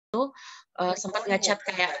sempat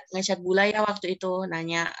ngechat Bula ya waktu itu,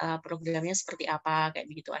 nanya programnya seperti apa kayak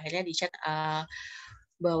begitu. Akhirnya di chat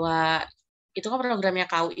bahwa itu kan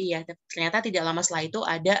programnya KUI ya. Ternyata tidak lama setelah itu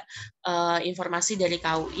ada informasi dari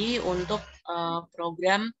KUI untuk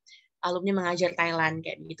program alumni mengajar Thailand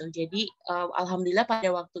kayak begitu. Jadi alhamdulillah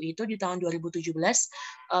pada waktu itu di tahun 2017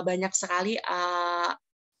 banyak sekali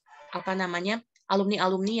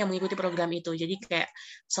alumni-alumni yang mengikuti program itu. Jadi kayak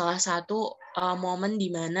salah satu momen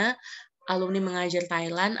di mana alumni mengajar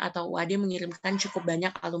Thailand atau UAD mengirimkan cukup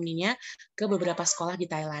banyak alumninya ke beberapa sekolah di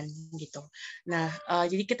Thailand gitu. Nah,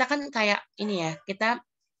 jadi kita kan kayak ini ya, kita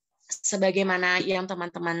sebagaimana yang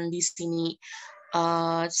teman-teman di sini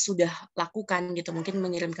sudah lakukan gitu, mungkin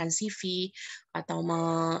mengirimkan CV atau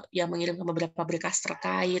mengirimkan beberapa berkas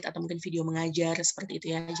terkait atau mungkin video mengajar seperti itu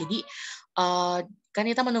ya. Jadi kan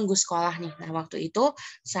kita menunggu sekolah nih. Nah waktu itu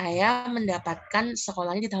saya mendapatkan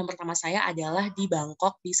sekolahnya di tahun pertama saya adalah di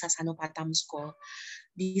Bangkok di Sasanupatam School.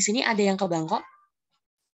 Di sini ada yang ke Bangkok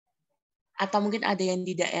atau mungkin ada yang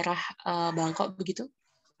di daerah Bangkok begitu?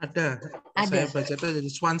 Ada. Ada. Saya baca itu dari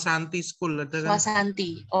Swansanti School ada kan?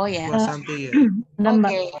 Swansanti. Oh ya. Swansanti ya.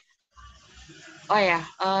 Oke. Oh ya,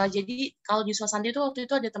 jadi kalau di Swansanti itu waktu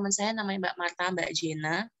itu ada teman saya namanya Mbak Marta, Mbak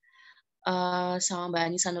Jena, sama Mbak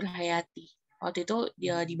Anissa Nurhayati. Waktu itu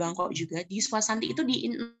dia di Bangkok juga. Di Swansanti itu di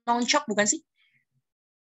Nongchok bukan sih?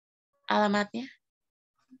 Alamatnya?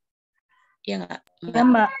 Iya nggak? Iya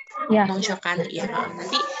Mbak. Ya. Nongchok kan? Iya.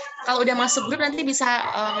 Nanti kalau udah masuk grup nanti bisa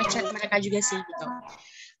ngechat mereka juga sih gitu.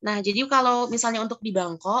 Nah, jadi kalau misalnya untuk di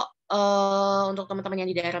Bangkok, untuk teman-teman yang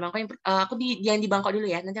di daerah Bangkok, aku yang di Bangkok dulu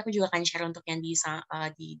ya. Nanti aku juga akan share untuk yang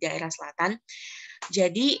di daerah selatan.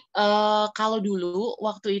 Jadi kalau dulu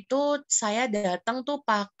waktu itu saya datang tuh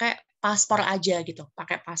pakai paspor aja gitu,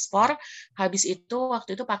 pakai paspor. Habis itu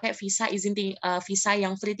waktu itu pakai visa visa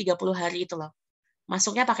yang free 30 hari itu loh.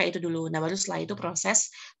 Masuknya pakai itu dulu. Nah, baru setelah itu proses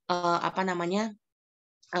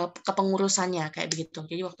kepengurusannya kayak begitu.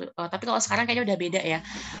 Jadi tapi kalau sekarang kayaknya udah beda ya.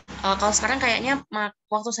 Kalau sekarang kayaknya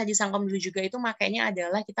waktu saya di Sangkom dulu juga itu makanya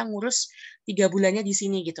adalah kita ngurus 3 bulannya di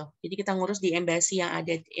sini gitu. Jadi kita ngurus di embassy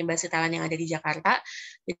Thailand yang ada di Jakarta.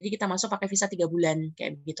 Jadi kita masuk pakai visa 3 bulan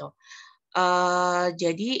kayak begitu.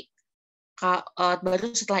 Jadi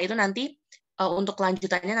baru setelah itu nanti untuk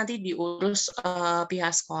kelanjutannya nanti diurus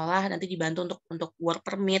pihak sekolah, nanti dibantu untuk work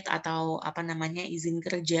permit atau izin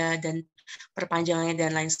kerja dan perpanjangannya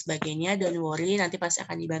dan lain sebagainya. Don't worry, nanti pasti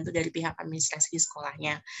akan dibantu dari pihak administrasi di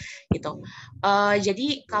sekolahnya gitu.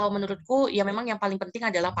 Jadi kalau menurutku ya memang yang paling penting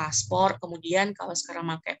adalah paspor. Kemudian kalau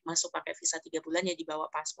sekarang masuk pakai visa 3 bulan ya dibawa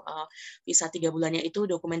paspor. Visa 3 bulannya itu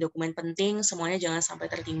dokumen-dokumen penting semuanya jangan sampai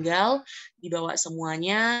tertinggal, dibawa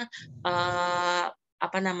semuanya.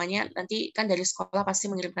 Nanti kan dari sekolah pasti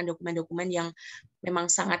mengirimkan dokumen-dokumen yang memang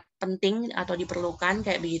sangat penting atau diperlukan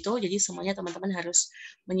kayak begitu. Jadi semuanya teman-teman harus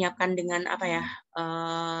menyiapkan dengan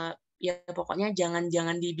ya pokoknya jangan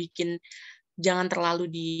jangan dibikin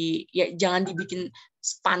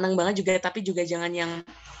sepaneng banget juga, tapi juga jangan yang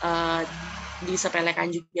disepelekan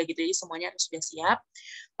juga gitu. Jadi semuanya harus sudah siap.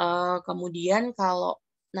 Kemudian kalau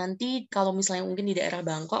misalnya mungkin di daerah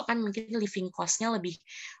Bangkok kan mungkin living cost-nya lebih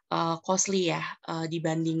costly ya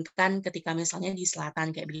dibandingkan ketika misalnya di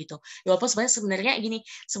selatan kayak begitu. Walaupun sebenarnya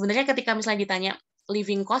ketika misalnya ditanya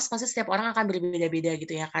living cost pasti setiap orang akan berbeda-beda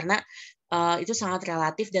gitu ya karena itu sangat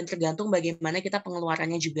relatif dan tergantung bagaimana kita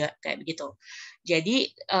pengeluarannya juga kayak begitu.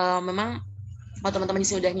 Jadi memang kalau teman-teman di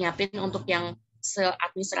sini udah nyiapin untuk yang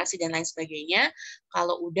administrasi dan lain sebagainya,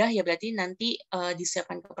 kalau udah ya berarti nanti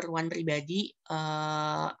disiapkan keperluan pribadi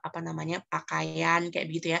pakaian kayak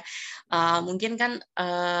begitu ya. Mungkin kan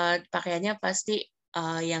pakaiannya pasti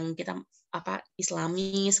yang kita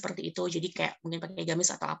Islami seperti itu, jadi kayak mungkin pakai gamis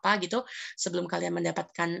atau apa gitu. Sebelum kalian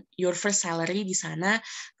mendapatkan your first salary di sana,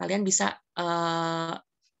 kalian bisa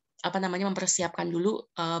mempersiapkan dulu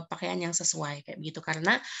pakaian yang sesuai kayak begitu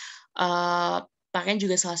karena pakaian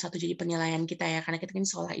juga salah satu jadi penilaian kita ya karena kita kan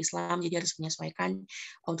sekolah Islam jadi harus menyesuaikan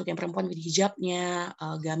untuk yang perempuan hijabnya,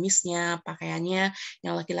 gamisnya, pakaiannya,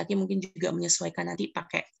 yang laki-laki mungkin juga menyesuaikan nanti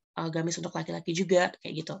pakai gamis untuk laki-laki juga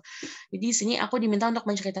kayak gitu. Jadi di sini aku diminta untuk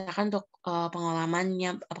menceritakan untuk pengalaman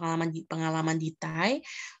di Thai,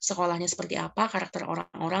 sekolahnya seperti apa, karakter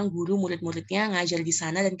orang-orang, guru, murid-muridnya ngajar di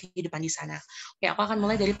sana dan kehidupan di sana. Oke, aku akan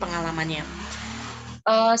mulai dari pengalamannya.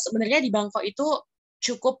 Sebenarnya di Bangkok itu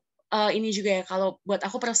cukup ini juga ya kalau buat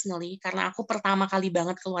aku personally karena aku pertama kali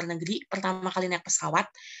banget ke luar negeri, pertama kali naik pesawat,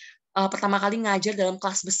 pertama kali ngajar dalam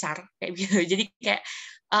kelas besar kayak gitu. Jadi kayak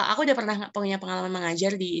aku udah pernah punya pengalaman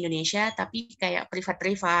mengajar di Indonesia tapi kayak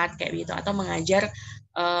privat kayak gitu atau mengajar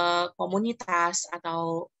komunitas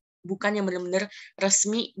atau bukan yang benar-benar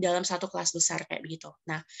resmi dalam satu kelas besar kayak begitu.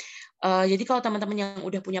 Nah, jadi kalau teman-teman yang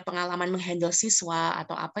udah punya pengalaman menghandle siswa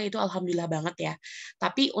atau apa itu alhamdulillah banget ya.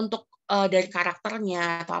 Tapi untuk dari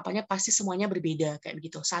karakternya atau apanya pasti semuanya berbeda kayak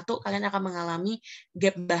begitu. Satu, kalian akan mengalami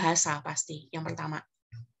gap bahasa pasti yang pertama.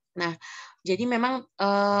 Nah, jadi memang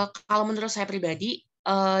kalau menurut saya pribadi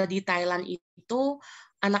di Thailand itu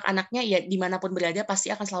anak-anaknya ya dimanapun berada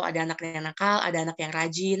pasti akan selalu ada anak yang nakal, ada anak yang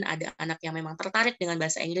rajin, ada anak yang memang tertarik dengan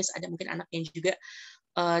bahasa Inggris, ada mungkin anak yang juga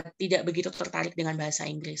tidak begitu tertarik dengan bahasa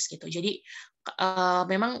Inggris gitu. Jadi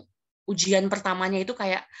memang ujian pertamanya itu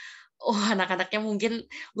kayak anak-anaknya mungkin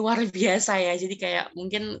luar biasa ya. Jadi kayak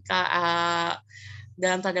mungkin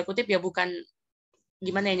dalam tanda kutip ya bukan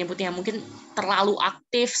gimana ya nyebutnya, mungkin terlalu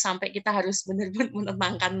aktif sampai kita harus benar-benar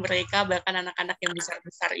menenangkan mereka, bahkan anak-anak yang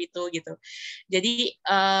besar-besar itu gitu. Jadi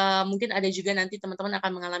mungkin ada juga nanti teman-teman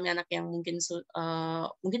akan mengalami anak yang mungkin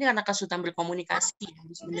mungkin karena kesulitan berkomunikasi,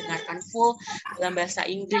 harus mendengarkan full dalam bahasa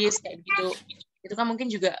Inggris kayak gitu. Itu kan mungkin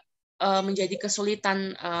juga menjadi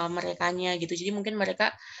kesulitan merekanya gitu. Jadi mungkin mereka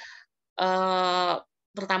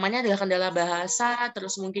pertamanya adalah kendala bahasa,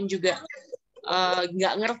 terus mungkin juga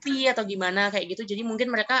nggak ngerti atau gimana kayak gitu, jadi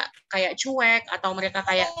mungkin mereka kayak cuek atau mereka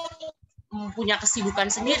kayak punya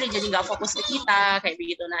kesibukan sendiri jadi nggak fokus ke kita kayak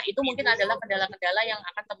begitu. Nah itu mungkin adalah kendala-kendala yang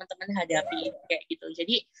akan teman-teman hadapi kayak gitu.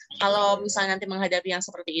 Jadi kalau misalnya nanti menghadapi yang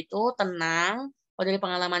seperti itu, tenang. Kalau dari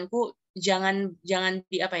pengalamanku jangan jangan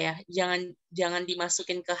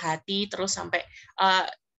dimasukin ke hati terus sampai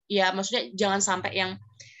ya maksudnya jangan sampai yang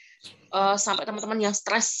sampai teman-teman yang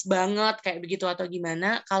stres banget kayak begitu atau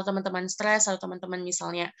gimana. Kalau teman-teman stres atau teman-teman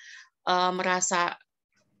misalnya merasa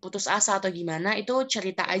putus asa atau gimana, itu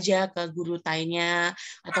cerita aja ke guru Thai-nya,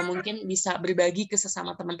 atau mungkin bisa berbagi ke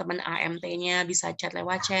sesama teman-teman AMT-nya, bisa chat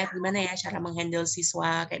lewat chat, gimana ya cara menghandle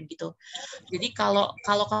siswa, kayak gitu. Jadi kalau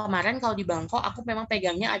kemarin kalau di Bangkok, aku memang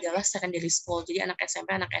pegangnya adalah secondary school, jadi anak SMP,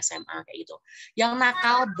 anak SMA, kayak gitu. Yang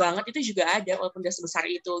nakal banget itu juga ada, walaupun udah sebesar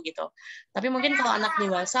itu, gitu. Tapi mungkin kalau anak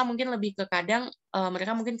dewasa, mungkin lebih ke kadang,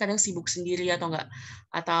 mereka mungkin kadang sibuk sendiri atau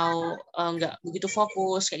nggak begitu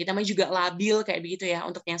fokus kayak gitu, namanya juga labil kayak begitu ya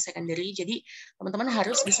untuk yang secondary. Jadi teman-teman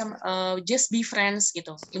harus bisa just be friends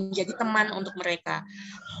gitu, menjadi teman untuk mereka,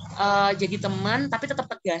 jadi teman tapi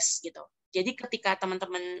tetap tegas gitu. Jadi ketika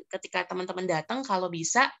teman-teman datang kalau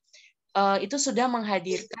bisa itu sudah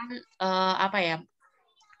menghadirkan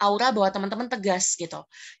aura bahwa teman-teman tegas gitu.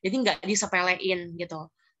 Jadi nggak disepelein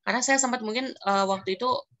gitu. Karena saya sempat mungkin waktu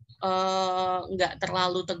itu nggak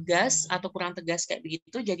terlalu tegas atau kurang tegas kayak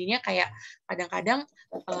begitu, jadinya kayak kadang-kadang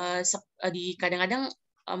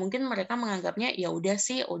mungkin mereka menganggapnya ya udah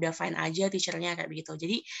sih udah fine aja teachernya kayak begitu.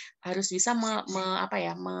 Jadi harus bisa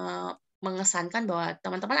mengesankan bahwa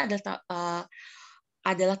teman-teman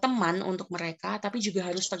adalah teman untuk mereka, tapi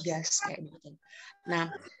juga harus tegas kayak gitu.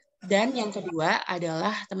 Nah, dan yang kedua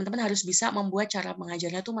adalah teman-teman harus bisa membuat cara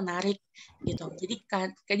mengajarnya tuh menarik gitu. Jadi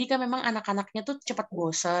kan memang anak-anaknya tuh cepat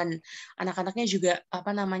bosan. Anak-anaknya juga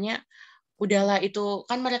udahlah itu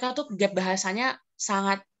kan mereka tuh gap bahasanya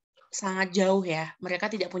sangat sangat jauh ya.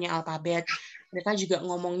 Mereka tidak punya alfabet. Mereka juga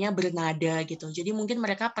ngomongnya bernada gitu. Jadi mungkin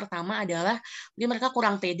mereka pertama adalah mungkin mereka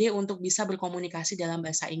kurang pede untuk bisa berkomunikasi dalam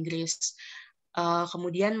bahasa Inggris.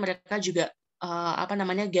 Kemudian mereka juga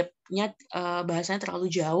gapnya bahasanya terlalu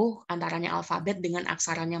jauh antaranya alfabet dengan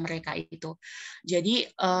aksaranya mereka itu. Jadi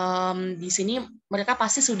di sini mereka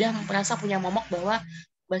pasti sudah merasa punya momok bahwa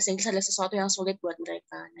bahasa Inggris adalah sesuatu yang sulit buat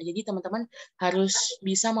mereka. Nah, jadi teman-teman harus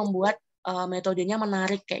bisa membuat metodenya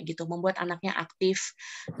menarik kayak gitu, membuat anaknya aktif.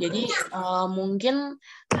 Jadi mungkin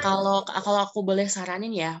kalau aku boleh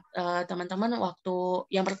saranin ya teman-teman waktu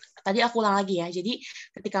tadi aku ulang lagi ya. Jadi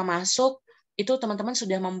ketika masuk itu teman-teman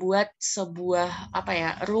sudah membuat sebuah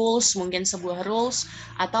rules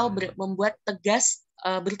atau membuat tegas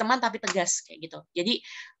berteman tapi tegas kayak gitu. Jadi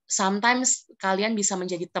sometimes kalian bisa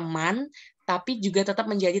menjadi teman tapi juga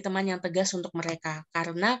tetap menjadi teman yang tegas untuk mereka.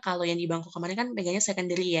 Karena kalau yang di Bangkok kemarin kan pegangnya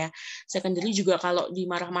secondary ya. Secondary juga kalau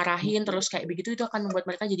dimarah-marahin terus kayak begitu itu akan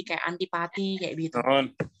membuat mereka jadi kayak antipati kayak gitu.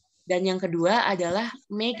 Dan yang kedua adalah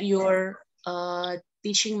make your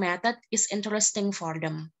teaching method is interesting for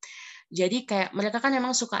them. Jadi kayak mereka kan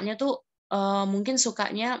memang sukanya tuh mungkin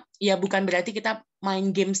sukanya ya bukan berarti kita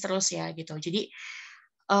main games terus ya gitu. Jadi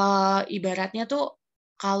ibaratnya tuh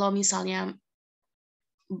kalau misalnya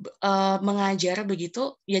mengajar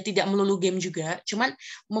begitu ya tidak melulu game juga, cuman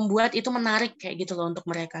membuat itu menarik kayak gitu loh untuk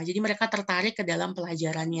mereka. Jadi mereka tertarik ke dalam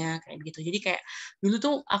pelajarannya kayak gitu. Jadi kayak dulu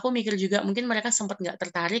tuh aku mikir juga mungkin mereka sempat nggak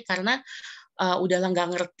tertarik karena udahlah nggak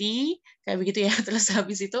ngerti kayak begitu ya. Terus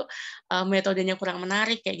habis itu metodenya kurang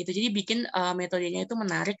menarik kayak gitu. Jadi bikin metodenya itu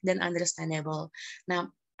menarik dan understandable. Nah,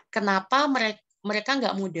 kenapa mereka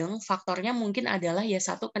nggak mudeng, faktornya mungkin adalah ya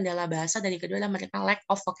satu kendala bahasa dan yang kedua adalah mereka lack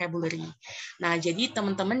of vocabulary. Nah, jadi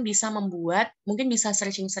teman-teman bisa membuat, mungkin bisa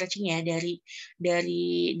searching ya dari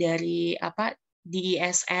apa di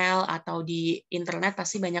ESL atau di internet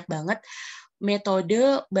pasti banyak banget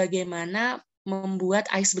metode bagaimana membuat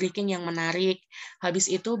ice breaking yang menarik. Habis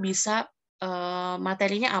itu bisa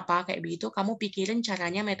materinya apa kayak begitu, kamu pikirin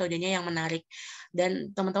caranya, metodenya yang menarik. Dan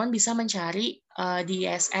teman-teman bisa mencari di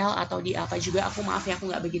ESL atau di apa juga, aku maaf ya aku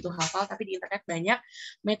nggak begitu hafal, tapi di internet banyak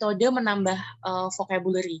metode menambah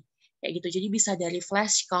vocabulary kayak gitu. Jadi bisa dari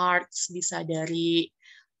flashcards, bisa dari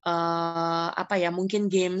apa ya, mungkin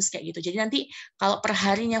games kayak gitu. Jadi nanti kalau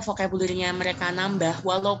perharinya vocabulary-nya mereka nambah,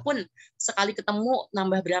 walaupun sekali ketemu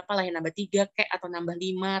nambah berapa lah ya, nambah 3 kayak atau nambah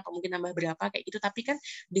 5 atau mungkin nambah berapa kayak gitu, tapi kan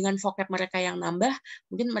dengan vocab mereka yang nambah,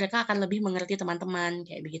 mungkin mereka akan lebih mengerti teman-teman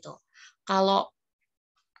kayak begitu. Kalau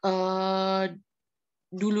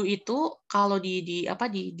dulu itu kalau di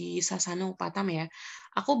Sasana Upatam ya,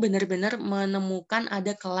 aku benar-benar menemukan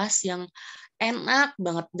ada kelas yang enak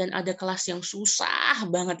banget dan ada kelas yang susah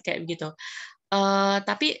banget kayak begitu.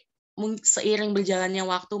 Tapi seiring berjalannya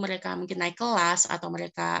waktu mereka mungkin naik kelas atau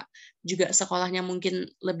mereka juga sekolahnya mungkin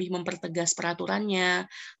lebih mempertegas peraturannya,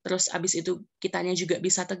 terus abis itu kitanya juga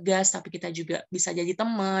bisa tegas, tapi kita juga bisa jadi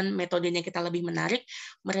teman, metodenya kita lebih menarik,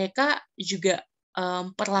 mereka juga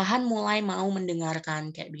perlahan mulai mau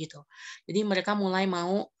mendengarkan kayak begitu. Jadi mereka mulai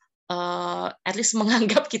mau at least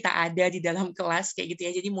menganggap kita ada di dalam kelas kayak gitu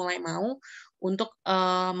ya. Jadi mulai mau untuk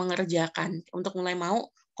mengerjakan, untuk mulai mau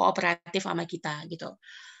kooperatif sama kita gitu.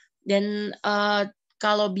 Dan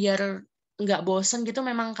kalau biar nggak bosen gitu,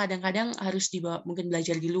 memang kadang-kadang harus dibawa, mungkin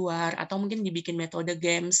belajar di luar atau mungkin dibikin metode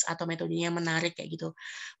games atau metodenya menarik kayak gitu.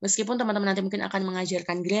 Meskipun teman-teman nanti mungkin akan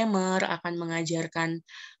mengajarkan grammar, akan mengajarkan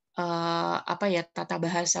apa ya, tata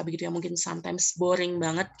bahasa begitu ya, mungkin sometimes boring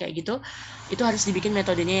banget kayak gitu, itu harus dibikin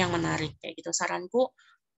metodenya yang menarik kayak gitu. Saranku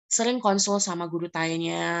sering konsul sama guru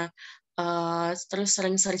tainya, terus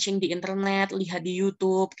sering searching di internet, lihat di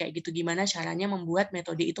YouTube kayak gitu, gimana caranya membuat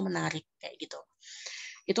metode itu menarik kayak gitu.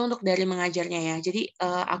 Itu untuk dari mengajarnya ya. Jadi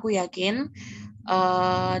aku yakin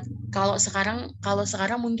kalau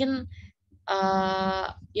sekarang mungkin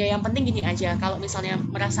ya yang penting gini aja, kalau misalnya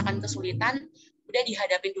merasakan kesulitan, udah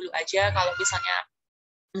dihadapin dulu aja. Kalau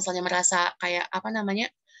misalnya merasa kayak apa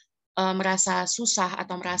namanya, merasa susah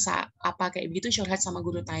atau merasa apa kayak begitu, curhat sama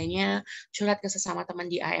guru tainya, curhat ke sesama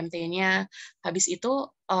teman di AMT-nya. Habis itu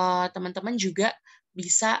teman-teman juga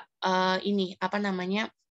bisa ini apa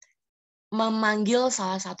namanya, memanggil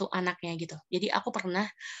salah satu anaknya gitu. Jadi aku pernah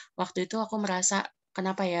waktu itu aku merasa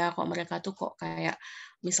kenapa ya kok mereka tuh kok kayak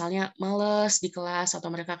misalnya males di kelas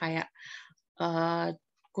atau mereka kayak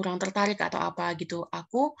kurang tertarik atau apa gitu.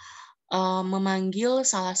 Aku memanggil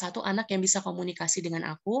salah satu anak yang bisa komunikasi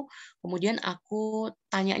dengan aku, kemudian aku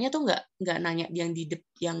tanyanya tuh nggak nanya yang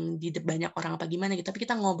di banyak orang apa gimana gitu, tapi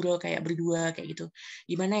kita ngobrol kayak berdua kayak gitu.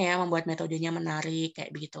 Gimana ya membuat metodenya menarik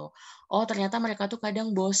kayak begitu. Oh, ternyata mereka tuh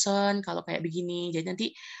kadang bosen kalau kayak begini. Jadi nanti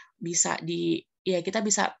ya kita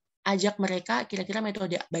bisa ajak mereka kira-kira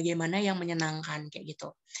metode bagaimana yang menyenangkan kayak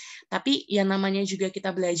gitu. Tapi yang namanya juga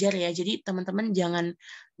kita belajar ya, jadi teman-teman jangan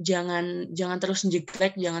terus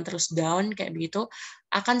jeglek, jangan terus down kayak begitu.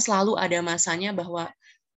 Akan selalu ada masanya bahwa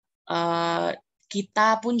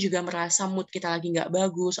kita pun juga merasa mood kita lagi nggak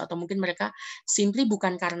bagus, atau mungkin mereka simply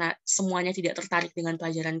bukan karena semuanya tidak tertarik dengan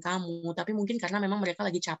pelajaran kamu, tapi mungkin karena memang mereka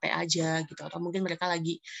lagi capek aja gitu, atau mungkin mereka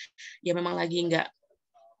ya memang lagi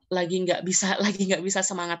nggak bisa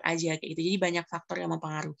semangat aja kayak gitu. Jadi banyak faktor yang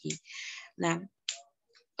mempengaruhi. Nah,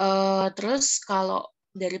 terus kalau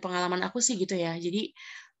dari pengalaman aku sih gitu ya. Jadi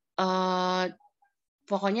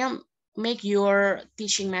pokoknya make your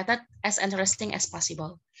teaching method as interesting as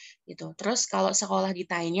possible gitu. Terus kalau sekolah di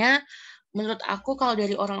Thainya, menurut aku kalau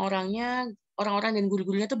dari orang-orang dan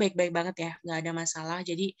guru-gurunya tuh baik-baik banget ya, nggak ada masalah.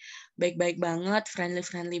 Jadi baik-baik banget,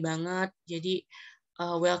 friendly banget. Jadi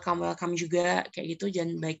welcome juga kayak gitu,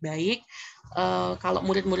 dan baik-baik. Kalau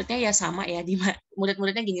murid-muridnya ya sama ya,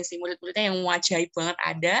 murid-muridnya gini sih, murid-muridnya yang ajaib banget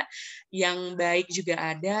ada, yang baik juga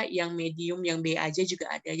ada, yang medium, yang B aja juga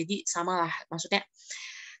ada. Jadi sama lah, maksudnya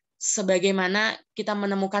sebagaimana kita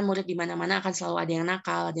menemukan murid di mana-mana akan selalu ada yang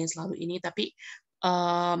nakal, ada yang selalu ini, tapi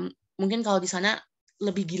mungkin kalau di sana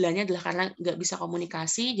lebih gilanya adalah karena nggak bisa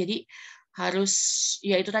komunikasi, jadi harus,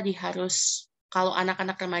 ya itu tadi, harus, kalau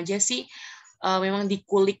anak-anak remaja sih memang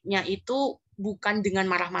dikuliknya itu bukan dengan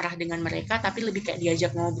marah-marah dengan mereka, tapi lebih kayak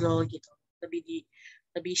diajak ngobrol gitu,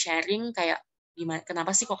 lebih sharing kayak gimana,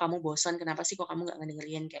 kenapa sih kok kamu bosan, kenapa sih kok kamu nggak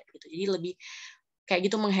ngedengerin kayak gitu. Jadi lebih kayak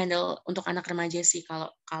gitu menghandle untuk anak remaja sih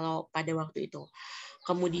kalau pada waktu itu.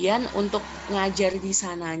 Kemudian untuk ngajar di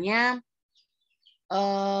sananya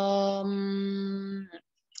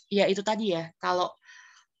Ya itu tadi ya, kalau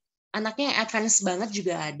anaknya yang advance banget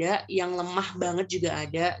juga ada, yang lemah banget juga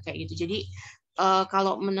ada kayak gitu. Jadi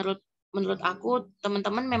kalau menurut aku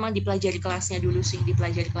teman-teman memang dipelajari kelasnya dulu sih,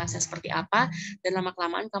 dipelajari kelasnya seperti apa, dan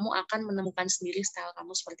lama-kelamaan kamu akan menemukan sendiri style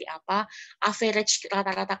kamu seperti apa, average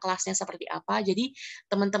rata-rata kelasnya seperti apa. Jadi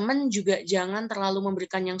teman-teman juga jangan terlalu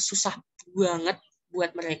memberikan yang susah banget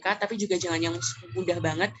buat mereka, tapi juga jangan yang mudah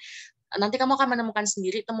banget. Nanti kamu akan menemukan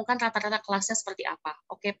sendiri, temukan rata-rata kelasnya seperti apa.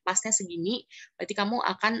 Oke, kelasnya segini, berarti kamu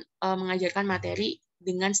akan mengajarkan materi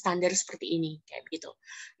dengan standar seperti ini, kayak begitu.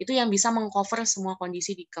 Itu yang bisa mengcover semua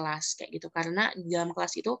kondisi di kelas, kayak gitu. Karena di dalam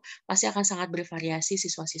kelas itu pasti akan sangat bervariasi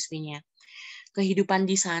siswa-siswinya. Kehidupan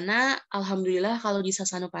di sana, alhamdulillah kalau di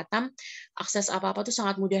Sasanupatam, akses apa-apa tuh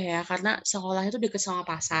sangat mudah ya, karena sekolahnya itu dekat sama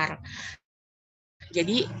pasar.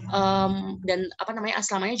 Jadi dan apa namanya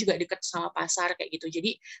asramanya juga dekat sama pasar kayak gitu.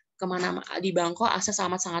 Jadi kemana di Bangkok akses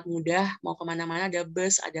sangat mudah. Mau kemana-mana ada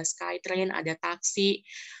bus, ada Skytrain, ada taksi,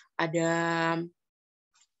 ada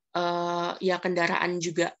ya kendaraan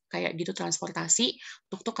juga kayak gitu transportasi,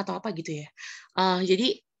 tuk-tuk atau apa gitu ya.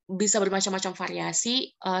 Jadi bisa bermacam-macam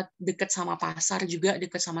variasi, dekat sama pasar juga,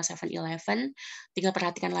 dekat sama 7-Eleven. Tinggal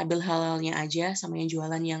perhatikan label halalnya aja sama yang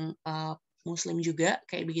jualan yang Muslim juga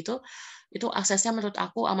kayak begitu. Itu aksesnya menurut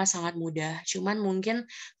aku amat sangat mudah. Cuman mungkin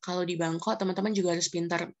kalau di Bangkok teman-teman juga harus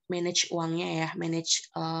pintar manage uangnya ya, manage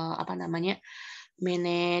apa namanya?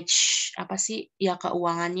 Manage apa sih ya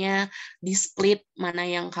keuangannya, di split mana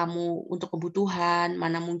yang kamu untuk kebutuhan,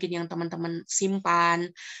 mana mungkin yang teman-teman simpan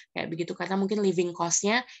kayak begitu, karena mungkin living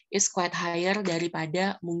cost-nya is quite higher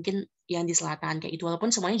daripada mungkin yang di selatan kayak itu,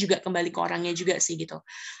 walaupun semuanya juga kembali ke orangnya juga sih gitu.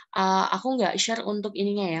 Aku nggak share untuk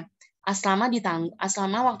ininya ya, asrama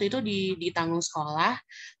waktu itu ditanggung sekolah,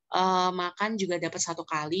 makan juga dapat 1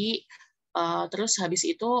 kali, terus habis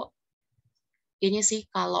itu ini sih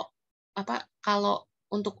kalau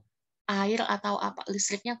untuk air atau apa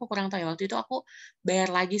listriknya aku kurang tahu ya. Waktu itu aku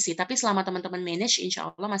bayar lagi sih, tapi selama teman-teman manage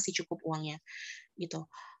insya Allah masih cukup uangnya gitu.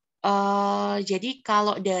 Jadi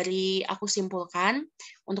kalau dari aku simpulkan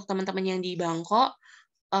untuk teman-teman yang di Bangkok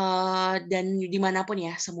dan dimanapun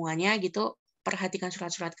ya semuanya gitu, perhatikan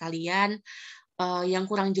surat-surat kalian, yang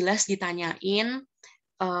kurang jelas ditanyain.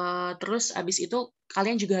 Terus abis itu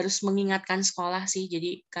kalian juga harus mengingatkan sekolah sih.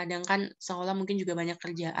 Jadi kadang kan sekolah mungkin juga banyak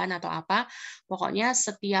kerjaan atau apa. Pokoknya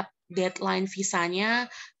setiap deadline visanya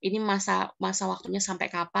ini masa waktunya sampai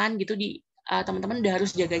kapan gitu teman-teman udah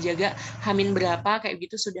harus jaga-jaga hamin berapa kayak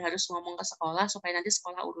gitu sudah harus ngomong ke sekolah supaya nanti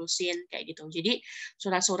sekolah urusin kayak gitu. Jadi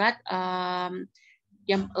surat-surat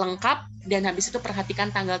yang lengkap dan habis itu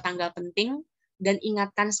perhatikan tanggal-tanggal penting dan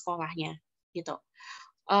ingatkan sekolahnya gitu.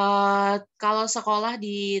 Kalau sekolah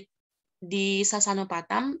di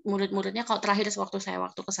Sasanupatam, murid-muridnya kalau terakhir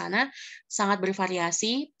waktu ke sana sangat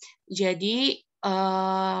bervariasi. Jadi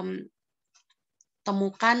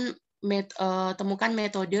temukan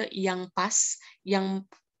metode yang pas, yang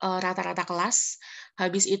rata-rata kelas.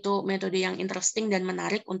 Habis itu metode yang interesting dan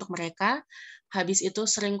menarik untuk mereka. Habis itu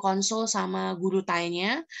sering konsul sama guru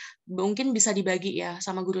tainya. Mungkin bisa dibagi ya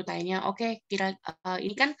sama guru tainya. Oke,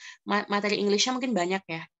 ini kan materi English-nya mungkin banyak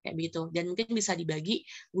ya, kayak begitu. Dan mungkin bisa dibagi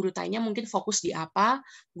guru tainya mungkin fokus di apa,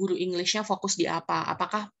 guru English-nya fokus di apa.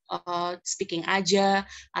 Apakah speaking aja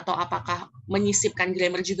atau apakah menyisipkan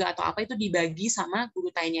grammar juga atau apa, itu dibagi sama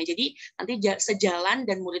guru tainya. Jadi nanti sejalan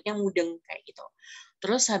dan muridnya mudeng kayak gitu.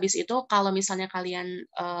 Terus habis itu kalau misalnya kalian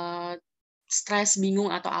stres,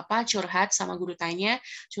 bingung atau apa, curhat sama guru tainya,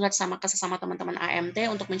 curhat sama teman-teman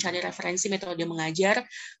AMT untuk mencari referensi metode mengajar,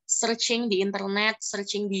 searching di internet,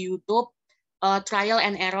 searching di YouTube, trial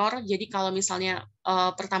and error. Jadi kalau misalnya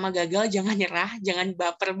pertama gagal, jangan nyerah, jangan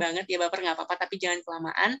baper banget ya, baper nggak apa-apa, tapi jangan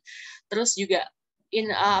kelamaan. Terus juga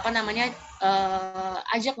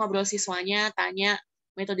ajak ngobrol siswanya, tanya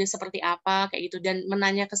metode seperti apa kayak gitu, dan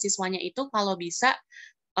menanya ke siswanya itu kalau bisa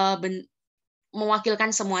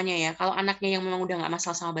mewakilkan semuanya ya. Kalau anaknya yang memang udah nggak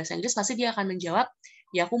masalah sama bahasa Inggris, pasti dia akan menjawab,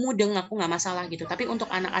 ya aku mudeng, aku nggak masalah gitu. Tapi untuk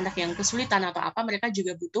anak-anak yang kesulitan atau apa, mereka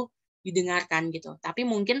juga butuh didengarkan gitu. Tapi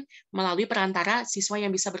mungkin melalui perantara siswa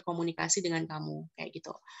yang bisa berkomunikasi dengan kamu kayak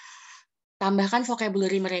gitu. Tambahkan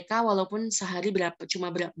vocabulary mereka, walaupun sehari cuma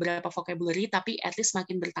berapa vocabulary, tapi at least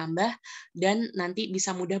makin bertambah dan nanti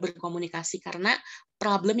bisa mudah berkomunikasi, karena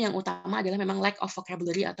problem yang utama adalah memang lack of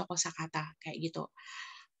vocabulary atau kosakata kayak gitu.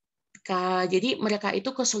 Jadi mereka itu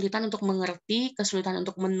kesulitan untuk mengerti, kesulitan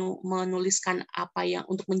untuk menuliskan apa yang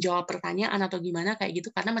untuk menjawab pertanyaan atau gimana kayak gitu,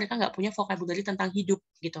 karena mereka nggak punya vocabulary tentang hidup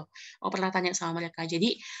gitu. Pernah tanya sama mereka.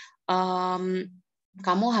 Jadi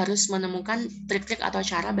kamu harus menemukan trik-trik atau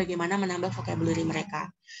cara bagaimana menambah vocabulary mereka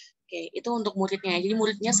Oke, itu untuk muridnya. Jadi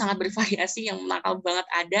muridnya sangat bervariasi, yang nakal banget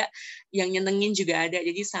ada, yang nyenengin juga ada.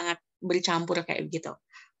 Jadi sangat bercampur kayak begitu.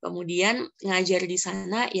 Kemudian ngajar di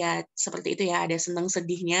sana ya seperti itu ya, ada seneng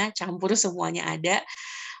sedihnya, campur semuanya ada.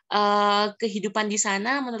 Kehidupan di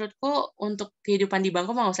sana menurutku untuk kehidupan di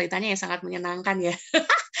Bangkok nggak usah ditanya ya, sangat menyenangkan ya.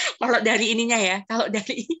 Kalau dari ininya ya, kalau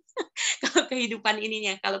dari kalau kehidupan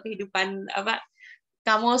ininya, kalau kehidupan apa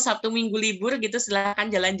kamu Sabtu Minggu libur gitu silahkan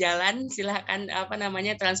jalan-jalan, silahkan apa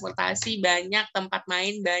namanya transportasi banyak, tempat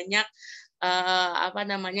main banyak, apa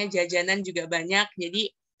namanya jajanan juga banyak. Jadi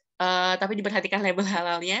tapi diperhatikan label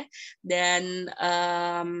halalnya dan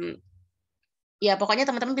ya pokoknya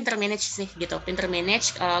teman-teman pinter manage sih gitu, pinter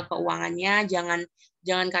manage keuangannya,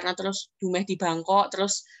 jangan karena terus dumeh di Bangkok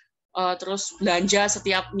terus belanja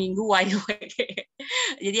setiap minggu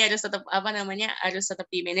jadi harus tetap apa namanya harus tetap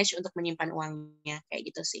di manage untuk menyimpan uangnya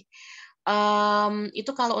kayak gitu sih.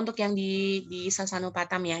 Itu kalau untuk yang di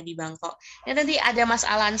Sasanupatam ya di Bangkok. Ya, nanti ada Mas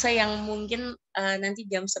Alansa yang mungkin nanti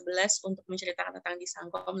jam 11 untuk menceritakan tentang di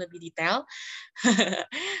Sangkom lebih detail.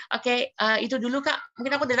 Oke, itu dulu Kak.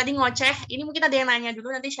 Mungkin aku dari tadi ngoceh. Ini mungkin ada yang nanya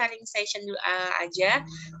dulu, nanti sharing session dulu aja.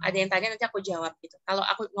 Ada yang tanya nanti aku jawab gitu. Kalau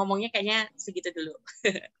aku ngomongnya kayaknya segitu dulu.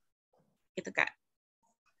 Gitu Kak.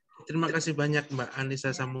 Terima kasih banyak Mbak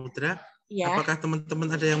Anissa Samudra. Ya. Apakah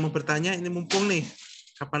teman-teman ada yang mau bertanya? Ini mumpung nih,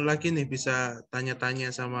 kapan lagi nih bisa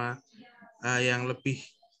tanya-tanya sama yang lebih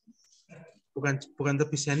bukan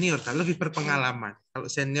lebih senior, kan lebih berpengalaman. Kalau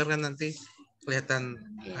senior kan nanti kelihatan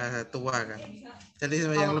tua kan. Jadi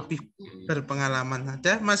yang lebih berpengalaman.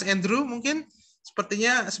 Ada Mas Andrew mungkin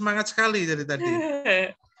sepertinya semangat sekali dari tadi.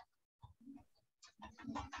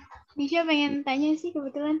 Nisha pengen tanya sih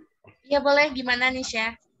kebetulan. Ya boleh, gimana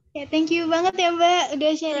Nisha? Ya, thank you banget ya Mbak,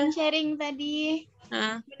 udah sharing-sharing tadi.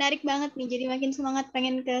 Menarik banget nih, jadi makin semangat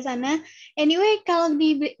pengen ke sana. Anyway, kalau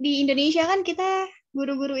di Indonesia kan kita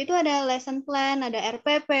guru-guru itu ada lesson plan, ada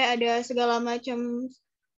RPP, ada segala macam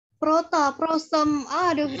prota, prosom,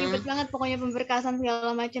 aduh ribet banget pokoknya pemberkasan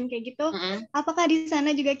segala macam kayak gitu. Apakah di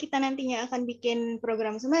sana juga kita nantinya akan bikin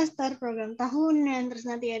program semester, program tahunan, terus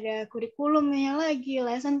nanti ada kurikulumnya lagi,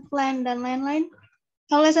 lesson plan, dan lain-lain?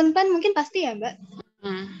 Kalau lesson plan mungkin pasti ya, Mbak?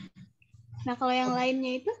 Nah, kalau yang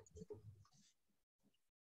lainnya itu?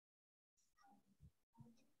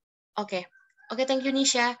 Oke, thank you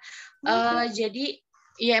Nisha. Jadi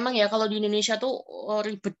ya emang ya kalau di Indonesia tuh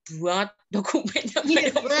ribet banget dokumennya,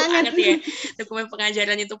 banget ya. Dokumen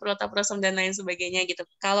pengajaran itu prota, prosom dan lain sebagainya gitu.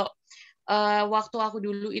 Kalau waktu aku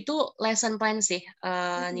dulu itu lesson plan sih,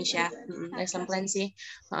 Nisha, lesson plan sih.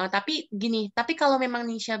 Tapi gini, tapi kalau memang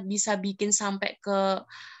Nisha bisa bikin sampai ke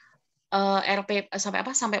RP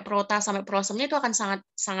sampai prota sampai prosomnya itu akan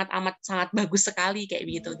sangat bagus sekali kayak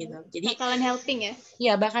begitu gitu. Jadi bakalan helping ya?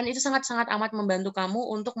 Iya, bahkan itu sangat amat membantu kamu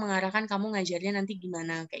untuk mengarahkan kamu ngajarnya nanti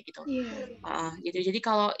gimana kayak gitu. Gitu. Jadi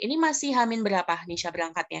kalau ini masih Hamin berapa Nisha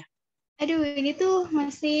berangkatnya? Aduh, ini tuh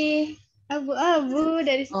masih abu-abu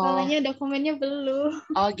dari sekolahnya, dokumennya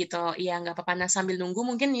belum. Oh gitu, iya nggak apa-apa. Nah sambil nunggu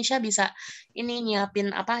mungkin Nisha bisa ini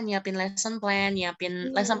nyiapin lesson plan,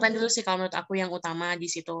 lesson plan dulu sih kalau menurut aku yang utama di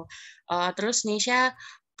situ. Terus Nisha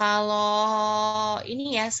kalau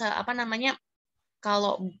ini ya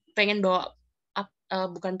kalau pengen bawa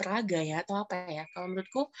bukan peraga ya atau apa ya? Kalau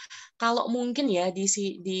menurutku kalau mungkin ya di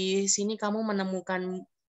sini kamu menemukan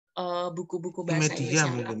buku-buku bahasa media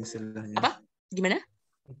Inggris mungkin istilahnya. Apa? Gimana?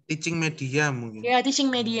 Teaching media mungkin. Ya, teaching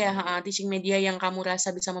media yang kamu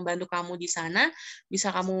rasa bisa membantu kamu di sana, bisa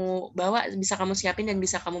kamu bawa, bisa kamu siapin dan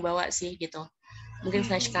bisa kamu bawa sih gitu. Mungkin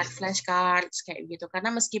flashcards kayak gitu.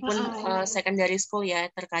 Karena meskipun secondary school ya,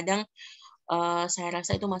 terkadang saya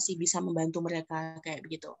rasa itu masih bisa membantu mereka kayak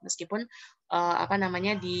begitu. Meskipun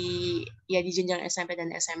di jenjang SMP dan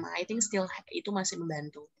SMA, I think still itu masih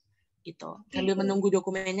membantu gitu. Sambil menunggu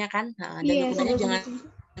dokumennya kan. Dan dokumennya jangan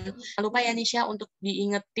lupa ya Nisha untuk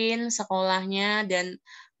diingetin sekolahnya dan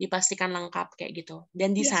dipastikan lengkap kayak gitu.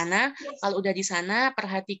 Dan di sana kalau udah di sana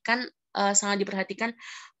sangat diperhatikan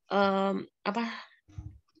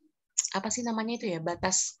apa sih namanya itu ya,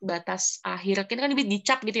 batas akhir kita kan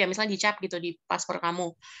dicap gitu ya, misalnya dicap gitu di paspor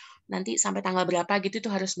kamu nanti sampai tanggal berapa gitu itu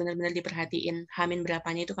harus benar-benar diperhatiin, Hamin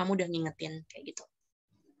berapanya itu kamu udah ngingetin kayak gitu.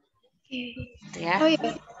 Gitu ya.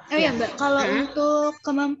 Oh ya Mbak, kalau untuk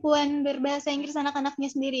kemampuan berbahasa Inggris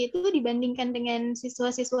anak-anaknya sendiri itu dibandingkan dengan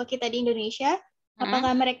siswa-siswa kita di Indonesia,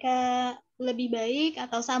 apakah mereka lebih baik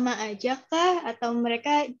atau sama aja kah, atau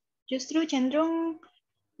mereka justru cenderung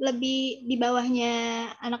lebih di bawahnya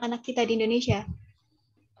anak-anak kita di Indonesia?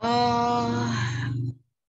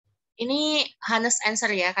 Ini honest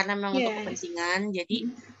answer ya, karena memang untuk kepentingan. Jadi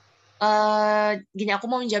gini,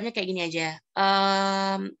 aku mau menjawabnya kayak gini aja.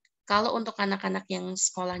 kalau untuk anak-anak yang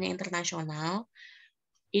sekolahnya internasional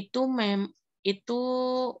itu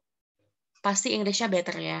pasti Inggrisnya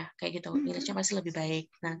better ya, kayak gitu. Inggrisnya pasti lebih baik.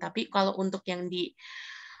 Nah, tapi kalau untuk yang di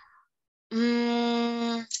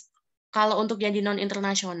non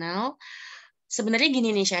internasional, sebenarnya gini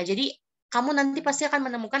nih Syah. Jadi kamu nanti pasti akan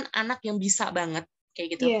menemukan anak yang bisa banget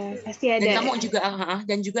kayak gitu. Iya, pasti ada. Dan kamu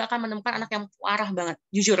juga akan menemukan anak yang parah banget,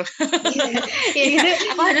 jujur. Iya, gitu.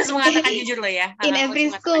 Aku harus mengatakan jujur loh ya. In every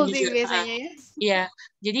school sih jujur. biasanya ya. Iya.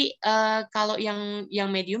 Jadi kalau yang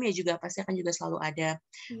medium ya juga pasti akan juga selalu ada.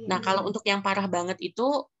 Iya. Nah, kalau untuk yang parah banget itu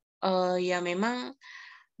ya memang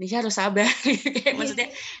Nisha harus sabar. Kayak maksudnya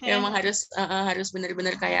ya memang harus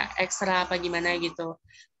benar-benar kayak ekstra apa gimana gitu.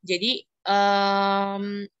 Jadi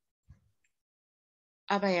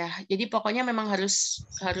apa ya? Jadi pokoknya memang harus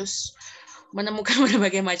menemukan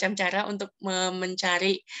berbagai macam cara untuk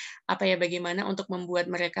mencari apa ya, bagaimana untuk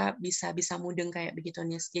membuat mereka bisa mudeng kayak begitu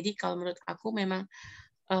Nis. Jadi kalau menurut aku memang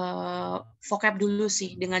vocab dulu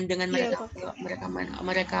sih, dengan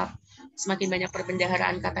mereka semakin banyak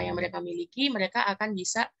perbendaharaan kata yang mereka miliki, mereka akan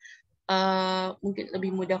bisa mungkin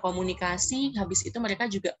lebih mudah komunikasi. Habis itu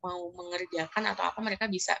mereka juga mau mengerjakan atau apa,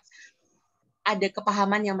 mereka bisa ada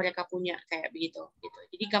kepahaman yang mereka punya kayak begitu gitu.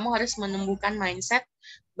 Jadi kamu harus menumbuhkan mindset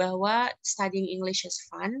bahwa studying English is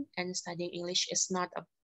fun and studying English is not a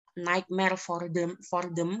nightmare for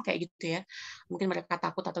them kayak gitu ya. Mungkin mereka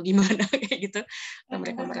takut atau gimana kayak gitu. Atau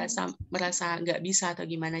mereka merasa nggak bisa atau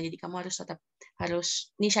gimana. Jadi kamu harus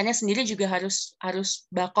Nishanya sendiri juga harus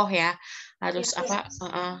bakoh ya. Harus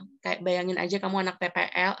kayak bayangin aja kamu anak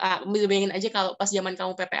PPL, bayangin aja kalau pas zaman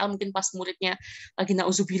kamu PPL mungkin pas muridnya lagi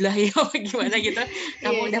nauzubillah ya gimana gitu.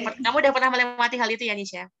 Kamu udah pernah melewati hal itu ya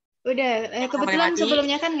Nisha? Udah, kebetulan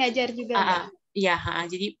sebelumnya kan ngajar juga. Iya,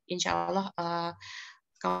 jadi insya Allah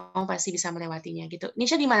kamu pasti bisa melewatinya gitu.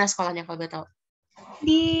 Nisha di mana sekolahnya kalau boleh tahu?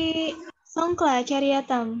 Di Songkla,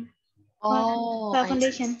 Cariatam.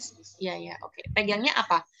 Foundation. Iya, oke. Pegangnya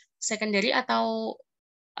apa? Secondary atau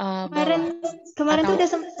kemarin tuh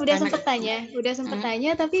udah sempet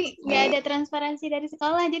tanya, tapi nggak ada transparansi dari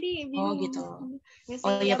sekolah, jadi bingung. Gitu.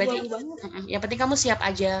 Ya berarti yang penting kamu siap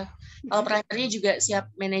aja. Kalau primary juga siap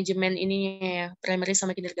manajemen ininya ya, primary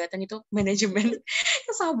sama kindergarten itu manajemen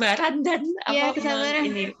kesabaran dan kesabaran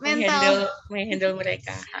ini mental menghandle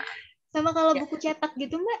mereka. Sama kalau buku cetak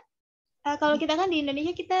gitu Mbak. Kalau kita kan di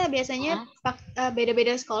Indonesia kita biasanya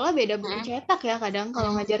beda-beda sekolah beda buku cetak ya kadang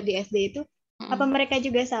kalau ngajar di SD itu. Apa mereka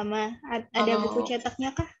juga sama? Ada buku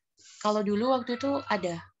cetaknya kah? Kalau dulu waktu itu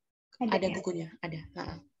ada bukunya, ada.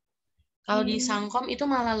 Kalau di Sangkom itu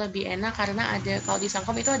malah lebih enak karena kalau di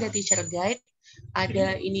Sangkom itu ada teacher guide,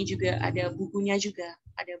 ada ini juga, ada bukunya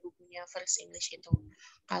First English itu.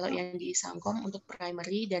 Kalau yang di Sangkom untuk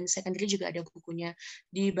primary dan secondary juga ada bukunya.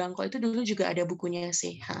 Di Bangko itu dulu juga ada bukunya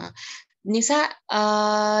sih. Nisa,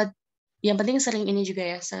 yang penting sering ini juga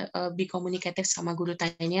ya, be communicative sama guru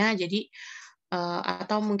tanya. Jadi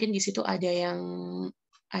atau mungkin di situ ada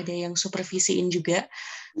yang supervisiin juga.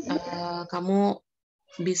 Kamu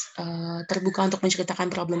terbuka untuk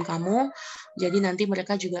menceritakan problem kamu, jadi nanti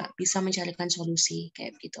mereka juga bisa mencarikan solusi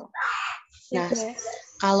kayak gitu. Nah,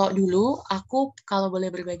 kalau dulu aku kalau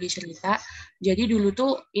boleh berbagi cerita, jadi dulu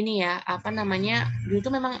tuh ini ya, dulu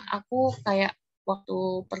tuh memang aku kayak waktu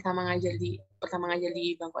pertama ngajar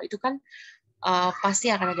di Bangkok itu kan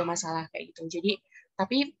pasti akan ada masalah kayak gitu. Jadi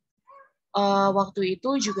tapi waktu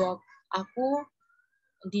itu juga aku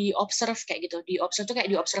diobserve kayak gitu, tuh kayak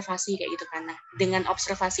diobservasi kayak gitu kan. Nah, dengan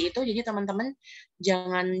observasi itu jadi teman-teman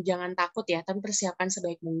jangan takut ya, tapi persiapkan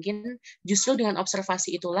sebaik mungkin. Justru dengan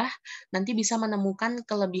observasi itulah nanti bisa menemukan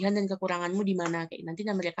kelebihan dan kekuranganmu di mana kayak nanti,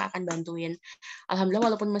 dan mereka akan bantuin.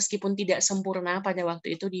 Alhamdulillah walaupun meskipun tidak sempurna pada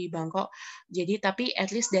waktu itu di Bangkok, jadi tapi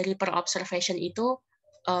at least dari per observation itu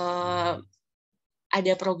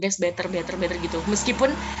ada progress better gitu.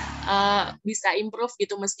 Meskipun bisa improve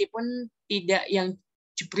gitu, meskipun tidak yang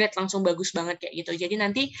jebret langsung bagus banget kayak gitu. Jadi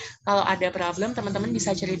nanti kalau ada problem teman-teman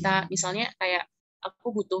bisa cerita, misalnya kayak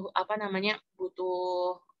aku butuh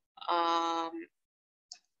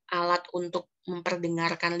alat untuk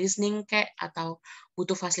memperdengarkan listening atau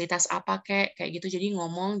butuh fasilitas apa kayak gitu. Jadi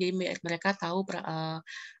ngomong, jadi mereka tahu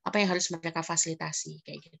apa yang harus mereka fasilitasi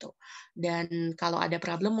kayak gitu. Dan kalau ada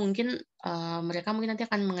problem mungkin mereka nanti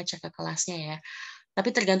akan mengecek ke kelasnya ya.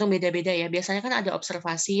 Tapi tergantung beda-beda ya. Biasanya kan ada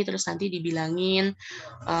observasi, terus nanti dibilangin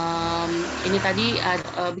ini tadi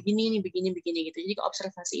begini gitu. Jadi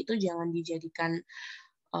observasi itu jangan dijadikan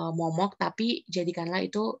momok, tapi jadikanlah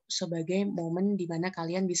itu sebagai momen di mana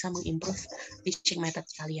kalian bisa mengimprove teaching method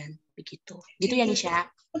kalian. Begitu. Gitu ya Nisha.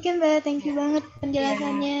 Oke Mbak, thank you banget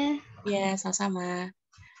penjelasannya. Iya, sama-sama.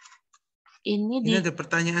 Ini ada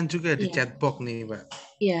pertanyaan juga di chat box nih, Mbak.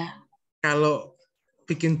 Iya. Kalau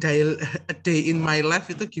bikin a day in my life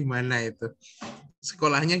itu gimana itu?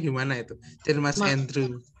 Sekolahnya gimana itu? Dari Mas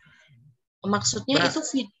Andrew. Maksudnya itu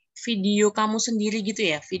video kamu sendiri gitu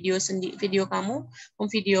ya? Video kamu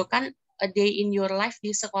memvideokan a day in your life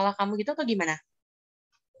di sekolah kamu gitu atau gimana?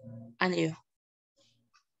 Andrew?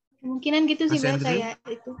 Kemungkinan gitu sih, Mbak, kayak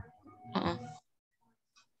itu.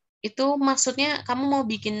 Itu maksudnya kamu mau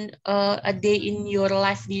bikin a day in your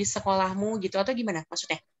life di sekolahmu gitu atau gimana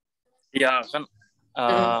maksudnya? Iya kan.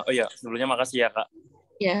 Oh ya, sebelumnya makasih ya, Kak.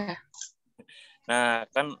 Iya. Nah,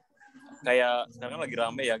 kan kayak sekarang lagi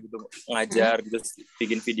rame ya gitu, ngajar gitu,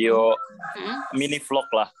 bikin video mini vlog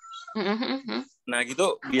lah. Nah,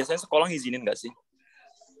 gitu biasanya sekolah ngizinin nggak sih?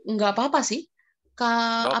 Nggak apa-apa sih.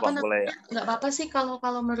 Boleh ya? Nggak apa-apa sih kalau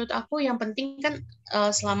menurut aku, yang penting kan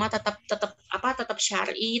selama tetap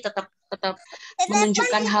syar'i, tetap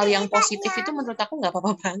menunjukkan hal yang positif, itu menurut aku nggak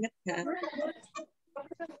apa-apa banget.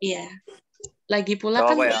 Iya. Lagi pula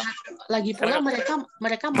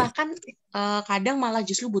mereka bahkan kadang malah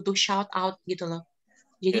justru butuh shout out gitu loh.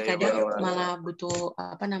 Jadi kadang malah butuh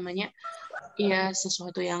ya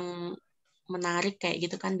sesuatu yang menarik kayak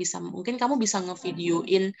gitu kan, mungkin kamu bisa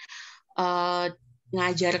ngevideoin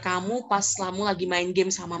ngajar kamu pas kamu lagi main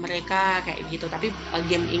game sama mereka kayak gitu, tapi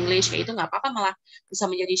game English kayak itu nggak apa-apa, malah bisa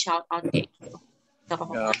menjadi shout out kayak gitu. Nggak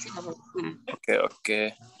apa-apa sih kamu.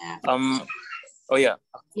 Oke. Oh ya,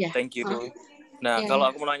 thank you. Nah, kalau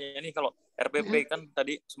aku mau nanya nih, kalau RPP kan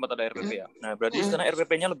tadi sempat ada RPP ya. Nah, berarti di sana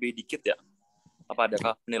RPP-nya lebih dikit ya? Apa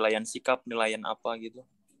adakah penilaian sikap, penilaian apa gitu?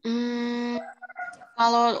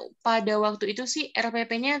 Kalau pada waktu itu sih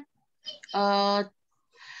RPP-nya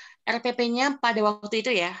pada waktu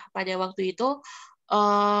itu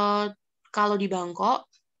kalau di Bangkok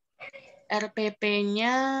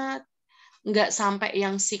RPP-nya nggak sampai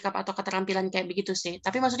yang sikap atau keterampilan kayak begitu sih.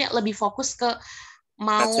 Tapi maksudnya lebih fokus ke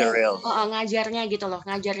mau ngajarnya gitu loh.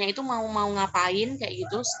 Ngajarnya itu mau ngapain kayak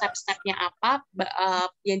gitu, step-stepnya apa,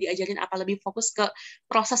 yang diajarin apa, lebih fokus ke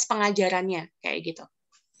proses pengajarannya kayak gitu.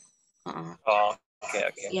 Oke.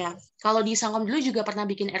 Ya, kalau di Sangkom dulu juga pernah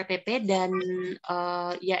bikin RPP dan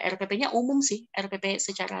ya RPP-nya umum sih, RPP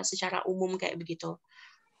secara umum kayak begitu.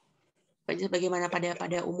 Bagaimana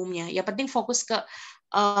pada umumnya. Ya penting fokus ke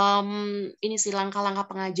ini sih, langkah-langkah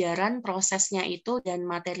pengajaran, prosesnya itu dan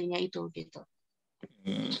materinya itu gitu.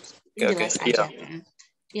 Jelas aja.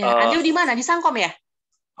 Ya, Andrew di mana? Di Sangkom ya?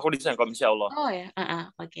 Aku di Sangkom, insya Allah. Oh ya,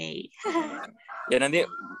 oke. Ya nanti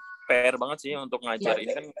PR banget sih untuk ngajar. Ini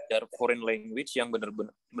kan ngajar foreign language yang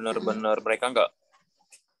benar-benar mereka nggak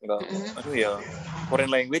foreign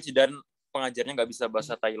language dan pengajarnya nggak bisa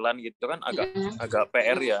bahasa Thailand gitu kan, agak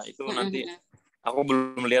PR ya. Itu nanti aku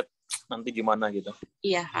belum lihat nanti gimana gitu.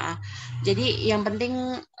 Iya. Jadi yang penting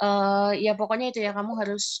ya pokoknya itu ya, kamu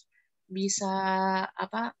harus bisa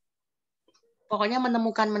pokoknya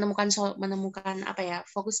menemukan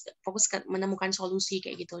fokus ke menemukan solusi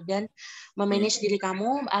kayak gitu, dan memanage diri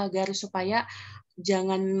kamu agar supaya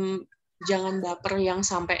jangan baper yang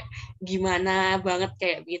sampai gimana banget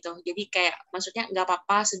kayak gitu. Jadi kayak maksudnya nggak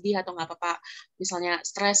apa-apa sedih atau nggak apa-apa misalnya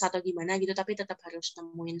stres atau gimana gitu, tapi tetap harus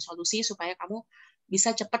nemuin solusi supaya kamu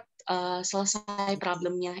bisa cepat selesai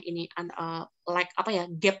problemnya ini,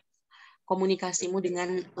 gap komunikasimu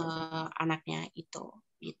dengan anaknya itu.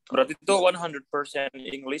 Gitu. Berarti itu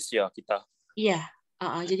 100% English ya kita? Iya,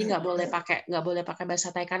 jadi nggak boleh pakai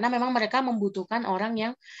bahasa Thai, karena memang mereka membutuhkan orang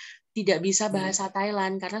yang tidak bisa bahasa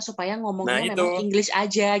Thailand, karena supaya ngomongnya memang English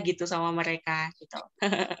aja gitu sama mereka gitu.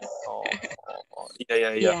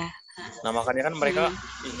 Iya. Nah makanya kan mereka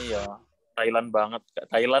ini ya Thailand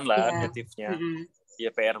lah native-nya. Iya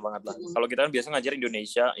PR banget lah. Kalau kita kan biasa ngajar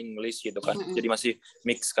Indonesia, English gitu kan, jadi masih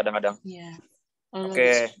mix kadang-kadang. Iya.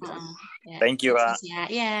 Oke. Thank you, Kak.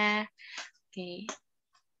 Ya. Oke.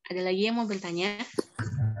 Ada lagi yang mau bertanya?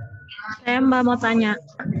 Saya Mbak mau tanya.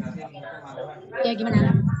 Ya,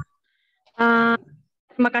 gimana?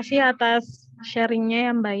 Terima kasih atas sharingnya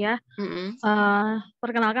ya Mbak ya.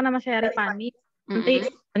 Perkenalkan, nama saya Ripani.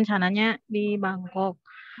 Nanti rencananya di Bangkok.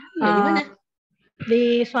 Di mana?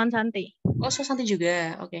 Di Swansanti. Oh, Swansanti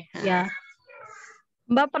juga. Oke. Ya.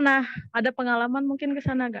 Mbak pernah ada pengalaman mungkin ke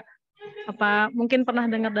sana nggak? Apa mungkin pernah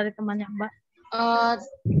dengar dari temannya Mbak?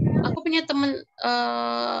 Aku punya teman,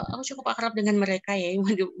 aku cukup akrab dengan mereka ya,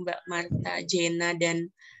 Mbak Marta, Jena, dan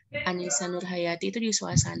Anissa Nurhayati itu di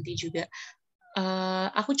Swasanti juga.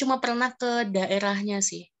 Aku cuma pernah ke daerahnya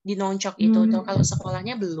sih, di Noncok itu. Kalau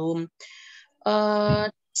sekolahnya belum.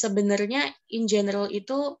 Sebenarnya in general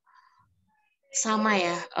itu sama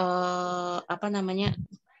ya.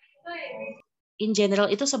 In general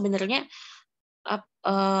itu sebenarnya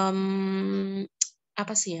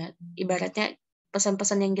apa sih ya, ibaratnya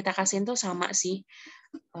pesan-pesan yang kita kasihin tuh sama sih.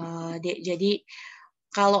 Jadi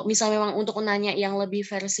kalau misalnya memang untuk nanya yang lebih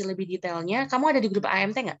versi lebih detailnya, kamu ada di grup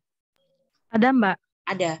AMT nggak? Ada, Mbak.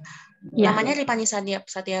 Ada. Ya. Namanya Ripani Satya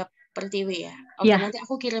Pertiwi ya. Oke, nanti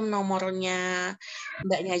aku kirim nomornya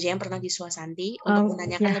Mbaknya aja yang pernah di Swasanti untuk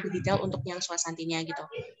menanyakan lebih detail untuk yang Swasantinya gitu.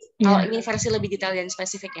 Kalau ingin versi lebih detail dan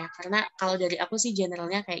spesifik ya, karena kalau dari aku sih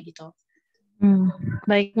generalnya kayak gitu.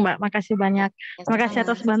 Baik Mbak, makasih banyak. Terima kasih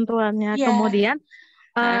atas bantuannya. Yeah. Kemudian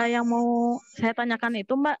yang mau saya tanyakan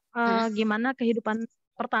itu Mbak, gimana kehidupan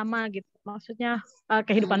pertama gitu? Maksudnya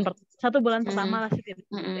kehidupan 1 bulan pertama lah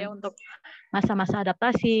setidaknya untuk masa-masa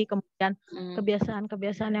adaptasi, kemudian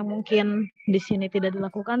kebiasaan-kebiasaan yang mungkin di sini tidak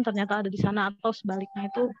dilakukan ternyata ada di sana atau sebaliknya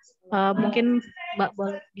itu mungkin Mbak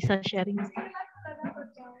boleh bisa sharing.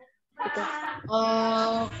 Gitu.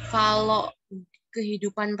 Kalau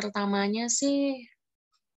kehidupan pertamanya sih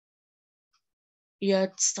ya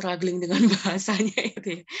struggling dengan bahasanya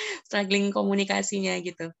itu ya, struggling komunikasinya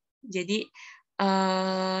gitu. Jadi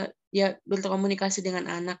ya berkomunikasi dengan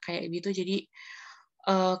anak kayak gitu. Jadi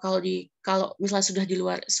kalau misalnya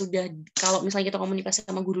kalau misalnya kita komunikasi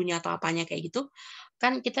sama gurunya atau apanya kayak gitu,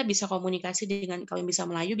 kan kita bisa komunikasi dengan, kalau yang bisa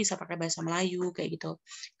Melayu bisa pakai bahasa Melayu kayak gitu.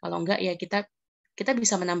 Kalau enggak ya kita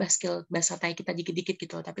bisa menambah skill bahasa Thai kita dikit-dikit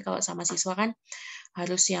gitu. Tapi kalau sama siswa kan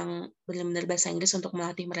harus yang benar-benar bahasa Inggris untuk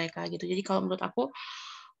melatih mereka gitu. Jadi kalau menurut aku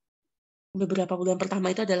beberapa bulan pertama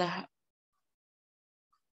itu adalah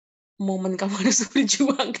momen kamu harus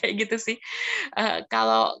berjuang kayak gitu sih.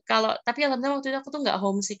 Tapi alhamdulillah waktu itu aku tuh nggak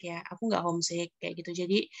homesick ya. Aku nggak homesick kayak gitu.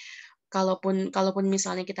 Jadi kalaupun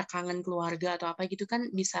misalnya kita kangen keluarga atau apa gitu kan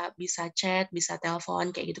bisa chat, bisa telepon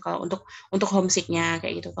kayak gitu. Kalau untuk homesicknya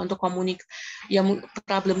kayak gitu. Untuk ya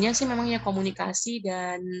problemnya sih memang ya komunikasi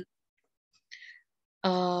dan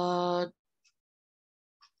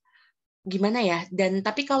gimana ya. Dan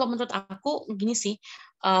tapi kalau menurut aku gini sih,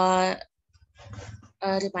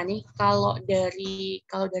 Ripani, kalau dari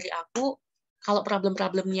aku, kalau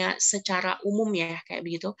problem-problemnya secara umum ya kayak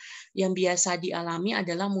begitu, yang biasa dialami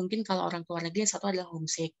adalah mungkin kalau orang keluar negeri yang satu adalah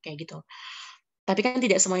homesick kayak gitu. Tapi kan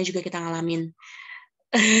tidak semuanya juga kita ngalamin.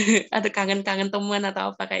 Atau kangen-kangen teman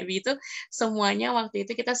atau apa kayak begitu, semuanya waktu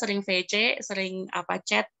itu kita sering VC, sering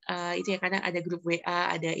chat, itu ya karena ada grup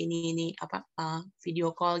WA, ada ini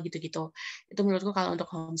video call gitu-gitu. Itu menurutku kalau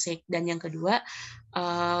untuk homesick. Dan yang kedua,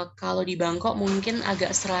 kalau di Bangkok mungkin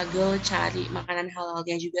agak struggle cari makanan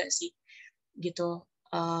halalnya juga sih, gitu.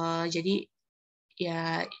 Jadi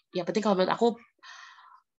ya penting kalau menurut aku.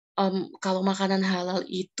 Kalau makanan halal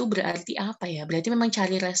itu berarti apa ya? Berarti memang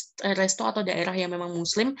cari resto atau daerah yang memang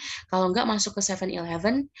Muslim. Kalau enggak masuk ke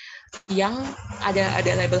 7-Eleven yang ada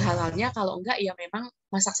label halalnya. Kalau enggak ya memang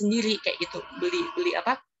masak sendiri kayak gitu.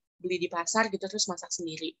 Beli di pasar gitu terus masak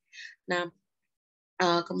sendiri. Nah,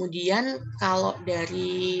 kemudian kalau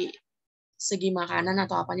dari segi makanan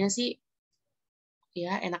atau apanya sih,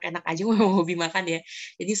 ya enak-enak aja mau hobi makan ya.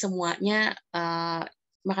 Jadi semuanya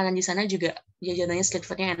makanan di sana juga jajanannya street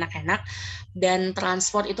food-nya enak-enak dan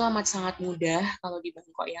transport itu amat sangat mudah kalau di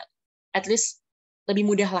Bangkok ya. At least lebih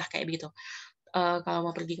mudah lah kayak begitu. Kalau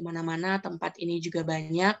mau pergi kemana-mana tempat ini juga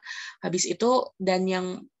banyak. Habis itu dan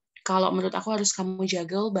yang kalau menurut aku harus kamu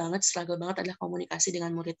struggle banget adalah komunikasi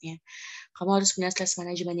dengan muridnya. Kamu harus punya stress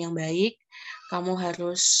management yang baik. Kamu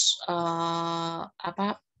harus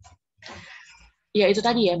ya itu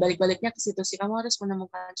tadi ya, balik-baliknya ke situ sih. Kamu harus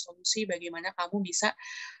menemukan solusi bagaimana kamu bisa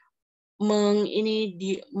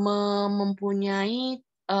mempunyai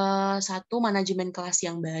satu manajemen kelas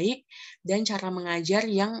yang baik dan cara mengajar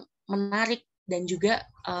yang menarik dan juga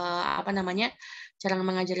cara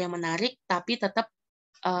mengajar yang menarik tapi tetap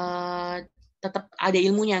ada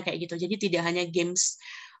ilmunya kayak gitu. Jadi tidak hanya games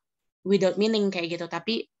without meaning kayak gitu,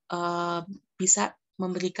 tapi bisa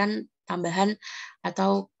memberikan tambahan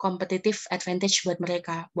atau competitive advantage buat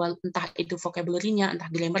mereka, entah itu vocabulary-nya,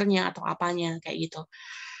 entah grammar-nya atau apanya kayak gitu.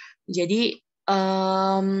 Jadi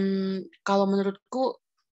kalau menurutku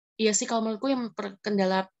yang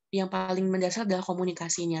kendala yang paling mendasar adalah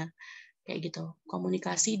komunikasinya kayak gitu,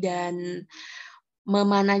 komunikasi dan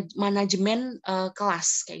manajemen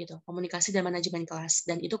kelas kayak gitu, komunikasi dan manajemen kelas.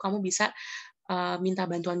 Dan itu kamu bisa minta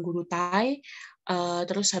bantuan guru Thai,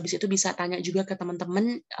 terus habis itu bisa tanya juga ke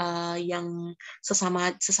teman-teman yang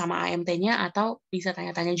sesama AMT-nya, atau bisa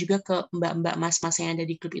tanya-tanya juga ke mbak-mbak mas-mas yang ada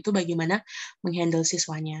di grup itu bagaimana menghandle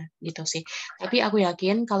siswanya gitu sih. Tapi aku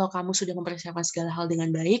yakin kalau kamu sudah mempersiapkan segala hal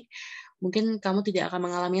dengan baik, mungkin kamu tidak akan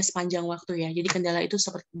mengalaminya sepanjang waktu ya. Jadi kendala itu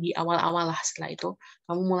seperti di awal-awal lah, setelah itu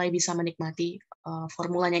kamu mulai bisa menikmati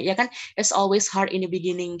formulanya. Ya kan, it's always hard in the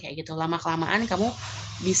beginning kayak gitu. Lama-kelamaan kamu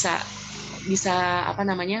bisa bisa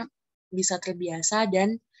bisa terbiasa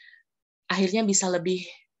dan akhirnya bisa lebih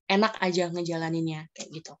enak aja ngejalaninnya kayak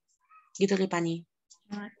gitu. Gitu Ripani.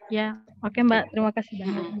 Ya, oke Mbak, terima kasih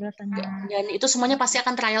banyak penjelasannya. Dan itu semuanya pasti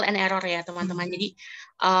akan trial and error ya teman-teman. Jadi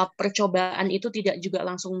percobaan itu tidak juga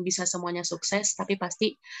langsung bisa semuanya sukses, tapi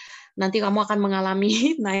pasti nanti kamu akan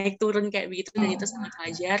mengalami naik turun kayak begitu, dan itu sangat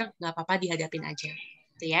wajar, nggak apa-apa, dihadapin aja.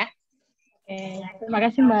 Gitu ya. Oke, terima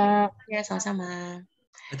kasih Mbak. Ya, sama-sama.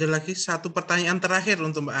 Ada lagi satu pertanyaan terakhir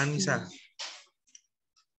untuk Mbak Anissa.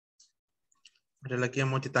 Ada lagi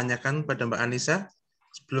yang mau ditanyakan pada Mbak Anissa?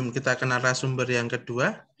 Sebelum kita ke narasumber yang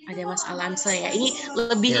kedua. Ada Mas Alanse ya. Ini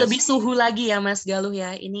lebih suhu lagi ya Mas Galuh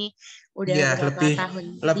ya. Ini udah berapa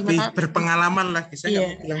tahun? Lebih berpengalaman lah.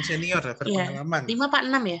 Saya nggak bilang senior, berpengalaman. 5 Pak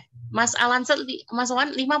 6 ya? Mas Alanse, Mas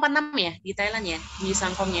Wan 5 Pak 6 ya di Thailand ya? Di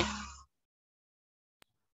Sangkomnya?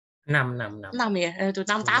 6 ya? Itu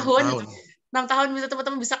 6 tahun. 6 tahun bisa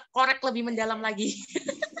teman-teman bisa korek lebih mendalam lagi.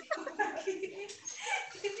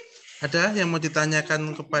 Ada yang mau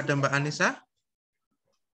ditanyakan kepada Mbak Anissa?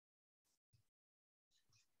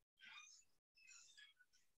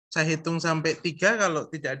 Saya hitung sampai 3,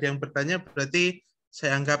 kalau tidak ada yang bertanya berarti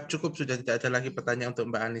saya anggap cukup, sudah tidak ada lagi pertanyaan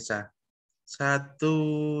untuk Mbak Anissa. 1,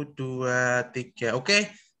 2, 3.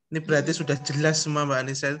 Oke, ini berarti sudah jelas semua Mbak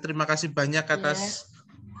Anissa. Terima kasih banyak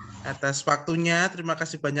atas waktunya, terima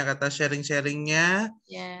kasih banyak atas sharing-sharingnya.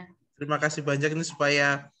 Terima kasih banyak ini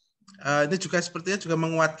supaya ini juga sepertinya juga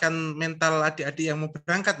menguatkan mental adik-adik yang mau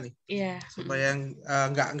berangkat nih. Supaya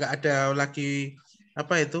nggak ada lagi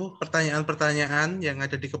pertanyaan-pertanyaan yang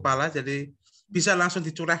ada di kepala, jadi bisa langsung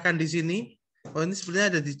dicurahkan di sini. Oh, ini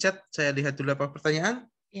sebenarnya ada di chat. Saya lihat dulu apa pertanyaan.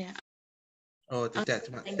 Oh, tidak,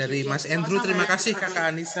 cuma dari Mas Andrew. Terima kasih Kakak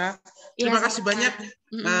Anissa. Terima kasih banyak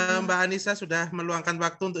Mbak Anissa sudah meluangkan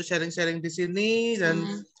waktu untuk sharing-sharing di sini, dan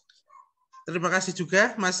terima kasih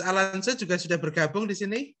juga Mas Alanse juga sudah bergabung di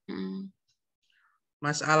sini.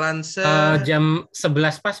 Mas Alanse. Jam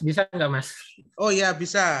 11 pas bisa nggak Mas? Oh ya,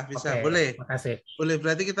 bisa. Okay, boleh. Makasih. Boleh,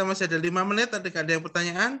 berarti kita masih ada 5 menit. Ada yang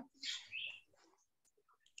pertanyaan?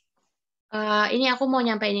 Ini aku mau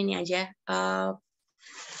nyampein ini aja.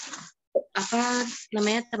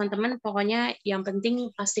 Teman-teman, pokoknya yang penting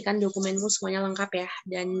pastikan dokumenmu semuanya lengkap ya,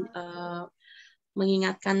 dan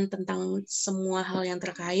mengingatkan tentang semua hal yang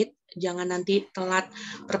terkait. Jangan nanti telat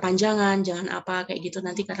perpanjangan, jangan apa kayak gitu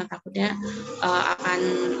nanti, karena takutnya akan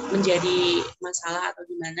menjadi masalah atau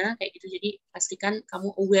gimana kayak gitu. Jadi pastikan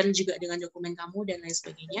kamu aware juga dengan dokumen kamu dan lain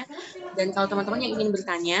sebagainya. Dan kalau teman-teman yang ingin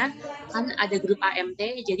bertanya, kan ada grup AMT,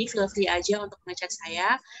 jadi feel free aja untuk ngechat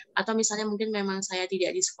saya, atau misalnya mungkin memang saya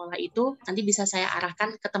tidak di sekolah itu, nanti bisa saya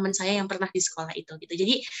arahkan ke teman saya yang pernah di sekolah itu gitu.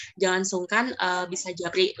 Jadi jangan sungkan, bisa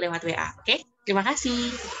japri lewat WA. Oke? Terima kasih.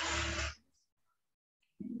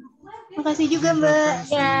 Terima kasih juga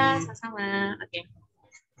Mbak. Ya, sama-sama.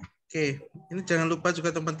 Oke, ini jangan lupa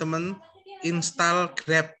juga teman-teman install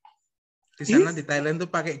Grab. Di sana di Thailand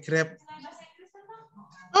tuh pakai Grab.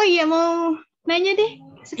 Oh iya, mau nanya deh.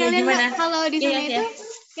 Sekalian Mbak, kalau di sana itu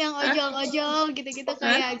yang ojol-ojol gitu-gitu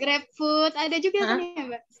kayak Grab Food, ada juga kan ya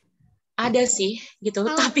Mbak? Ada sih gitu,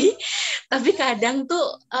 tapi kadang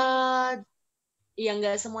tuh ya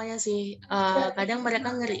nggak semuanya sih. Kadang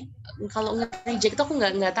mereka kalau nge-reject itu aku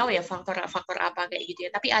nggak tahu ya faktor apa kayak gitu ya.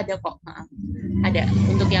 Tapi ada kok, ada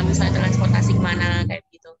untuk yang misalnya transportasi kemana kayak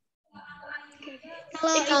gitu.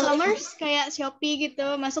 Kalau e-commerce kayak Shopee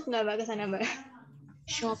gitu masuk nggak Mbak ke sana Mbak?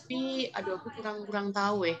 Shopee, aduh aku kurang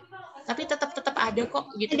tahu ya. Tapi tetap ada kok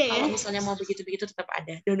gitu. Ada, kalau misalnya mau begitu tetap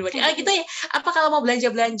ada. Don't worry. Gitu ya. Apa kalau mau belanja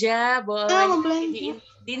boleh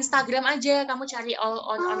di Instagram aja, kamu cari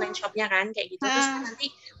online shopnya kan kayak gitu. Terus nanti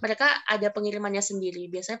mereka ada pengirimannya sendiri.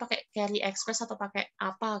 Biasanya pakai Carry Express atau pakai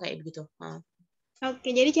apa kayak begitu. Oke,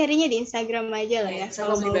 jadi carinya di Instagram aja lah ya.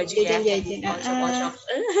 Kalau mau beli baju jajan-jajan. Ocok.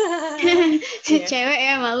 Cewek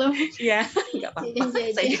ya malu. Iya, nggak apa-apa.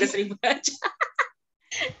 Saya juga sering baca.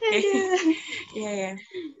 Iya.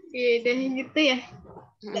 Udah gitu ya.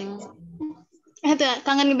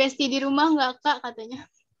 Kangen bestie di rumah nggak Kak katanya?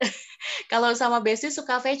 Kalau sama bestie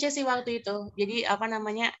suka VC sih waktu itu. Jadi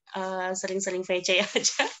sering-sering VC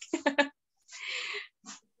aja.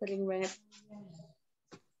 Sering banget.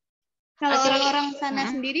 Kalau orang-orang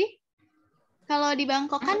sana sendiri, kalau di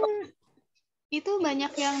Bangkok kan itu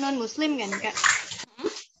banyak yang non Muslim kan Kak?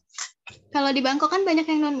 Kalau di Bangkok kan banyak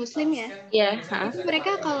yang non-Muslim ya? Iya. Itu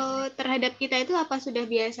mereka kalau terhadap kita itu apa sudah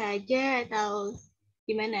biasa aja atau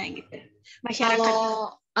gimana gitu? Masyarakat.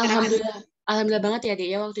 Kalau alhamdulillah banget ya, Dek.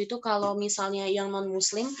 Ya, waktu itu kalau misalnya yang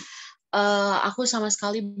non-Muslim, aku sama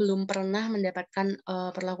sekali belum pernah mendapatkan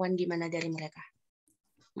perlakuan gimana dari mereka.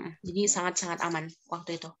 Jadi sangat-sangat aman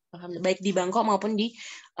waktu itu. Baik di Bangkok maupun di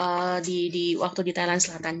waktu di Thailand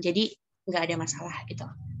Selatan. Jadi nggak ada masalah gitu.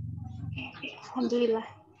 Alhamdulillah.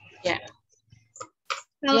 Ya.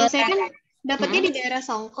 Kalau saya kan dapatnya di daerah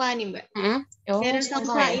Songkhla nih, Mbak. Daerah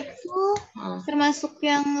Songkhla ya? Itu termasuk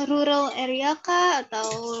yang rural area kah? Atau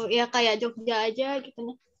ya kayak Jogja aja gitu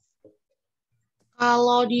nih?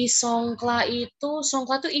 Kalau di Songkhla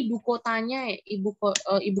tuh ibu kotanya ya? Ibu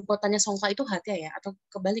kotanya Songkhla itu Hatia ya? Atau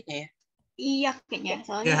kebaliknya ya? Iya kayaknya,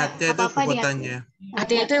 soalnya ya, Hatia itu ibu kotanya.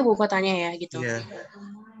 Hatia itu ibu kotanya ya gitu. Yeah.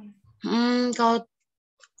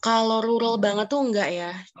 Kalau rural banget tuh enggak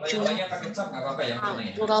ya,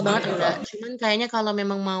 rural banget enggak. Cuman kayaknya kalau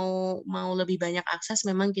memang mau lebih banyak akses,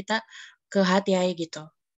 memang kita ke Hatia gitu.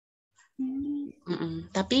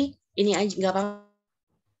 Tapi ini aja nggak apa-apa.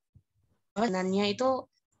 Sebenarnya itu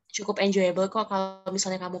cukup enjoyable kok kalau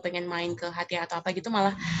misalnya kamu pengen main ke Hatia atau apa gitu,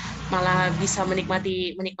 malah bisa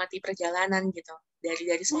menikmati perjalanan gitu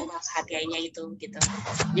dari semua ke Hatianya itu gitu.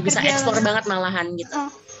 Jadi bisa explore banget malahan gitu.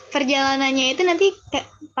 Perjalanannya itu nanti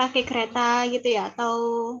pakai kereta gitu ya atau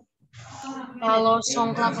kalau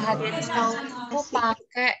Songkhla ke Hatia itu aku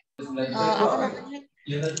pakai apa namanya?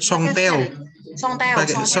 Songtail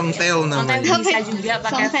namanya. Bisa juga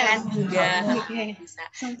pakai van juga bisa.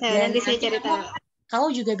 Dan nanti saya cari tahu. Kamu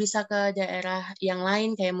juga bisa ke daerah yang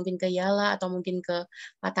lain kayak mungkin ke Yala atau mungkin ke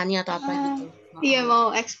Patani atau apa gitu. Iya,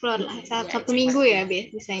 mau explore lah. Satu minggu ya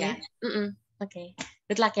biasanya. Oke.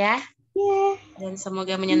 Good luck ya. Dan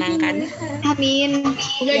semoga menyenangkan. Amin.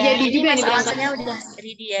 Udah jadi juga nih Mas udah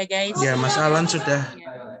ready ya guys. Ya, Mas Alan sudah.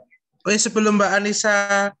 Sebelum Mbak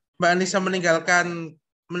Anissa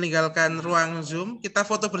meninggalkan ruang Zoom, kita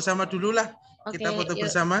foto bersama dulu lah. Kita foto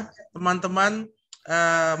bersama. Teman-teman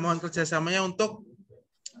mohon kerjasamanya untuk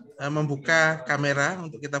membuka kamera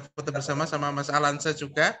untuk kita foto bersama sama Mas Alansa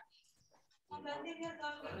juga.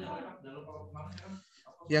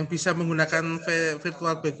 Yang bisa menggunakan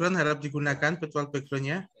virtual background harap digunakan virtual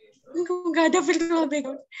background-nya. Nggak ada virtual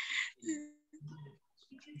background.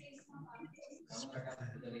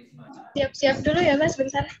 Siap-siap dulu ya Mas,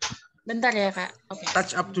 bentar ya Kak.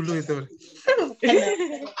 Touch up dulu itu.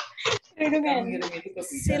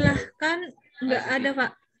 Silahkan, nggak ada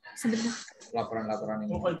Pak sebentar. Laporan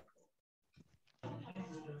ini.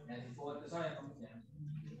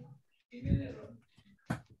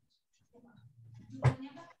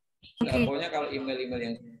 Pokoknya kalau email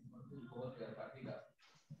yang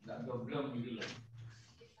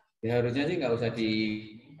ya harusnya sih nggak usah di.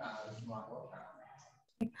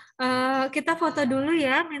 Kita foto dulu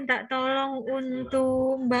ya, minta tolong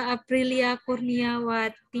untuk Mbak Aprilia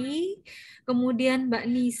Kurniawati, kemudian Mbak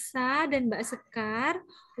Nisa dan Mbak Sekar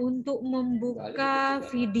untuk membuka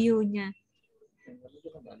videonya.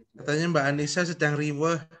 Katanya Mbak Anissa sedang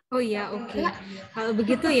riweh. Oh iya, oke. Kalau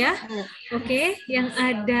begitu ya, oke. Yang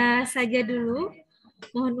ada saja dulu.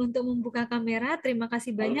 Mohon untuk membuka kamera. Terima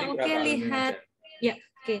kasih banyak. Oke, lihat. Ya,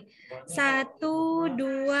 oke. 1,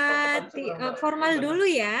 2, 3. Formal dulu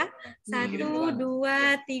ya. 1,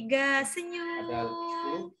 2, 3. Senyum.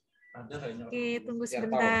 Oke, tunggu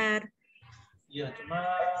sebentar. Iya, cuma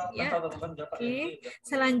ya. Oke,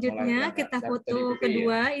 selanjutnya kita foto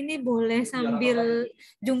kedua. Ini boleh sambil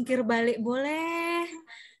jungkir balik, boleh.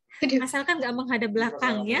 Asalkan nggak menghadap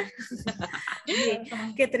belakang ya.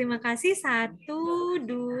 Oke, terima kasih. 1,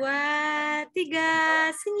 2,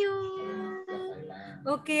 3, senyum.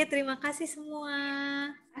 Oke, terima kasih semua.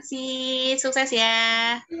 Terima kasih, sukses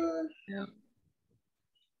ya.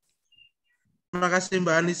 Terima kasih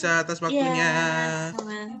Mbak Anissa atas waktunya.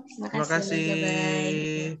 Terima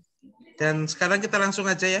kasih. Dan sekarang kita langsung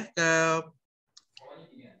aja ya ke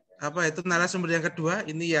narasumber yang kedua.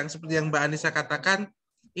 Ini yang seperti yang Mbak Anissa katakan,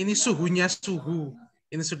 ini suhunya suhu.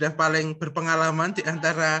 Ini sudah paling berpengalaman di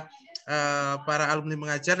antara para alumni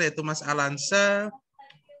mengajar, yaitu Mas Alansa,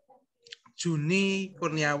 Juni,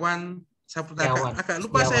 Kurniawan, Saputra. Agak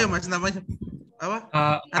lupa saya Mas namanya. Apa?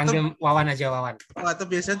 Panggil Wawan aja, Wawan. Atau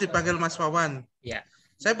biasanya dipanggil Mas Wawan. Ya.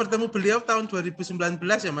 Saya bertemu beliau tahun 2019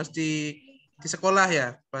 ya Mas di sekolah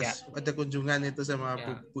ya, pas ada kunjungan itu sama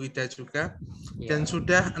Bu Ida juga. Dan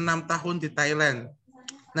sudah 6 tahun di Thailand.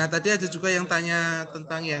 Nah, tadi ada juga yang tanya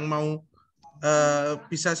tentang yang mau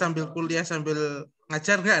bisa sambil kuliah sambil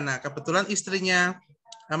ngajar nggak? Nah, kebetulan istrinya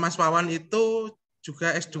Mas Wawan itu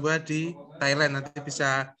juga S2 di Thailand. Nanti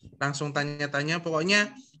bisa langsung tanya-tanya.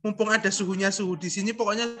 Pokoknya mumpung ada suhu di sini,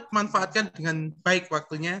 pokoknya manfaatkan dengan baik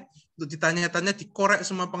waktunya untuk ditanya-tanya, dikorek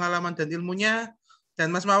semua pengalaman dan ilmunya.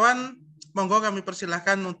 Dan Mas Wawan, monggo kami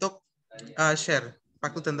persilahkan untuk share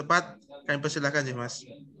waktu dan tempat. Kami persilahkan ya Mas.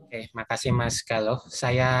 Oke, makasih Mas Galo.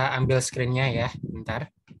 Saya ambil screen-nya ya,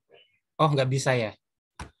 bentar. Oh, nggak bisa ya?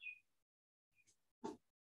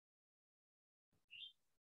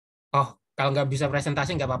 Oh, kalau nggak bisa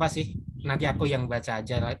presentasi nggak apa-apa sih. Nanti aku yang baca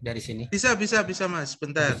aja dari sini. Bisa Mas.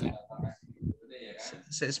 Sebentar.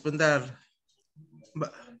 Sebentar.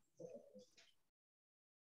 Mbak.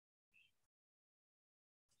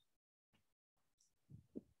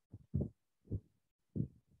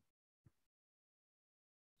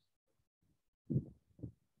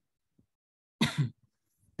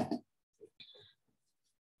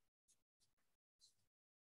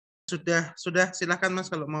 Sudah silakan Mas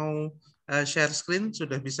kalau mau share screen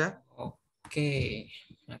sudah bisa. Oke,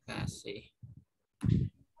 makasih.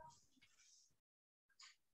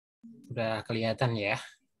 Sudah kelihatan ya?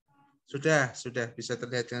 Sudah bisa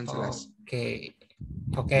terlihat dengan jelas.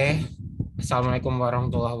 Oke. Assalamualaikum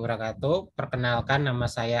warahmatullahi wabarakatuh. Perkenalkan, nama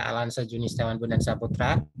saya Alan Sejuni Setiawan Bundan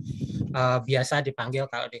Saputra. Biasa dipanggil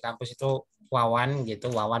kalau di kampus itu Wawan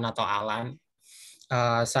gitu, Wawan atau Alan.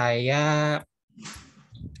 Saya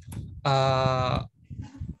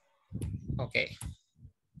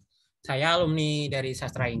Saya alumni dari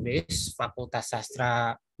Sastra Inggris, Fakultas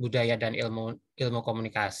Sastra Budaya dan Ilmu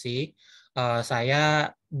Komunikasi. Saya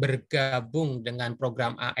bergabung dengan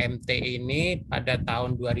program AMT ini pada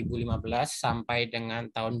tahun 2015 sampai dengan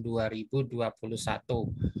tahun 2021.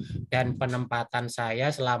 Dan penempatan saya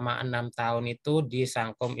selama 6 tahun itu di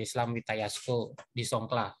Sangkom Islam Witaya School di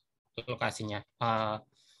Songkla lokasinya.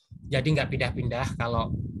 Jadi nggak pindah-pindah.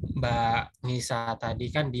 Kalau Mbak Nisa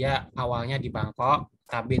tadi kan dia awalnya di Bangkok,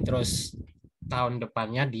 tapi terus tahun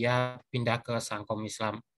depannya dia pindah ke Sangkom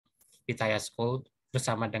Islam Witaya School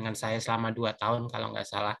bersama dengan saya selama 2 tahun kalau nggak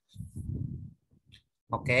salah.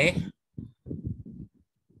 Oke.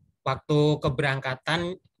 Waktu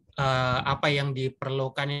keberangkatan apa yang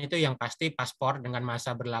diperlukan itu yang pasti paspor dengan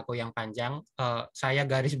masa berlaku yang panjang. Saya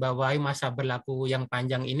garis bawahi masa berlaku yang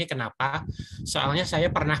panjang ini kenapa? Soalnya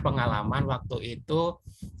saya pernah pengalaman waktu itu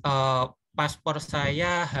paspor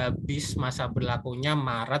saya habis masa berlakunya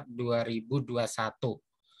Maret 2021.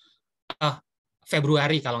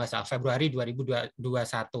 Februari kalau nggak salah, Februari 2021.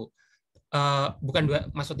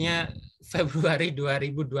 Maksudnya Februari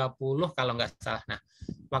 2020 kalau nggak salah. Nah,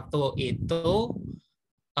 waktu itu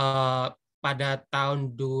pada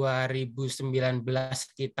tahun 2019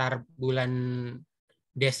 sekitar bulan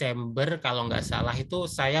Desember kalau nggak salah itu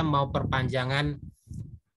saya mau perpanjang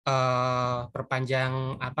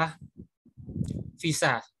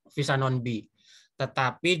visa non-B.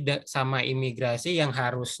 Tetapi sama imigrasi yang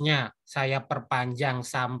harusnya saya perpanjang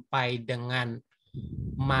sampai dengan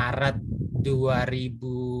Maret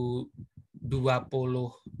 2021,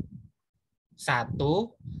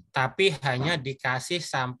 tapi hanya dikasih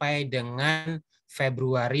sampai dengan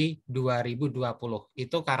Februari 2020.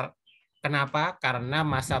 Itu kenapa? Karena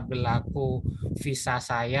masa berlaku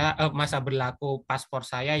masa berlaku paspor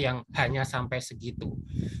saya yang hanya sampai segitu.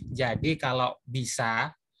 Jadi kalau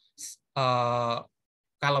bisa,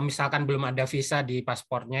 kalau misalkan belum ada visa di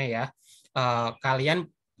paspornya ya, kalian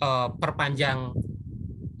perpanjang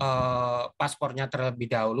paspornya terlebih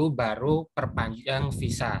dahulu, baru perpanjang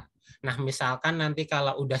visa. Nah, misalkan nanti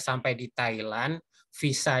kalau udah sampai di Thailand,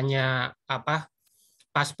 visanya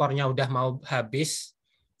paspornya udah mau habis,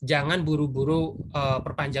 jangan buru-buru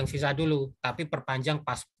perpanjang visa dulu, tapi perpanjang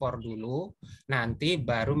paspor dulu, nanti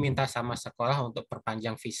baru minta sama sekolah untuk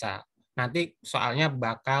perpanjang visa. Nanti soalnya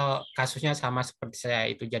bakal kasusnya sama seperti saya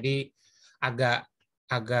itu, jadi agak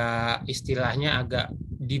istilahnya agak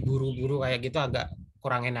diburu-buru kayak gitu, agak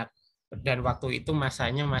kurang enak. Dan waktu itu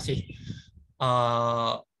masanya masih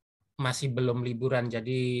belum liburan,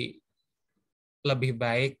 jadi lebih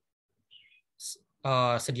baik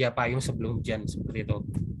sedia payung sebelum hujan seperti itu.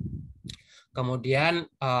 Kemudian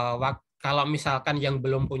kalau misalkan yang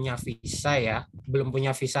belum punya visa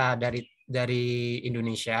dari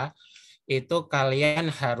Indonesia, itu kalian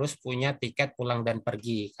harus punya tiket pulang dan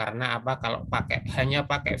pergi. Karena apa? Kalau hanya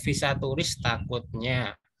pakai visa turis,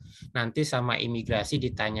 takutnya nanti sama imigrasi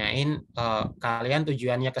ditanyain kalian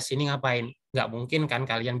tujuannya ke sini ngapain? Nggak mungkin kan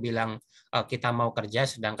kalian bilang kita mau kerja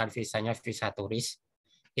sedangkan visanya visa turis.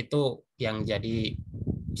 Itu yang jadi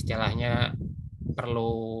istilahnya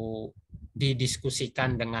perlu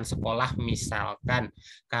didiskusikan dengan sekolah. Misalkan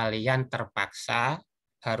kalian terpaksa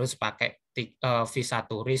harus pakai visa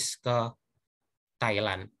turis ke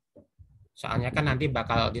Thailand. Soalnya kan nanti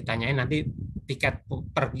bakal ditanyain nanti tiket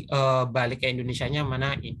balik ke Indonesianya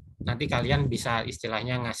mana. Nanti kalian bisa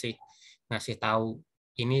istilahnya ngasih tahu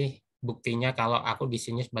ini buktinya kalau aku di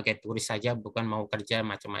sini sebagai turis saja, bukan mau kerja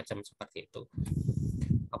macam-macam seperti itu.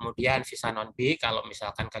 Kemudian visa non-B kalau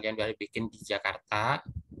misalkan kalian udah bikin di Jakarta.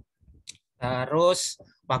 Terus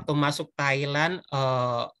waktu masuk Thailand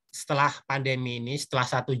setelah pandemi ini, setelah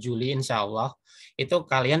 1 Juli insya Allah, itu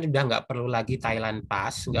kalian udah nggak perlu lagi Thailand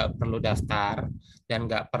Pass, nggak perlu daftar, dan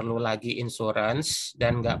nggak perlu lagi insurance,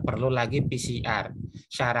 dan nggak perlu lagi PCR.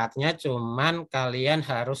 Syaratnya cuman kalian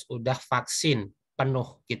harus udah vaksin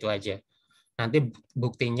penuh gitu aja. Nanti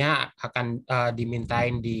buktinya akan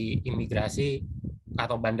dimintain di imigrasi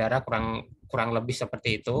atau bandara kurang lebih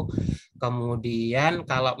seperti itu. Kemudian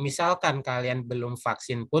kalau misalkan kalian belum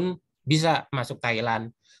vaksin pun bisa masuk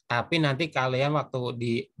Thailand. Tapi nanti kalian waktu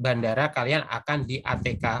di bandara kalian akan di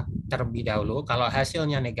ATK terlebih dahulu. Kalau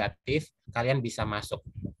hasilnya negatif, kalian bisa masuk.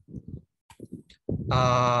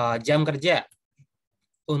 Jam kerja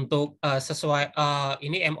untuk sesuai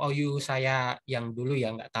ini MOU saya yang dulu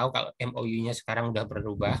ya, nggak tahu kalau MOU-nya sekarang udah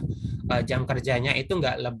berubah. Jam kerjanya itu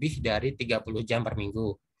nggak lebih dari 30 jam per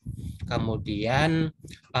minggu. Kemudian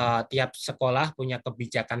tiap sekolah punya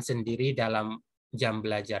kebijakan sendiri dalam jam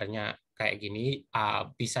belajarnya kayak gini,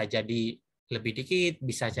 bisa jadi lebih dikit,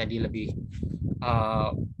 bisa jadi lebih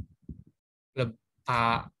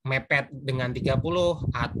mepet dengan 30,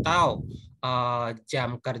 atau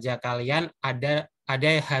jam kerja kalian ada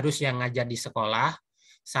harus yang ngajar di sekolah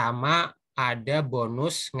sama ada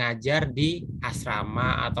bonus ngajar di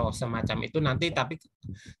asrama atau semacam itu nanti,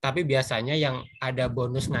 tapi biasanya yang ada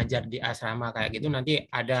bonus ngajar di asrama kayak gitu nanti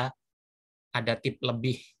ada tip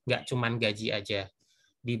lebih, nggak cuman gaji aja.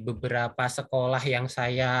 Di beberapa sekolah yang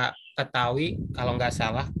saya ketahui, kalau nggak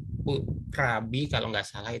salah Krabi kalau nggak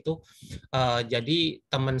salah itu, jadi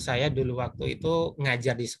teman saya dulu waktu itu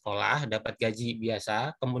ngajar di sekolah dapat gaji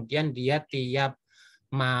biasa, kemudian dia tiap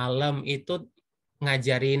malam itu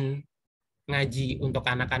ngajarin ngaji untuk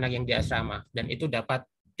anak-anak yang di asrama, dan itu dapat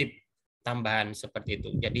tip tambahan seperti itu.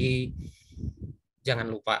 Jadi jangan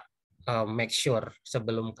lupa make sure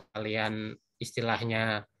sebelum kalian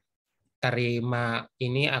istilahnya terima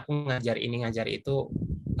ini, aku ngajar ini ngajar itu,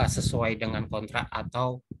 sesuai dengan kontrak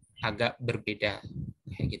atau agak berbeda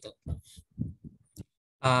kayak gitu.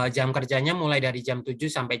 Jam kerjanya mulai dari jam 7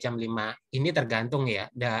 sampai jam 5. Ini tergantung ya.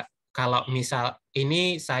 Kalau misal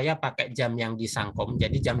ini saya pakai jam yang disangkom,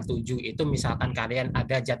 jadi jam 7 itu misalkan kalian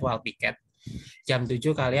ada jadwal piket, jam 7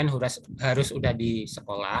 kalian harus udah di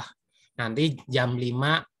sekolah, nanti jam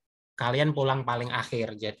 5 kalian pulang paling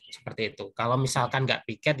akhir, jadi seperti itu. Kalau misalkan nggak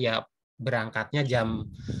piket ya berangkatnya jam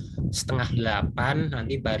 7:30,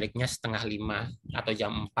 nanti baliknya 4:30 atau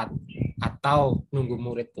jam 4, atau nunggu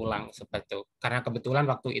murid pulang seperti itu. Karena kebetulan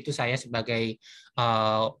waktu itu saya sebagai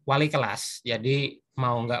wali kelas, jadi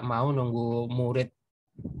mau nggak mau nunggu murid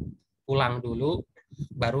pulang dulu,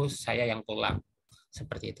 baru saya yang pulang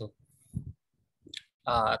seperti itu.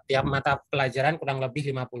 Tiap mata pelajaran kurang lebih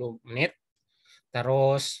 50 menit,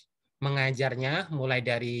 terus mengajarnya mulai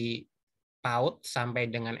dari PAUD sampai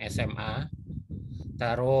dengan SMA.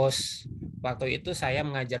 Terus waktu itu saya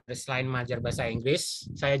mengajar, selain mengajar bahasa Inggris,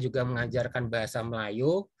 saya juga mengajarkan bahasa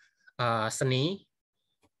Melayu, seni,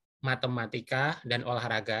 matematika, dan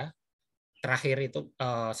olahraga. Terakhir itu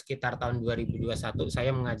sekitar tahun 2021 saya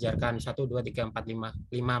mengajarkan 1, 2, 3, 4,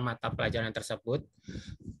 5 mata pelajaran tersebut.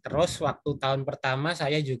 Terus waktu tahun pertama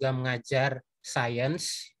saya juga mengajar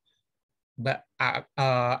sains,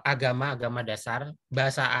 agama dasar,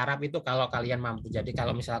 bahasa Arab itu kalau kalian mampu. Jadi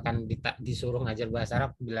kalau misalkan disuruh ngajar bahasa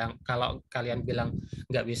Arab, kalau kalian bilang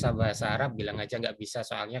nggak bisa bahasa Arab, bilang aja nggak bisa,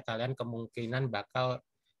 soalnya kalian kemungkinan bakal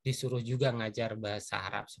disuruh juga ngajar bahasa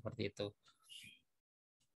Arab seperti itu.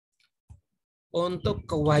 Untuk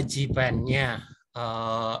kewajibannya,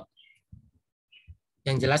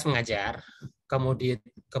 yang jelas mengajar,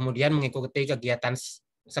 kemudian mengikuti kegiatan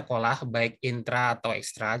sekolah baik intra atau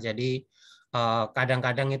ekstra. Jadi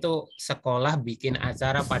kadang-kadang itu sekolah bikin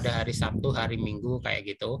acara pada hari Sabtu, hari Minggu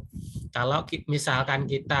kayak gitu. Kalau misalkan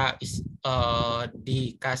kita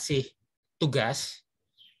dikasih tugas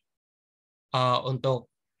untuk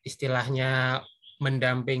istilahnya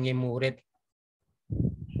mendampingi murid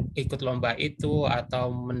ikut lomba itu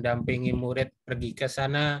atau mendampingi murid pergi ke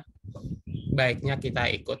sana, baiknya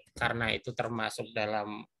kita ikut karena itu termasuk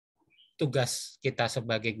dalam tugas kita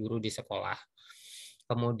sebagai guru di sekolah.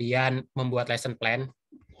 Kemudian membuat lesson plan.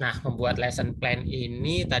 Nah, membuat lesson plan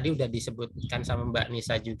ini tadi udah disebutkan sama Mbak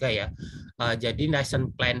Nisa juga ya. Jadi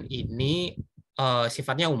lesson plan ini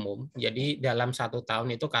sifatnya umum. Jadi dalam 1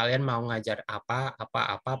 tahun itu kalian mau ngajar apa,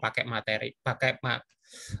 pakai materi, pakai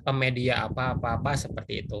media apa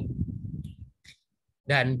seperti itu.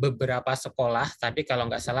 Dan beberapa sekolah, tadi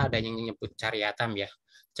kalau nggak salah ada yang menyebut Cariatam ya.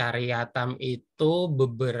 Cariatam itu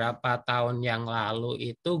beberapa tahun yang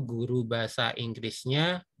lalu itu guru bahasa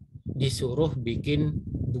Inggrisnya disuruh bikin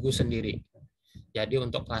buku sendiri. Jadi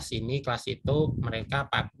untuk kelas ini, kelas itu mereka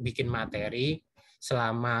bikin materi,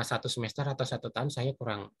 selama 1 semester atau 1 tahun saya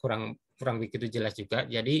kurang begitu jelas juga.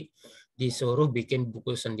 Jadi disuruh bikin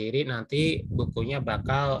buku sendiri, nanti bukunya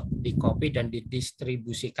bakal dicopy dan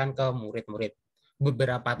didistribusikan ke murid-murid.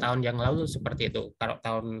 Beberapa tahun yang lalu seperti itu. Kalau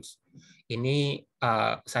tahun ini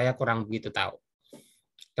saya kurang begitu tahu.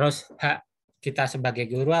 Terus hak kita sebagai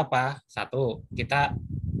guru apa? Satu, kita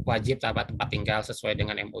wajib dapat tempat tinggal sesuai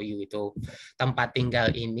dengan MOU itu. Tempat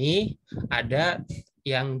tinggal ini ada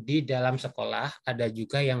yang di dalam sekolah, ada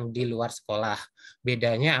juga yang di luar sekolah.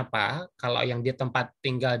 Bedanya apa? Kalau yang di tempat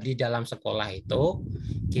tinggal di dalam sekolah itu,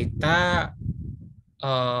 kita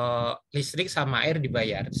listrik sama air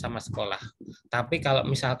dibayar sama sekolah. Tapi kalau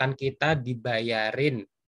misalkan kita dibayarin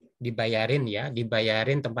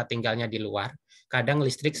tempat tinggalnya di luar, kadang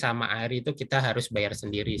listrik sama air itu kita harus bayar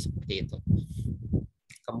sendiri seperti itu.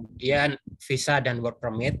 Kemudian visa dan work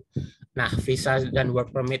permit. Nah, visa dan work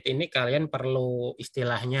permit ini kalian perlu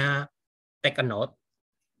istilahnya take a note,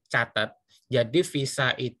 catat. Jadi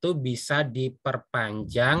visa itu bisa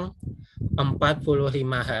diperpanjang 45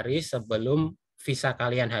 hari sebelum visa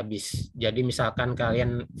kalian habis. Jadi misalkan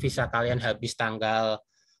visa kalian habis tanggal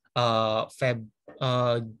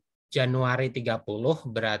Januari 30,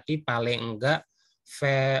 berarti paling enggak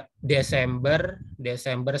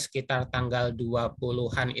Desember sekitar tanggal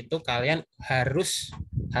 20-an itu kalian harus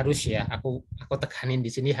ya, aku tekanin di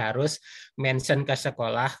sini, harus mention ke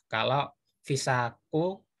sekolah kalau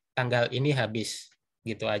visaku tanggal ini habis,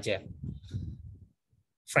 gitu aja.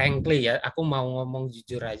 Frankly ya, aku mau ngomong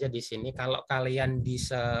jujur aja di sini, kalau kalian di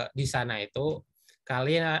sana itu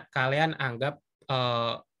kalian anggap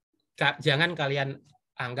jangan kalian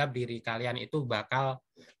anggap diri kalian itu bakal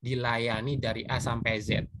dilayani dari A sampai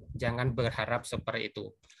Z. Jangan berharap seperti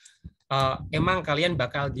itu. Emang kalian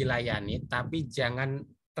bakal dilayani, tapi jangan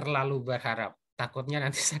terlalu berharap. Takutnya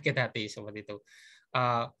nanti sakit hati seperti itu.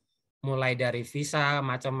 Mulai dari visa,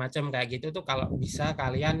 macam-macam kayak gitu tuh, kalau bisa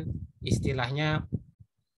kalian istilahnya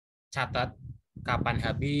catat kapan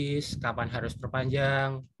habis, kapan harus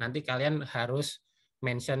perpanjang. Nanti kalian harus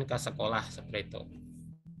mention ke sekolah seperti itu.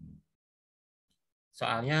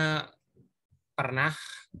 Soalnya pernah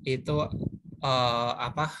itu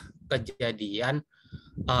kejadian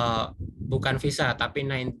bukan visa tapi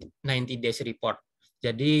 90 days report.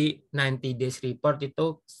 Jadi 90 days report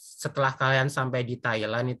itu setelah kalian sampai di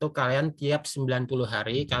Thailand itu kalian tiap 90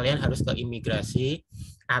 hari kalian harus ke imigrasi,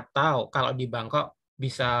 atau kalau di Bangkok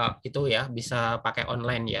bisa itu ya, bisa pakai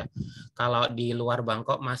online ya. Kalau di luar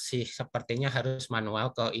Bangkok masih sepertinya harus manual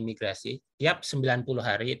ke imigrasi. Tiap 90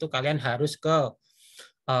 hari itu kalian harus ke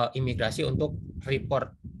imigrasi untuk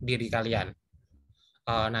report diri kalian.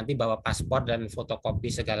 Nanti bawa paspor dan fotokopi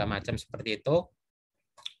segala macam seperti itu.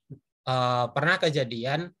 Pernah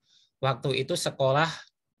kejadian waktu itu sekolah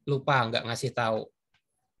lupa nggak ngasih tahu.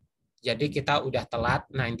 Jadi kita udah telat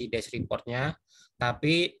 90 days reportnya,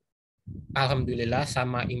 tapi alhamdulillah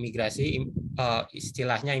sama imigrasi,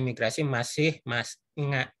 istilahnya imigrasi masih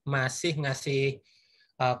ngasih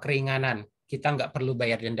keringanan. Kita nggak perlu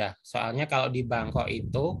bayar denda. Soalnya kalau di Bangkok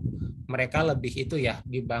itu mereka lebih itu ya,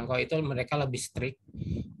 di Bangkok itu mereka lebih strict.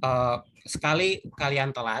 Sekali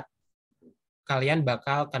kalian telat, kalian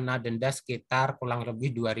bakal kena denda sekitar kurang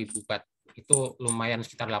lebih 2.000 baht. Itu lumayan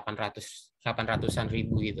sekitar 800-an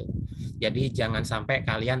ribu gitu. Jadi jangan sampai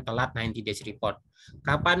kalian telat 90 days report.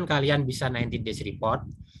 Kapan kalian bisa 90 days report?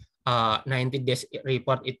 90 days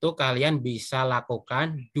report itu kalian bisa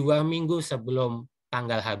lakukan 2 minggu sebelum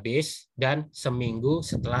tanggal habis dan seminggu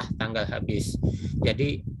setelah tanggal habis.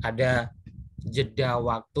 Jadi ada jeda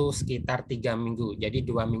waktu sekitar 3 minggu. Jadi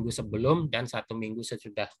 2 minggu sebelum dan 1 minggu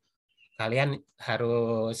sesudah. Kalian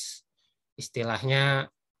harus istilahnya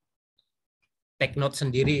take note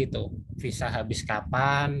sendiri itu. Visa habis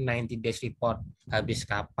kapan, 90 days report habis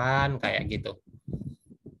kapan, kayak gitu.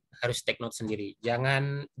 Harus take note sendiri.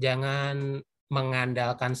 Jangan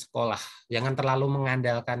mengandalkan sekolah. Jangan terlalu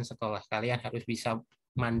mengandalkan sekolah. Kalian harus bisa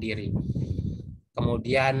mandiri.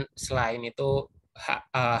 Kemudian selain itu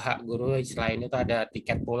hak guru, selain itu ada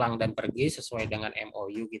tiket pulang dan pergi sesuai dengan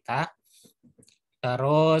MOU kita.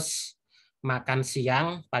 Terus makan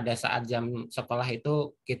siang pada saat jam sekolah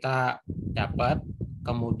itu kita dapat,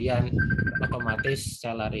 kemudian otomatis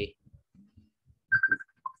salary.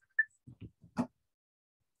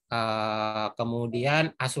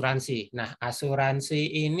 Kemudian asuransi. Nah,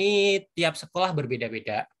 asuransi ini tiap sekolah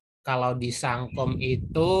berbeda-beda. Kalau di Sangkom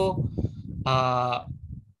itu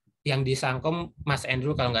yang di Sangkom Mas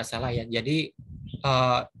Andrew kalau nggak salah ya. Jadi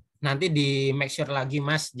nanti di make sure lagi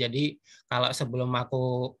Mas. Jadi kalau sebelum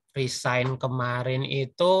aku resign kemarin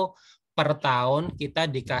itu per tahun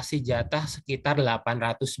kita dikasih jatah sekitar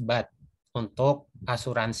 800 baht untuk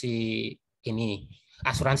asuransi ini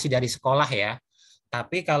asuransi dari sekolah ya.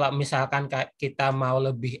 Tapi kalau misalkan kita mau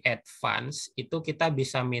lebih advance, itu kita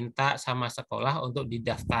bisa minta sama sekolah untuk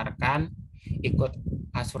didaftarkan ikut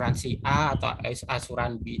asuransi A atau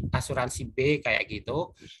asuransi B kayak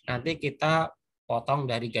gitu. Nanti kita potong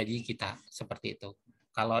dari gaji kita seperti itu.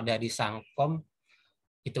 Kalau dari Sangkom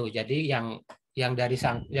itu, jadi yang dari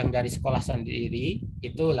sekolah sendiri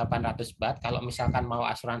itu 800 baht. Kalau misalkan mau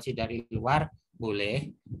asuransi dari luar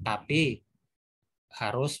boleh, tapi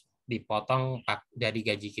harus dipotong dari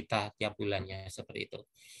gaji kita tiap bulannya seperti itu.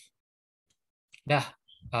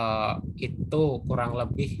 Itu kurang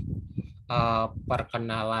lebih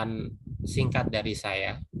perkenalan singkat dari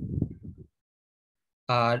saya.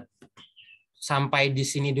 Sampai di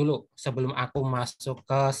sini dulu sebelum aku masuk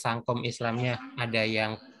ke Sangkom Islamnya. Ada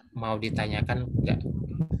yang mau ditanyakan enggak?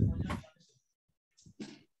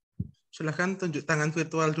 Silakan tunjuk tangan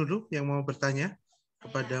virtual dulu yang mau bertanya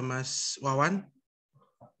kepada Mas Wawan.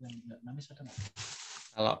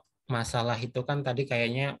 Kalau masalah itu kan tadi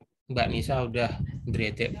kayaknya Mbak Nisa udah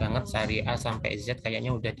gredek banget dari A sampai Z, kayaknya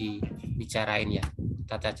udah dibicarain ya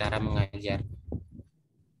tata cara mengajar.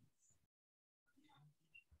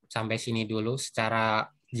 Sampai sini dulu secara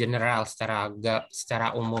general,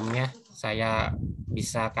 secara umumnya saya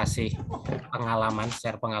bisa kasih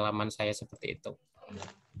secara pengalaman saya seperti itu.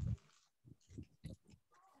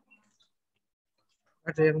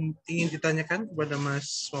 Ada yang ingin ditanyakan kepada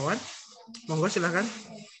Mas Wawan? Monggo silakan.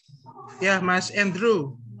 Ya, Mas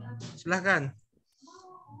Andrew, silakan.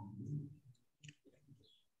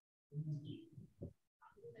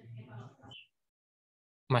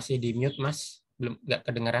 Masih di mute, Mas. Belum, nggak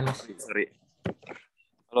kedengaran, Mas. Sorry.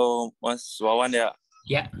 Halo, Mas Wawan ya?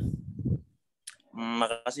 Ya.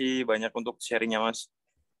 Makasih banyak untuk sharingnya, Mas.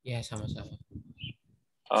 Ya, sama-sama.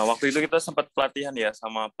 Waktu itu kita sempat pelatihan ya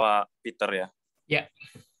sama Pak Peter ya? Ya.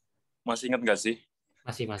 Masih ingat nggak sih?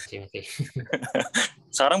 Masih.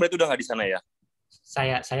 Sekarang berarti udah nggak di sana ya?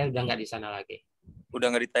 Saya udah nggak di sana lagi.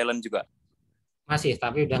 Udah nggak di Thailand juga? Masih,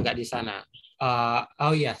 tapi udah nggak di sana.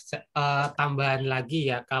 Tambahan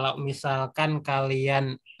lagi ya, kalau misalkan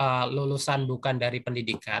kalian lulusan bukan dari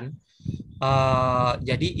pendidikan,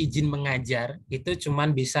 jadi izin mengajar itu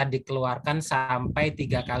cuman bisa dikeluarkan sampai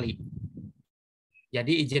 3 kali.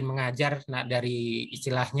 Jadi izin mengajar dari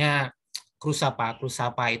istilahnya Krusapa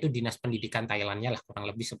itu dinas pendidikan Thailandnya lah, kurang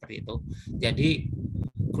lebih seperti itu. Jadi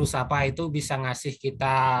Krusapa itu bisa ngasih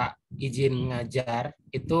kita izin ngajar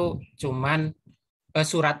itu cuman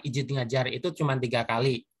surat izin ngajar itu cuma 3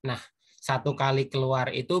 kali. Nah, 1 kali keluar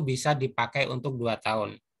itu bisa dipakai untuk 2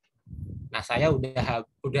 tahun. Nah, saya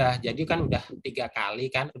udah jadi kan udah 3 kali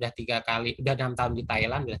kan, udah 6 tahun di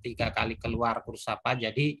Thailand, udah 3 kali keluar Krusapa.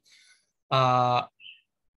 Jadi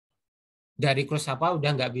dari Krusapa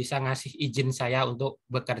udah nggak bisa ngasih izin saya untuk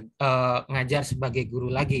ngajar sebagai guru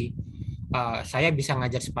lagi. Saya bisa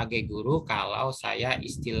ngajar sebagai guru kalau saya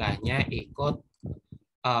istilahnya ikut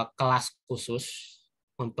kelas khusus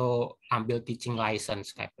untuk ambil teaching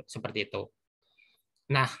license seperti itu.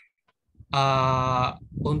 Nah,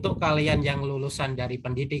 untuk kalian yang lulusan dari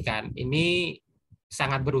pendidikan ini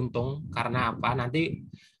sangat beruntung karena apa? Nanti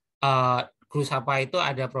Krusapa itu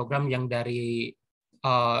ada program yang dari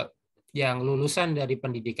yang lulusan dari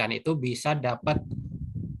pendidikan itu bisa dapat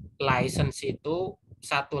license itu,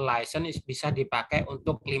 1 license bisa dipakai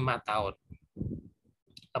untuk 5 tahun.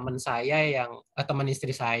 Teman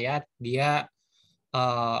istri saya dia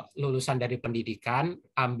lulusan dari pendidikan,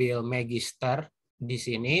 ambil magister di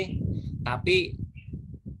sini, tapi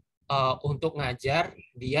untuk ngajar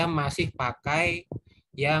dia masih pakai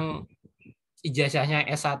yang ijazahnya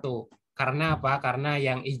S1. Karena apa? Karena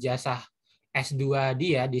yang ijazah S2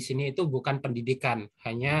 dia di sini itu bukan pendidikan,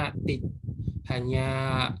 hanya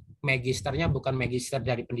magisternya bukan magister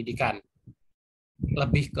dari pendidikan,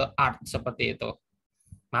 lebih ke art seperti itu.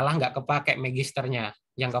 Malah nggak kepake magisternya,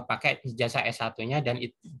 yang kepake ijazah S1-nya dan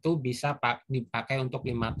itu bisa dipakai untuk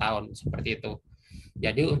 5 tahun seperti itu.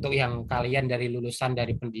 Jadi untuk yang kalian dari lulusan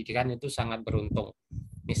dari pendidikan itu sangat beruntung.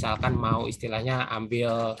 Misalkan mau istilahnya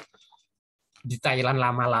ambil di Thailand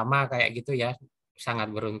lama-lama kayak gitu ya,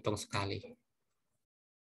 sangat beruntung sekali.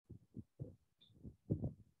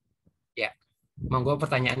 Ya, monggo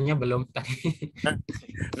pertanyaannya belum tadi.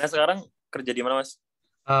 Nah sekarang kerja di mana, Mas?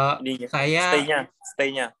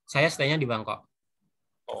 Stay-nya. Saya stay-nya di Bangkok.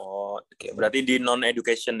 Oh, oke. Berarti di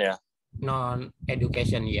non-education ya?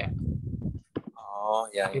 Non-education ya. Oh,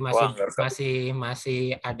 ya. Tapi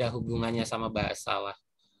masih ada hubungannya sama bahasa lah.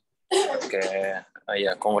 Oke.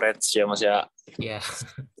 Ya, congrats ya, Mas ya. Ya.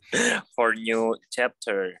 For new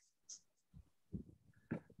chapter.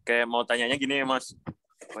 Oke, mau tanyanya gini, Mas.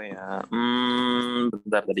 Apa ya?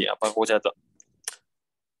 Bentar tadi apa aku catat?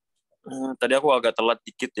 Tadi aku agak telat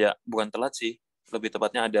dikit ya, bukan telat sih, lebih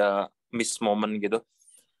tepatnya ada miss moment gitu.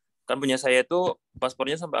 Kan punya saya itu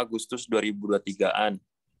paspornya sampai Agustus 2023-an.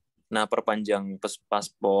 Nah, perpanjang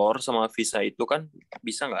paspor sama visa itu kan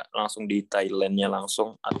bisa nggak langsung di Thailandnya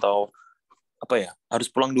langsung, atau apa ya, harus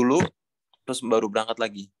pulang dulu terus baru berangkat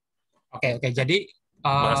lagi? Oke. Jadi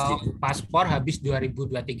paspor habis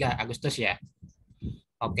 2023 Agustus ya.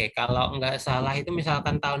 Oke, kalau nggak salah itu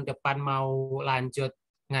misalkan tahun depan mau lanjut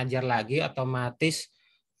ngajar lagi, otomatis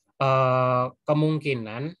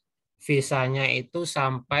kemungkinan visanya itu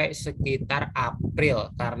sampai sekitar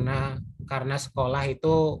April, karena sekolah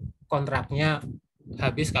itu kontraknya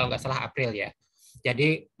habis kalau nggak salah April ya.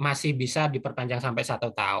 Jadi masih bisa diperpanjang sampai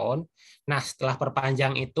 1 tahun. Nah, setelah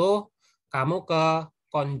perpanjang itu kamu ke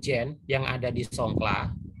konjen yang ada di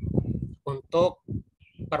Songkla untuk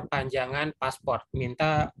perpanjangan paspor,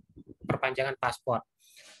 minta perpanjangan paspor.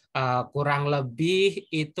 Kurang lebih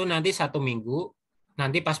itu nanti 1 minggu.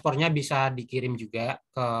 Nanti paspornya bisa dikirim juga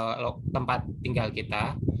ke tempat tinggal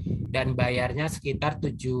kita, dan bayarnya sekitar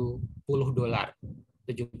 $70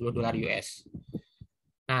 US.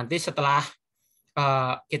 Nanti setelah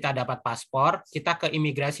kita dapat paspor, kita ke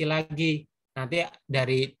imigrasi lagi. Nanti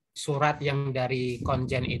dari surat yang dari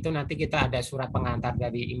konjen itu, nanti kita ada surat pengantar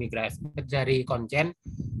dari imigrasi, dari konjen,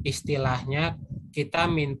 istilahnya kita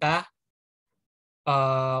minta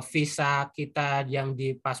visa kita yang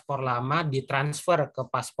di paspor lama ditransfer ke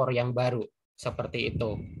paspor yang baru, seperti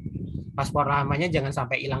itu. Paspor lamanya jangan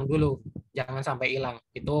sampai hilang dulu, jangan sampai hilang.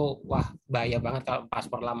 Itu wah bahaya banget kalau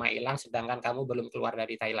paspor lama hilang sedangkan kamu belum keluar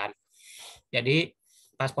dari Thailand. Jadi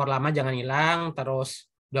paspor lama jangan hilang, terus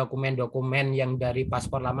dokumen-dokumen yang dari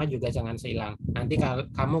paspor lama juga jangan hilang. Nanti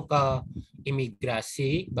kamu ke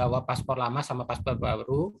imigrasi bawa paspor lama sama paspor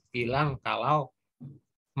baru, bilang kalau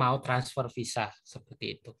mau transfer visa,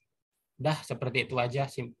 seperti itu. Udah, seperti itu aja,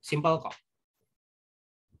 simple kok.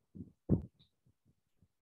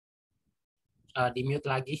 Di mute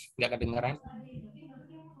lagi, nggak kedengeran.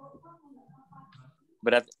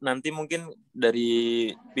 Berarti nanti mungkin dari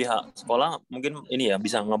pihak sekolah mungkin ini ya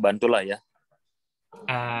bisa ngebantu lah ya.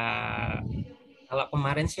 Kalau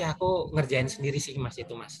kemarin sih aku ngerjain sendiri sih Mas,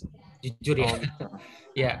 itu Mas. Jujur ya. Gitu.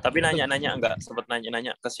 Ya. Tapi nanya-nanya enggak, sempat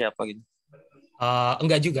nanya-nanya ke siapa gitu?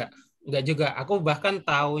 Enggak juga. Aku bahkan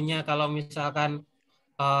taunya kalau misalkan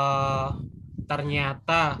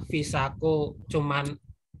ternyata visaku cuman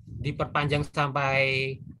diperpanjang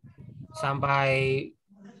sampai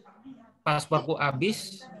pasporku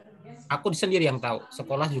habis, aku sendiri yang tahu,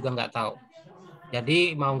 sekolah juga nggak tahu.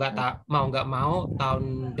 Jadi mau nggak mau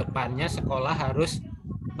tahun depannya sekolah harus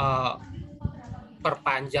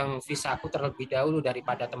perpanjang visaku terlebih dahulu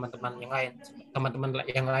daripada teman-teman yang lain. Teman-teman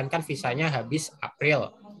yang lain kan visanya habis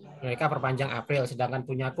April, mereka perpanjang April, sedangkan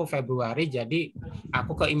punyaku Februari. Jadi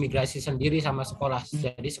aku ke imigrasi sendiri sama sekolah.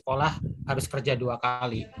 Jadi sekolah harus kerja 2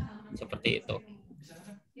 kali, seperti itu.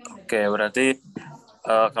 Oke, berarti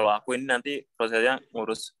kalau aku ini nanti prosesnya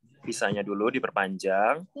ngurus visanya dulu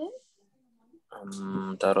diperpanjang,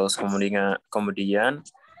 terus kemudian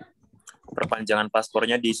perpanjangan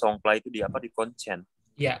paspornya di Songkla itu di apa, di konjen?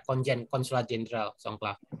 Ya, konjen, konsulat jenderal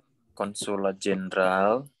Songkla. Konsulat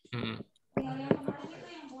jenderal.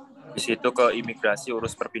 Di situ ke imigrasi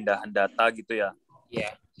urus perpindahan data gitu ya?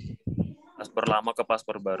 Iya. Paspor lama ke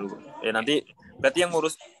paspor baru. Ya nanti berarti yang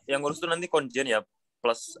ngurus itu nanti konjen ya,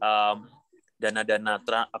 plus dana-dana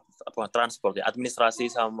transport ya, administrasi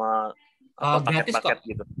sama paket-paket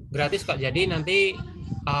gitu. Gratis kok. Jadi nanti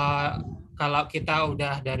kalau kita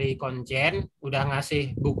udah dari konjen, udah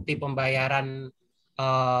ngasih bukti pembayaran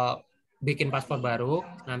bikin paspor baru,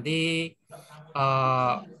 nanti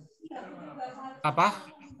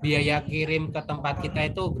biaya kirim ke tempat kita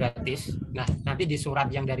itu gratis. Nah, nanti di surat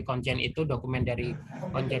yang dari konjen itu, dokumen dari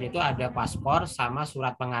konjen itu ada paspor sama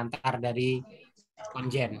surat pengantar dari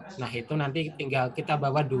konjen. Nah, itu nanti tinggal kita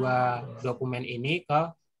bawa 2 dokumen ini ke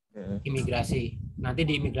imigrasi. Nanti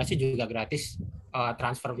di imigrasi juga gratis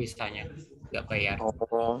transfer visanya, nggak bayar.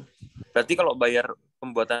 Oh, berarti kalau bayar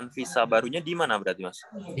pembuatan visa barunya di mana berarti, Mas?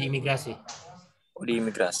 Di imigrasi. Oh, di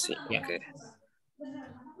imigrasi. Ya. Oke.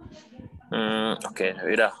 Oke,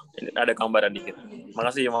 udah. Ada gambaran dikit.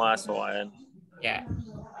 Makasih Mas Wayan. Ya.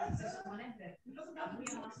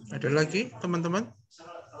 Ada lagi teman-teman?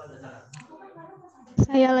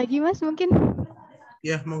 Saya lagi Mas mungkin.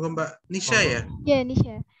 Ya, monggo Mbak Nisha ya. Ya,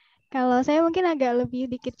 Nisha. Kalau saya mungkin agak lebih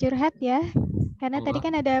dikit curhat ya. Karena tadi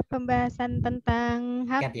kan ada pembahasan tentang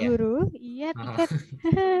hak guru. Iya, tiket.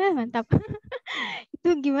 Mantap.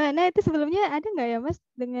 Itu gimana? Itu sebelumnya ada nggak ya Mas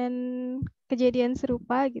dengan kejadian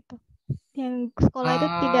serupa gitu? yang sekolah itu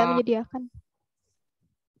tidak menyediakan?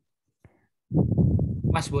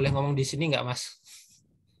 Mas boleh ngomong di sini nggak, Mas?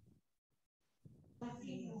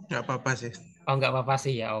 Nggak apa-apa sih. Oh, nggak apa-apa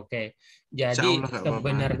sih ya, oke. Jadi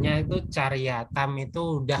sebenarnya itu Caryatam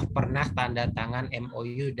itu udah pernah tanda tangan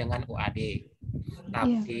MOU dengan UAD.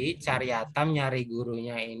 Tapi Caryatam nyari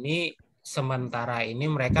gurunya ini sementara ini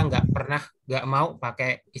mereka nggak mau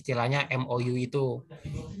pakai istilahnya MOU itu.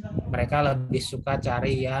 Mereka lebih suka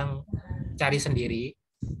cari sendiri,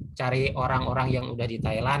 cari orang-orang yang udah di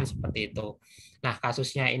Thailand seperti itu. Nah,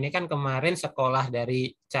 kasusnya ini kan kemarin sekolah dari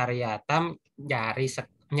Caryatam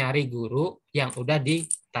nyari guru yang udah di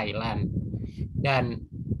Thailand. Dan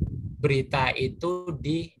berita itu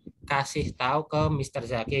dikasih tahu ke Mr.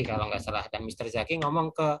 Zaki kalau nggak salah. Dan Mr. Zaki ngomong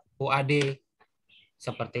ke UAD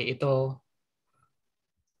seperti itu.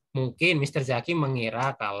 Mungkin Mr. Zaki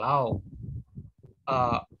mengira kalau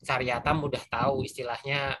Caryatam udah tahu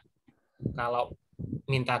istilahnya kalau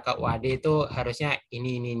minta ke UAD itu harusnya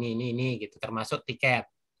ini gitu, termasuk tiket.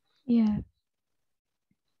 Iya.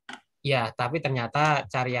 Ya, tapi ternyata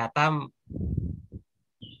Caryatam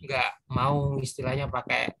nggak mau istilahnya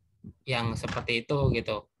pakai yang seperti itu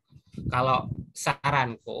gitu. Kalau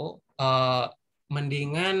saranku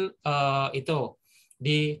mendingan itu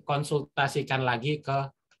dikonsultasikan lagi ke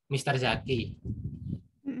Mr. Zaki.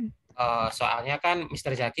 Soalnya kan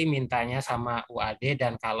Mr. Zaki mintanya sama UAD,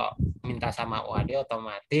 dan kalau minta sama UAD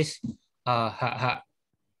otomatis hak-hak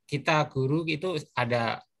kita guru itu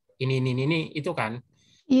ada ini itu kan.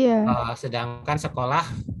 Iya. Sedangkan sekolah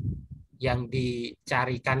yang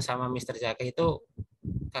dicarikan sama Mr. Zaki itu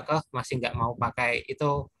kakak masih nggak mau pakai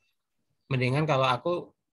itu. Mendingan kalau aku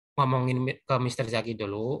ngomongin ke Mr. Zaki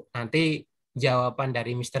dulu, nanti jawaban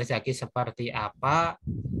dari Mr. Zaki seperti apa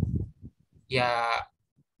ya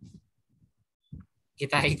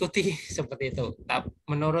kita ikuti seperti itu.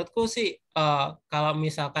 Menurutku sih kalau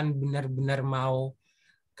misalkan benar-benar mau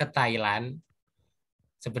ke Thailand,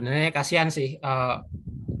 sebenarnya kasihan sih,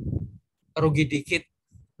 rugi dikit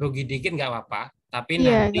nggak apa-apa. Tapi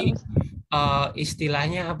nanti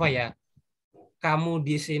istilahnya apa ya? Kamu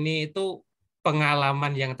di sini itu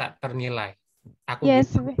pengalaman yang tak ternilai. Aku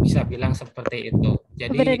bisa bilang seperti itu.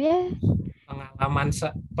 Jadi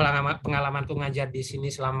pengalamanku ngajar di sini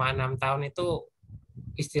selama 6 tahun itu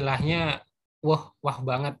istilahnya wah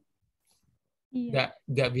banget.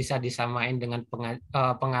 Nggak bisa disamain dengan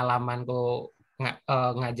pengalamanku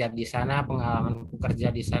ngajar di sana, pengalamanku kerja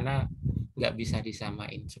di sana, nggak bisa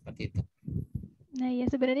disamain seperti itu. Nah ya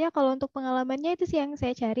sebenarnya kalau untuk pengalamannya itu sih yang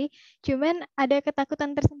saya cari, cuman ada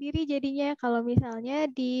ketakutan tersendiri jadinya kalau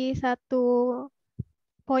misalnya di satu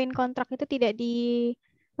poin kontrak itu tidak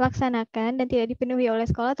dilaksanakan dan tidak dipenuhi oleh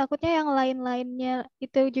sekolah, takutnya yang lain-lainnya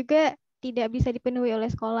itu juga tidak bisa dipenuhi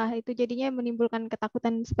oleh sekolah, itu jadinya menimbulkan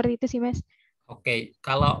ketakutan seperti itu sih Mas. Oke,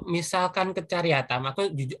 kalau misalkan ke Caryatam,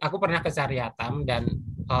 aku pernah ke Caryatam dan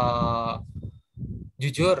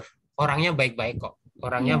jujur orangnya baik-baik kok,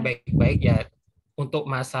 orangnya baik-baik ya. Untuk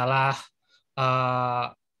masalah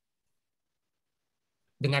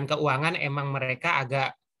dengan keuangan emang mereka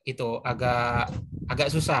agak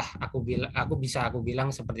susah. Aku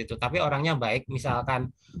bilang seperti itu. Tapi orangnya baik.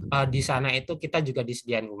 Misalkan di sana itu kita juga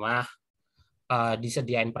disediain rumah,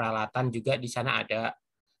 disediain peralatan juga di sana ada.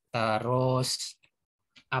 Terus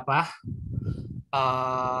apa?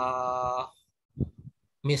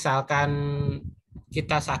 Misalkan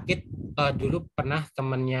kita sakit, dulu pernah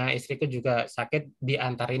temennya istriku juga sakit,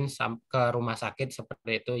 diantarin ke rumah sakit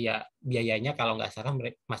seperti itu ya. Biayanya kalau nggak salah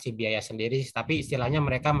masih biaya sendiri, tapi istilahnya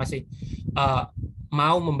mereka masih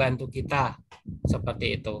mau membantu kita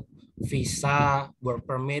seperti itu. Visa, work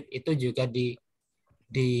permit itu juga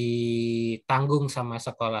ditanggung sama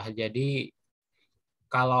sekolah. Jadi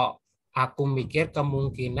kalau aku mikir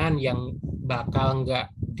kemungkinan yang bakal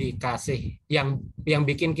nggak dikasih, yang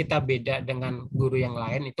bikin kita beda dengan guru yang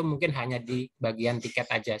lain itu mungkin hanya di bagian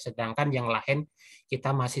tiket aja, sedangkan yang lain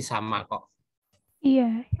kita masih sama kok.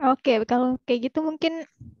 Iya, oke. Kalau kayak gitu mungkin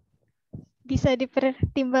bisa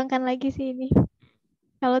dipertimbangkan lagi sih ini.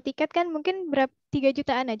 Kalau tiket kan mungkin 3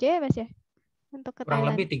 jutaan aja ya Mas ya? Untuk ke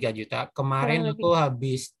kurang Thailand. Lebih 3 juta. Kemarin aku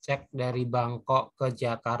habis cek dari Bangkok ke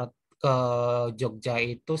Jakarta ke Jogja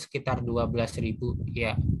itu sekitar 12.000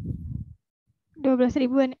 ya.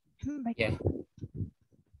 12.000-an. Baik. Ya.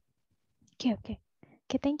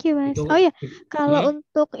 Oke, thank you Mas. Oh ya, kalau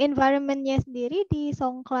untuk environment-nya sendiri di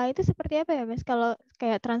Songkla itu seperti apa ya Mas? Kalau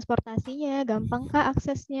kayak transportasinya, gampang kah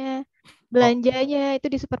aksesnya? Belanjanya itu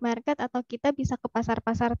di supermarket atau kita bisa ke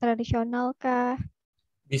pasar-pasar tradisional kah?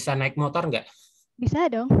 Bisa naik motor nggak? Bisa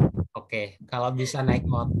dong. Oke, kalau bisa naik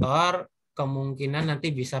motor, kemungkinan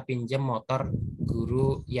nanti bisa pinjam motor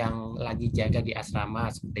guru yang lagi jaga di asrama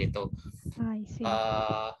seperti itu.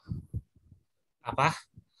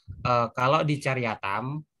 Kalau di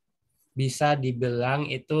Caryatam bisa dibilang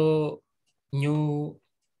itu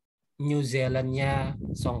New Zealand-nya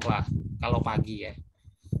Songkhla kalau pagi ya.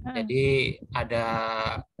 Jadi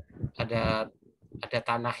ada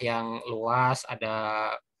tanah yang luas, ada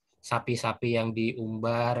sapi-sapi yang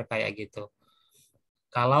diumbar kayak gitu.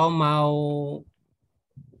 Kalau mau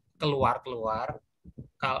keluar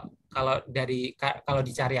kalau di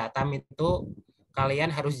Caryatam itu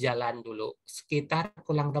kalian harus jalan dulu sekitar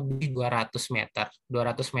kurang lebih 200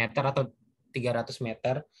 meter atau 300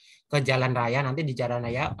 meter ke jalan raya. Nanti di jalan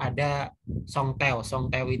raya ada Songteo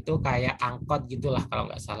itu kayak angkot gitulah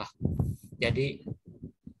kalau nggak salah. Jadi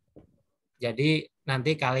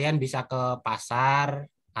nanti kalian bisa ke pasar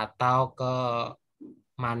atau ke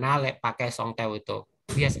mana pakai Songteo itu.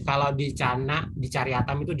 Biasa kalau di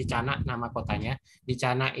Caryatam itu di Cana nama kotanya. Di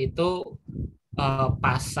Cana itu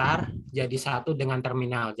pasar jadi satu dengan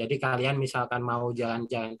terminal. Jadi kalian misalkan mau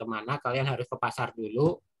jalan-jalan kemana, kalian harus ke pasar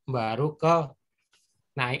dulu, baru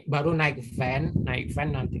naik van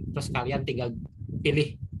nanti terus kalian tinggal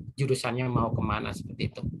pilih jurusannya mau kemana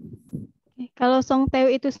seperti itu. Kalau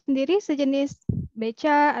Songteo itu sendiri sejenis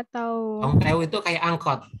beca atau? Songteo itu kayak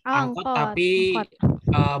angkot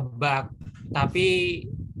tapi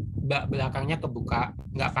bak belakangnya kebuka,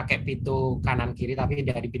 nggak pakai pintu kanan kiri tapi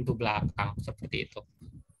dari pintu belakang seperti itu.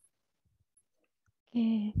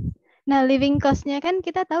 Oke. Nah, living cost-nya kan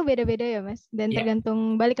kita tahu beda-beda ya, Mas, dan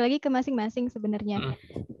tergantung balik lagi ke masing-masing sebenarnya.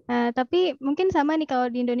 Tapi mungkin sama nih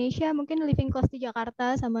kalau di Indonesia mungkin living cost di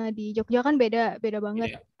Jakarta sama di Jogja kan beda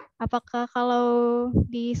banget. Apakah kalau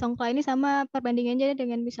di Songkhla ini sama perbandingannya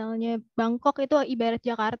dengan misalnya Bangkok itu ibarat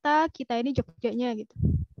Jakarta, kita ini Jogjanya gitu?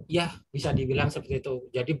 Ya, bisa dibilang seperti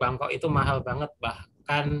itu. Jadi Bangkok itu mahal banget,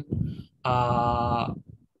 bahkan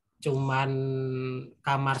cuman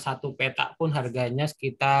kamar satu petak pun harganya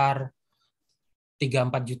sekitar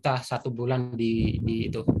 3-4 juta satu bulan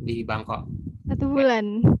di Bangkok. Satu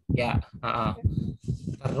bulan? Ya.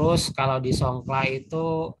 Terus kalau di Songkhla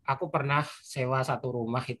itu aku pernah sewa satu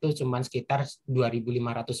rumah itu cuman sekitar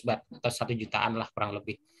 2.500 baht atau 1 jutaan lah kurang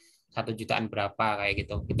lebih. 1 jutaan berapa kayak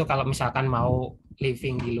gitu. Itu kalau misalkan mau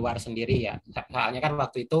living di luar sendiri ya. Soalnya kan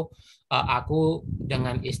waktu itu aku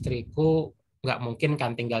dengan istriku nggak mungkin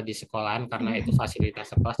kan tinggal di sekolahan karena itu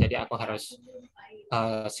fasilitas sekolah, jadi aku harus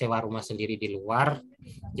sewa rumah sendiri di luar.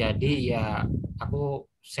 Jadi ya aku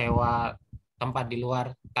sewa tempat di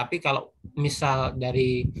luar. Tapi kalau misal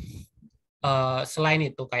dari selain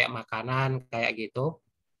itu kayak makanan kayak gitu,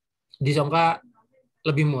 di Songkhla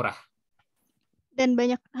lebih murah. Dan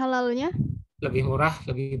banyak halalnya? Lebih murah,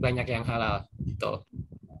 lebih banyak yang halal. Gitu.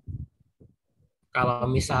 Kalau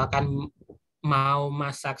misalkan mau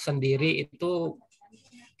masak sendiri itu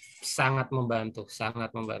sangat membantu.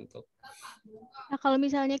 Nah, kalau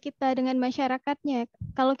misalnya kita dengan masyarakatnya,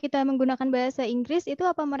 kalau kita menggunakan bahasa Inggris itu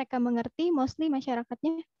apa mereka mengerti mostly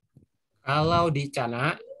masyarakatnya? Kalau di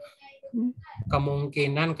Cana,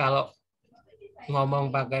 kemungkinan kalau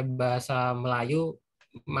ngomong pakai bahasa Melayu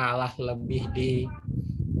malah lebih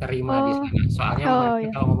diterima di sana. Soalnya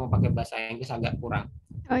mereka kalau ngomong pakai bahasa Inggris agak kurang.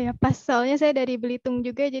 Oh ya, pas soalnya saya dari Belitung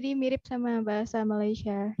juga, jadi mirip sama bahasa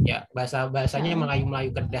Malaysia. Ya, bahasanya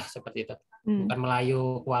Melayu Kedah seperti itu. Bukan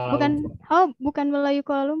Melayu Kuala Lumpur. Bukan Melayu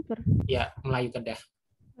Kuala Lumpur. Ya, Melayu Kedah.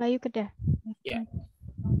 Melayu Kedah. Ya.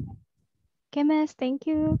 Oke, Mas, thank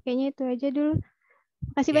you. Kayaknya itu aja dulu.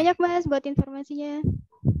 Makasih banyak, Mas, buat informasinya.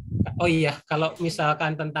 Oh iya, kalau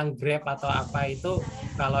misalkan tentang Grab atau apa itu,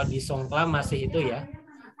 kalau di Songkhla masih itu ya,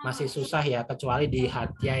 masih susah ya, kecuali di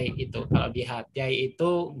Hat Yai itu. Kalau di Hat Yai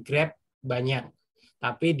itu Grab banyak,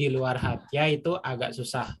 tapi di luar Hat Yai itu agak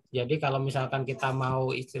susah. Jadi kalau misalkan kita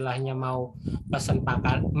mau istilahnya mau pesan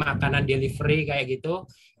makanan delivery kayak gitu,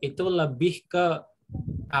 itu lebih ke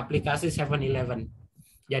aplikasi 7-Eleven.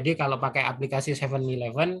 Jadi kalau pakai aplikasi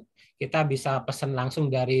 7-Eleven, kita bisa pesan langsung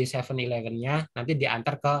dari 7-Eleven-nya, nanti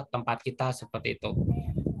diantar ke tempat kita seperti itu.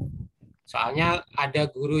 Soalnya ada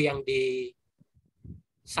guru yang di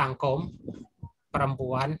Sangkom,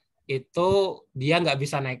 perempuan, itu dia nggak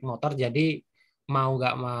bisa naik motor, jadi mau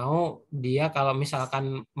nggak mau, dia kalau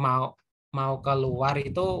misalkan mau keluar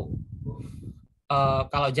itu,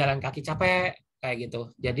 kalau jalan kaki capek, kayak gitu.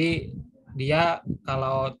 Jadi dia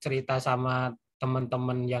kalau cerita sama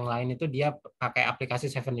teman-teman yang lain itu dia pakai aplikasi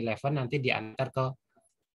 7-Eleven nanti diantar ke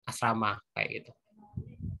asrama kayak gitu.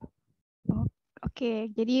 Oke,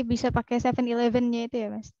 jadi bisa pakai 7-Eleven-nya itu ya,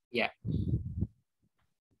 Mas? Ya.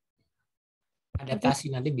 Adaptasi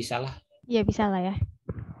nanti bisa lah. Iya, bisa lah ya.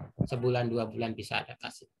 Sebulan 2 bulan bisa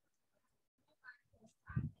adaptasi.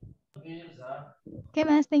 Oke,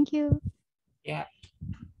 Mas, thank you. Ya.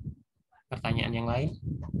 Pertanyaan yang lain?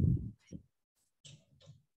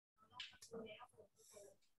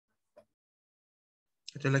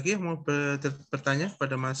 Ada lagi yang mau bertanya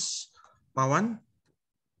pada Mas Wawan?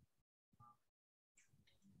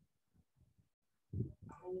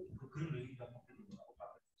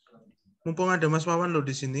 Mumpung ada Mas Wawan loh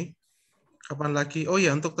di sini. Kapan lagi? Oh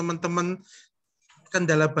ya, untuk teman-teman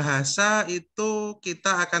kendala bahasa itu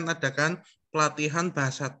kita akan adakan pelatihan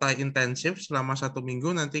bahasa Thai intensif selama 1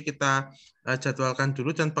 minggu. Nanti kita jadwalkan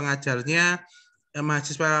dulu, dan pengajarnya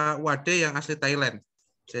mahasiswa Wade yang asli Thailand.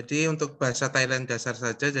 Jadi untuk bahasa Thailand dasar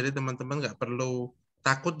saja, jadi teman-teman nggak perlu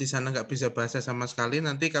takut di sana nggak bisa bahasa sama sekali.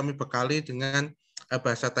 Nanti kami bekali dengan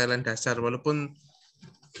bahasa Thailand dasar, walaupun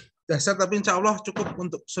dasar tapi insya Allah cukup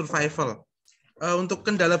untuk survival. Untuk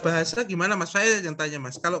kendala bahasa gimana Mas? Saya yang tanya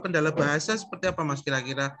Mas. Kalau kendala bahasa seperti apa Mas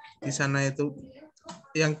kira-kira di sana itu?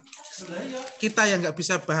 Yang kita yang nggak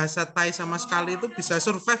bisa bahasa Thai sama sekali itu bisa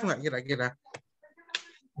survive nggak kira-kira?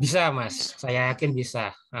 Bisa Mas, saya yakin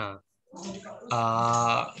bisa.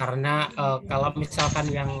 Karena kalau misalkan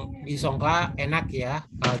yang di Songkla enak ya,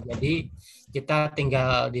 jadi kita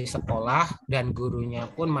tinggal di sekolah dan gurunya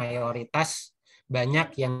pun mayoritas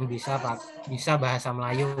banyak yang bisa bahasa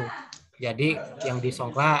Melayu. Jadi yang di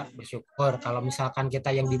Songkla bersyukur. Kalau misalkan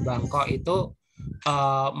kita yang di Bangkok itu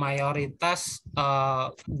mayoritas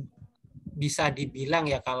bisa dibilang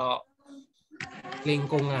ya, kalau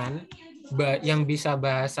lingkungan yang bisa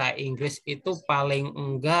bahasa Inggris itu paling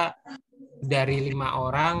enggak dari 5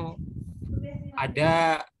 orang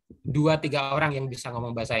ada 2-3 orang yang bisa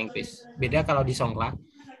ngomong bahasa Inggris. Beda kalau di Songkla,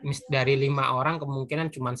 dari 5 orang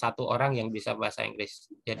kemungkinan cuma 1 orang yang bisa bahasa Inggris.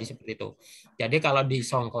 Jadi seperti itu. Jadi kalau di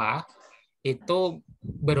Songkla itu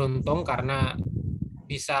beruntung karena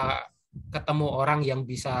bisa ketemu orang yang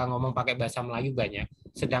bisa ngomong pakai bahasa Melayu banyak.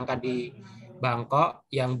 Sedangkan di Bangkok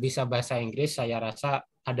yang bisa bahasa Inggris saya rasa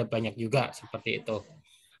ada banyak juga seperti itu.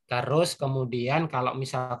 Terus kemudian kalau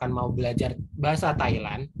misalkan mau belajar bahasa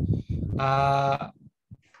Thailand,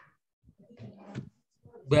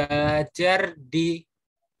 belajar di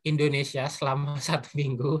Indonesia selama 1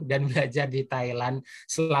 minggu dan belajar di Thailand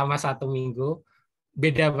selama 1 minggu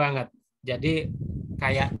beda banget. Jadi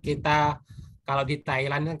kayak kita kalau di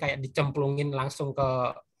Thailand kan kayak dicemplungin langsung ke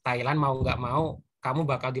Thailand, mau nggak mau kamu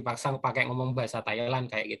bakal dipaksa pakai ngomong bahasa Thailand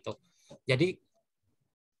kayak gitu. Jadi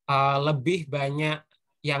lebih banyak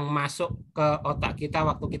yang masuk ke otak kita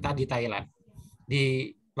waktu kita di Thailand.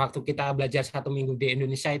 Di waktu kita belajar 1 minggu di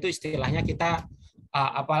Indonesia itu istilahnya kita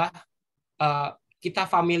kita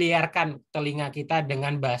familiarkan telinga kita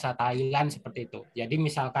dengan bahasa Thailand seperti itu. Jadi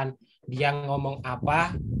misalkan dia ngomong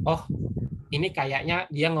apa, oh ini kayaknya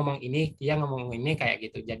dia ngomong ini kayak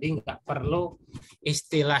gitu. Jadi nggak perlu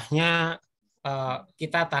istilahnya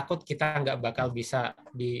kita takut kita nggak bakal bisa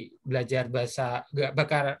belajar bahasa, nggak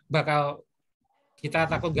bakal kita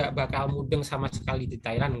takut nggak bakal mudeng sama sekali di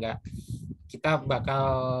Thailand, nggak. Kita bakal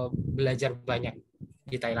belajar banyak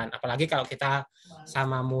di Thailand. Apalagi kalau kita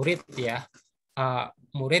sama murid ya,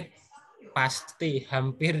 murid pasti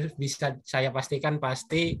hampir bisa saya pastikan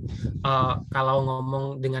pasti kalau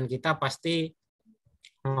ngomong dengan kita pasti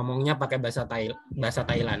ngomongnya pakai bahasa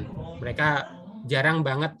Thailand. Mereka jarang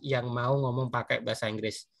banget yang mau ngomong pakai bahasa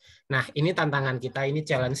Inggris. Nah, ini tantangan kita, ini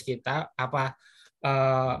challenge kita apa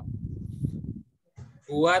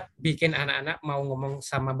buat bikin anak-anak mau ngomong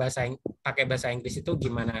sama pakai bahasa Inggris itu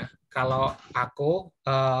gimana? Kalau aku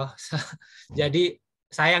jadi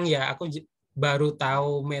sayang ya, aku baru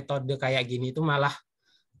tahu metode kayak gini itu malah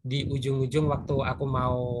di ujung-ujung waktu aku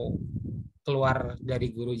mau keluar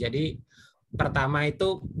dari guru. Jadi pertama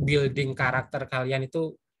itu building karakter kalian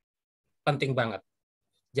itu penting banget.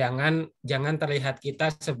 Jangan terlihat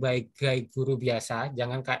kita sebagai guru biasa,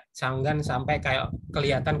 jangan sampai kayak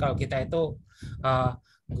kelihatan kalau kita itu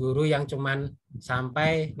guru yang cuman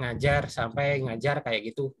sampai ngajar kayak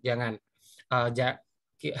gitu. Jangan.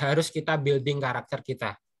 Harus kita building karakter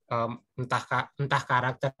kita. Entah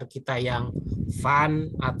karakter kita yang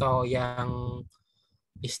fun atau yang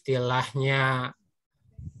istilahnya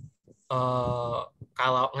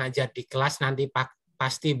kalau ngajar di kelas nanti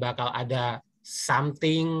pasti bakal ada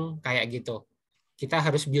something kayak gitu. Kita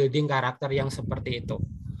harus building karakter yang seperti itu.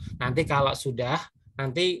 Nanti kalau sudah,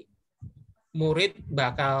 nanti murid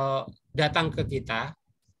bakal datang ke kita,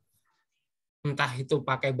 entah itu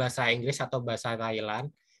pakai bahasa Inggris atau bahasa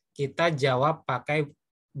Thailand, kita jawab pakai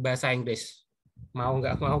bahasa Inggris. Mau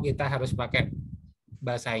nggak mau kita harus pakai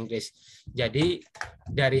bahasa Inggris. Jadi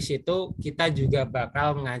dari situ kita juga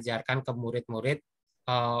bakal mengajarkan ke murid-murid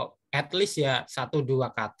at least ya 1-2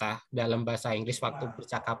 kata dalam bahasa Inggris waktu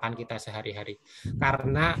percakapan kita sehari-hari.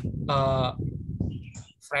 Karena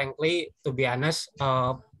frankly, to be honest,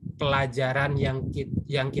 pelajaran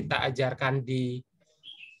yang kita ajarkan di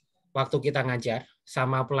waktu kita ngajar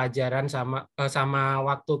sama pelajaran sama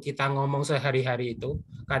waktu kita ngomong sehari-hari itu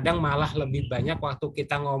kadang malah lebih banyak waktu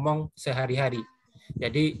kita ngomong sehari-hari.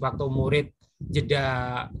 Jadi waktu murid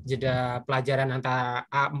jeda pelajaran antara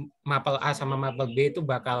mapel A sama mapel B itu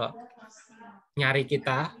bakal nyari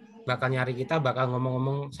kita, bakal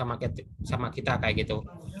ngomong-ngomong sama kita kayak gitu.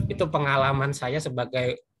 Itu pengalaman saya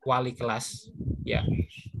sebagai wali kelas. Ya,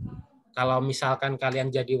 kalau misalkan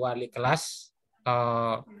kalian jadi wali kelas,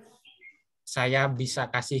 saya bisa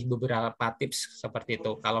kasih beberapa tips seperti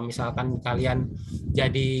itu. Kalau misalkan kalian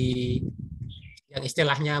jadi yang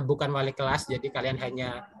istilahnya bukan wali kelas, jadi kalian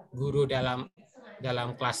hanya guru dalam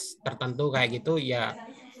kelas tertentu kayak gitu, ya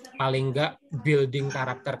paling enggak building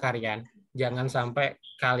karakter kalian. Jangan sampai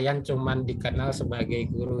kalian cuman dikenal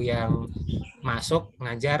sebagai guru yang masuk,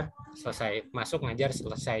 ngajar, selesai. Masuk, ngajar,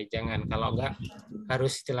 selesai. Jangan. Kalau enggak,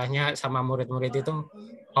 harus istilahnya sama murid-murid itu,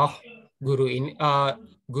 oh,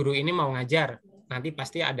 guru ini mau ngajar, nanti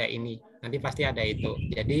pasti ada ini, nanti pasti ada itu.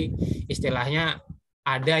 Jadi istilahnya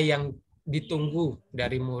ada yang ditunggu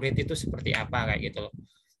dari murid itu seperti apa kayak gitu.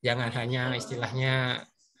 Jangan hanya istilahnya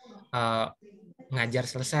ngajar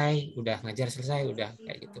selesai, udah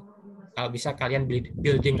kayak gitu. Kalau bisa kalian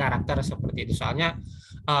building karakter seperti itu. Soalnya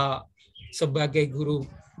sebagai guru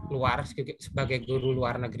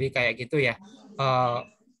luar negeri kayak gitu ya,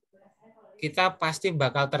 kita pasti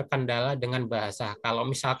bakal terkendala dengan bahasa. Kalau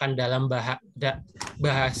misalkan dalam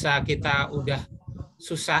bahasa kita udah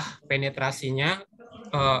susah penetrasinya,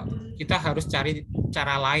 kita harus cari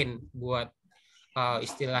cara lain buat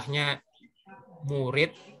istilahnya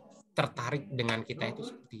murid tertarik dengan kita itu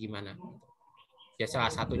seperti gimana. Ya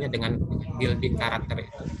salah satunya dengan building karakter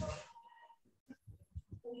itu.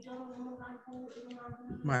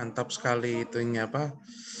 Mantap sekali itunya apa.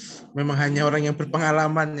 Memang hanya orang yang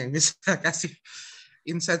berpengalaman yang bisa kasih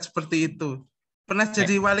insight seperti itu. Pernah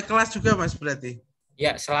jadi wali kelas juga, Mas, berarti?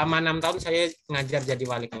 Ya, selama 6 tahun saya ngajar jadi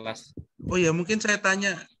wali kelas. Oh ya, mungkin saya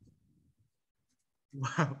tanya.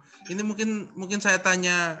 Wow, ini mungkin saya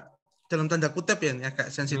tanya dalam tanda kutip ya, ini agak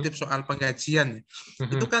sensitif soal penggajian.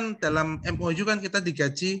 Itu kan dalam MOU kan kita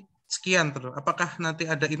digaji sekian terus. Apakah nanti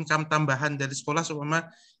ada income tambahan dari sekolah, seumpama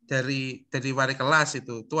dari wali kelas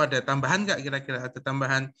itu ada tambahan nggak, kira-kira ada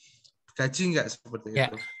tambahan gaji nggak seperti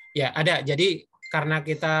itu? Ya ada. Jadi karena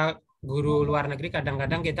kita guru luar negeri,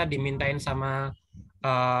 kadang-kadang kita dimintain sama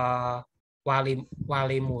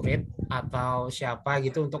wali murid atau siapa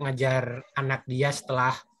gitu untuk ngajar anak dia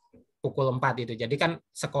setelah pukul 4 itu. Jadi kan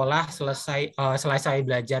sekolah selesai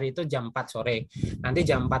belajar itu jam 4 sore. Nanti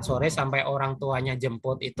jam 4 sore sampai orang tuanya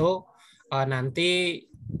jemput itu nanti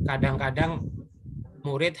kadang-kadang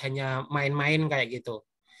murid hanya main-main kayak gitu.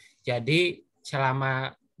 Jadi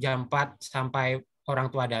selama jam 4 sampai orang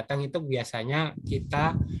tua datang itu biasanya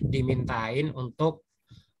kita dimintain untuk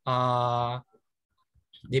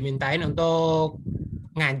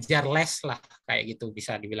ngajar les lah kayak gitu,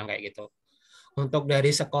 bisa dibilang kayak gitu. Untuk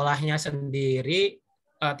dari sekolahnya sendiri,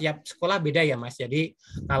 tiap sekolah beda ya Mas. Jadi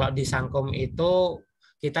kalau di Sangkom itu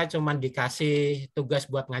kita cuma dikasih tugas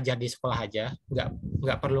buat ngajar di sekolah aja,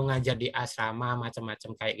 nggak perlu ngajar di asrama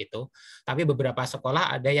macam-macam kayak gitu. Tapi beberapa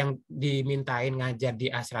sekolah ada yang dimintain ngajar di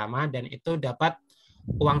asrama dan itu dapat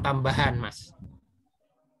uang tambahan, Mas.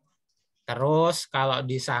 Terus kalau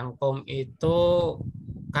di Sangkom itu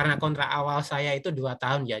karena kontrak awal saya itu 2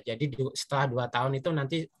 tahun ya, jadi setelah 2 tahun itu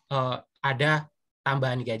nanti ada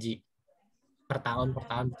tambahan gaji per tahun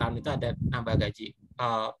itu ada tambah gaji.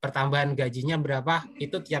 Pertambahan gajinya berapa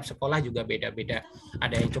itu tiap sekolah juga beda-beda.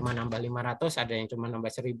 Ada yang cuma nambah 500, ada yang cuma nambah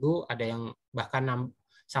 1.000, ada yang bahkan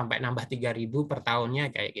sampai nambah 3.000 per tahunnya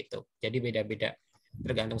kayak gitu. Jadi beda-beda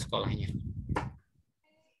tergantung sekolahnya.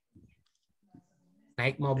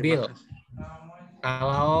 Naik mobil.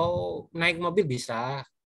 Kalau naik mobil bisa.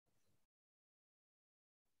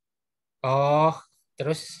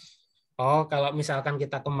 Kalau misalkan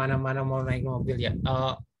kita kemana-mana mau naik mobil ya,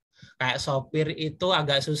 kayak sopir itu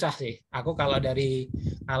agak susah sih. Aku kalau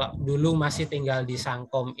dulu masih tinggal di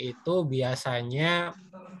Sangkom itu biasanya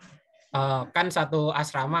kan satu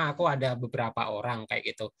asrama aku ada beberapa orang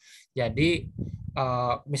kayak gitu. Jadi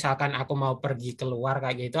misalkan aku mau pergi keluar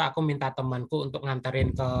kayak gitu, aku minta temanku untuk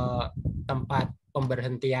nganterin ke tempat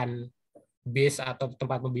pemberhentian bis atau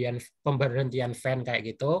tempat pemberhentian van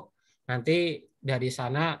kayak gitu. Nanti dari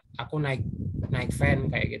sana aku naik van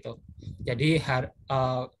kayak gitu. Jadi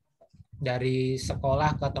dari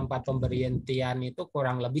sekolah ke tempat pemberhentian itu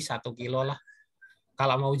kurang lebih 1 kilo lah.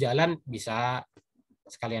 Kalau mau jalan bisa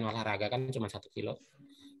sekalian olahraga kan cuma 1 kilo.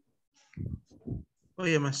 Oh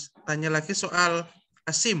iya Mas, tanya lagi soal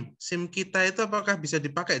SIM. SIM kita itu apakah bisa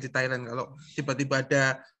dipakai di Thailand kalau tiba-tiba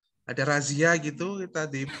ada razia gitu, kita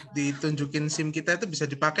ditunjukin SIM kita itu bisa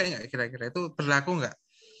dipakai nggak kira-kira? Itu berlaku nggak?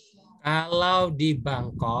 Kalau di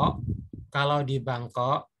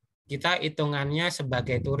Bangkok kita hitungannya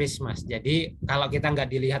sebagai turis, Mas. Jadi kalau kita nggak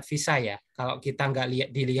dilihat visa ya, kalau kita nggak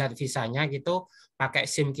dilihat visanya gitu, pakai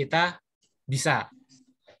SIM kita bisa.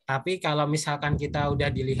 Tapi kalau misalkan kita udah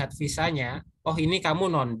dilihat visanya, oh ini kamu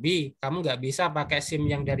non-B, kamu nggak bisa pakai SIM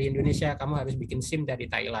yang dari Indonesia, kamu harus bikin SIM dari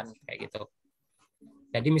Thailand, kayak gitu.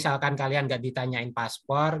 Jadi misalkan kalian nggak ditanyain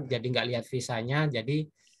paspor, jadi nggak lihat visanya, jadi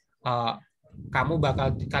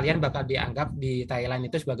kalian bakal dianggap di Thailand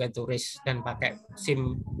itu sebagai turis dan pakai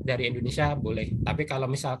SIM dari Indonesia boleh. Tapi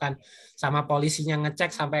kalau misalkan sama polisinya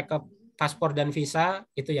ngecek sampai ke paspor dan visa,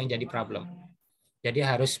 itu yang jadi problem. Jadi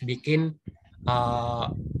harus bikin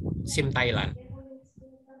SIM Thailand.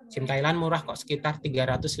 SIM Thailand murah kok, sekitar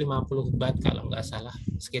 350 baht kalau nggak salah,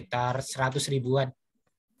 sekitar 100 ribuan.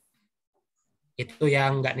 Itu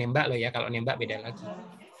yang nggak nembak loh ya, kalau nembak beda lagi.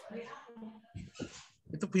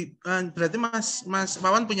 Itu berarti Mas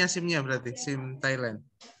Wawan punya SIM-nya berarti, SIM Thailand?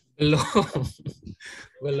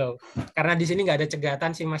 Belum. Karena di sini nggak ada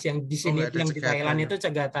cegatan sih Mas, yang di sini yang di Thailand itu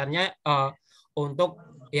cegatannya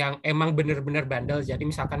untuk yang emang benar-benar bandel. Jadi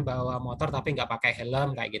misalkan bawa motor tapi nggak pakai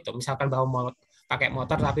helm kayak gitu. Misalkan pakai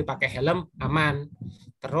motor tapi pakai helm aman.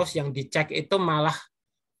 Terus yang dicek itu malah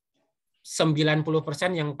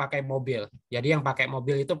 90% yang pakai mobil. Jadi yang pakai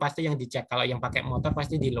mobil itu pasti yang dicek. Kalau yang pakai motor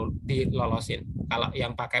pasti dilolosin. Kalau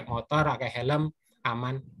yang pakai motor, pakai helm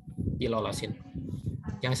aman, dilolosin.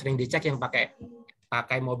 Yang sering dicek yang pakai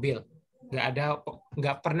mobil.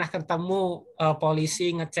 Nggak pernah ketemu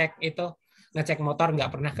polisi ngecek motor,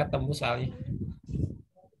 nggak pernah ketemu soalnya.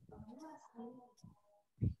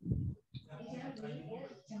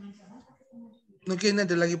 Mungkin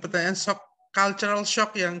ada lagi pertanyaan, cultural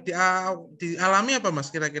shock yang dialami apa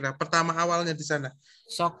Mas kira-kira pertama awalnya di sana?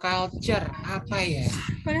 Shock culture apa ya?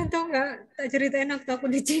 Kalian tahu nggak? Tak ceritain waktu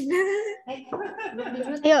aku di Cina.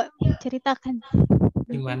 Ayo ceritakan.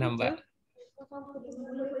 Gimana Mbak?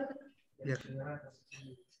 Ya.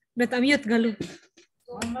 Udah tak mute gak lu?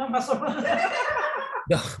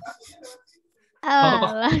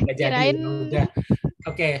 Kirain. Udah.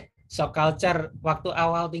 Oke. Shock culture waktu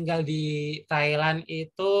awal tinggal di Thailand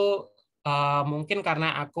itu mungkin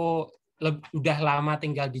karena aku udah lama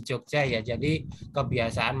tinggal di Jogja ya, jadi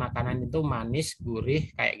kebiasaan makanan itu manis,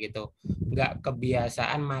 gurih kayak gitu. Nggak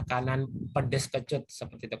kebiasaan makanan pedas kecut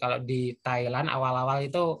seperti itu. Kalau di Thailand awal-awal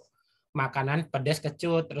itu makanan pedas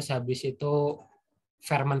kecut, terus habis itu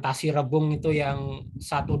fermentasi rebung itu yang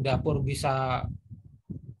satu dapur bisa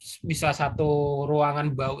satu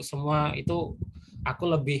ruangan bau semua. Itu aku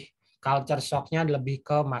lebih culture shock-nya lebih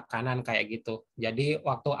ke makanan kayak gitu. Jadi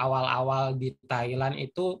waktu awal-awal di Thailand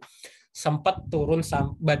itu sempat turun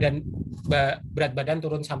berat badan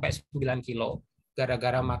turun sampai 9 kilo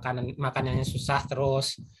gara-gara makanannya susah,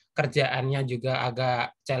 terus kerjaannya juga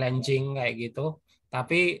agak challenging kayak gitu.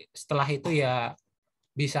 Tapi setelah itu ya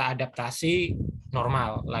bisa adaptasi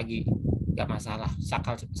normal lagi, nggak masalah.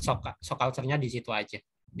 Shock culture-nya di situ aja,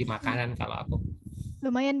 di makanan kalau aku.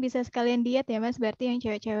 Lumayan bisa sekalian diet ya Mas, berarti yang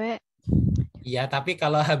cewek-cewek. Iya, tapi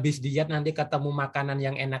kalau habis diet nanti ketemu makanan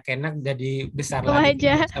yang enak-enak jadi besar sama lagi.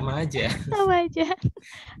 Aja. Sama aja. Sama aja.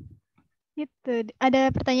 Gitu.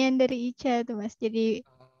 Ada pertanyaan dari Ica tuh Mas. Jadi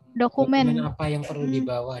dokumen apa yang perlu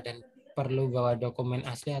dibawa dan perlu bawa dokumen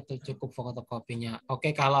asli atau cukup fotokopinya?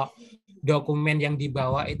 Oke, kalau dokumen yang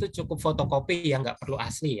dibawa itu cukup fotokopi ya, nggak perlu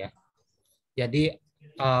asli ya. Jadi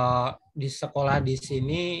di sekolah di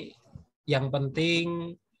sini yang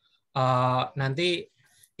penting nanti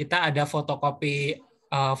kita ada fotokopi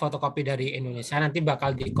dari Indonesia, nanti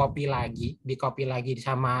bakal dikopi lagi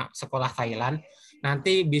sama sekolah Thailand.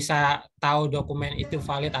 Nanti bisa tahu dokumen itu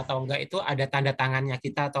valid atau enggak, itu ada tanda tangannya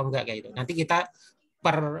kita atau enggak kayak gitu. Nanti kita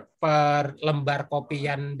per lembar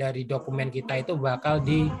kopian dari dokumen kita itu bakal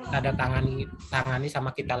ditandatangani sama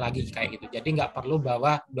kita lagi kayak gitu. Jadi nggak perlu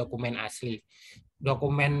bawa dokumen asli.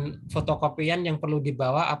 Dokumen fotokopian yang perlu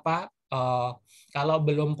dibawa apa? Kalau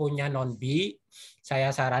belum punya non-B,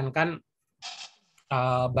 saya sarankan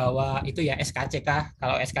bawa itu ya SKCK.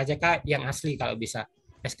 Kalau SKCK yang asli kalau bisa.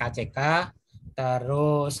 SKCK,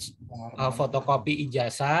 terus fotokopi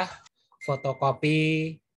ijazah,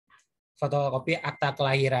 fotokopi akta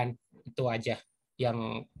kelahiran, itu aja.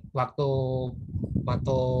 Yang waktu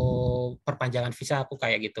perpanjangan visa aku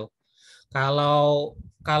kayak gitu. Kalau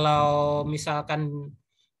misalkan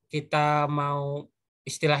kita mau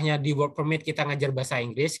istilahnya di work permit kita ngajar bahasa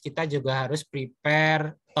Inggris, kita juga harus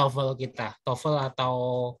prepare TOEFL kita, TOEFL atau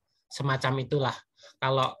semacam itulah.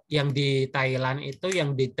 Kalau yang di Thailand itu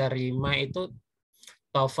yang diterima itu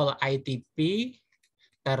TOEFL ITP,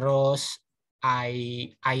 terus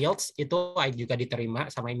IELTS itu juga diterima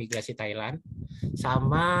sama imigrasi Thailand,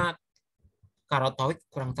 sama kalau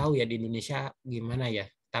TOEIC kurang tahu ya di Indonesia gimana ya.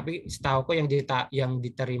 Tapi setahuku yang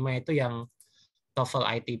diterima itu yang TOEFL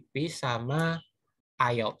ITP sama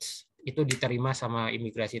IELTS itu diterima sama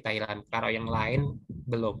imigrasi Thailand. Kalau yang lain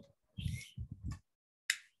belum.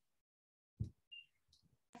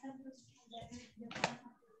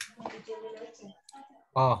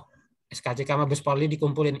 Oh, SKCK Mabes Polri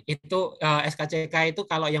dikumpulin. Itu SKCK itu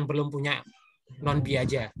kalau yang belum punya non-B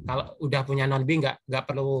aja. Kalau udah punya non-B nggak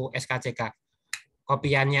perlu SKCK.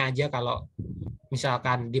 Kopiannya aja kalau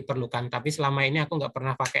misalkan diperlukan. Tapi selama ini aku nggak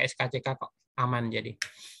pernah pakai SKCK kok, aman jadi.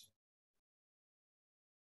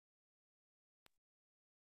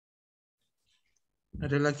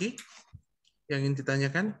 Ada lagi yang ingin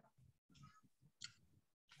ditanyakan?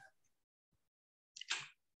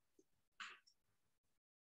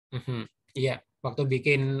 Iya, waktu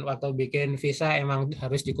bikin visa emang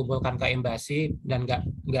harus dikumpulkan ke embasi dan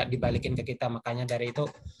nggak dibalikin ke kita. Makanya dari itu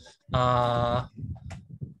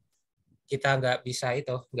kita nggak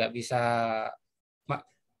bisa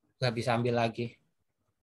ambil lagi.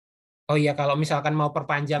 Oh iya, kalau misalkan mau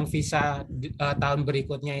perpanjang visa tahun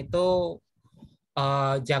berikutnya itu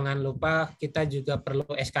jangan lupa kita juga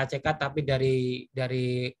perlu SKCK tapi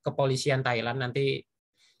dari kepolisian Thailand, nanti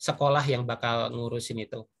sekolah yang bakal ngurusin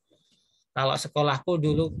itu. Kalau sekolahku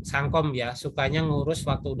dulu Sangkom ya, sukanya ngurus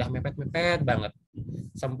waktu udah mepet-mepet banget.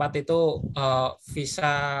 Sempat itu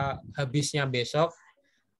visa habisnya besok,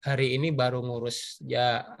 hari ini baru ngurus.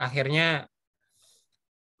 Ya akhirnya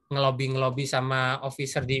ngelobi sama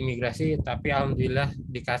officer di imigrasi, tapi alhamdulillah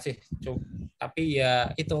dikasih. Tapi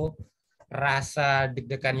ya itu rasa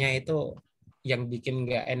deg-degannya itu yang bikin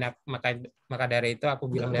nggak enak. Maka dari itu aku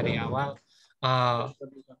bilang dari awal,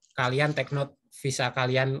 kalian take note visa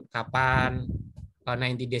kalian kapan,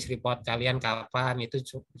 90 days report kalian kapan, itu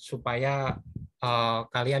supaya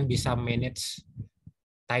kalian bisa manage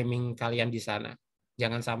timing kalian di sana.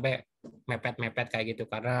 Jangan sampai mepet-mepet kayak gitu,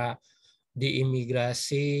 karena di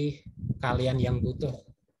imigrasi kalian yang butuh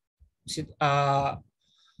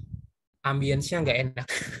ambience-nya nggak enak.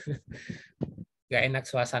 Nggak enak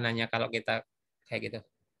suasananya kalau kita kayak gitu.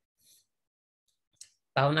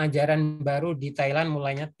 Tahun ajaran baru di Thailand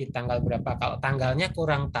mulainya di tanggal berapa? Kalau tanggalnya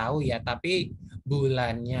kurang tahu ya, tapi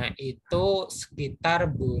bulannya itu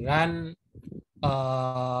sekitar bulan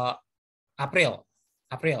April.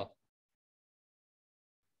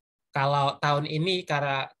 Kalau tahun ini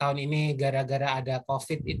gara-gara ada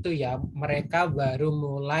COVID itu ya, mereka baru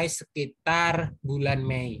mulai sekitar bulan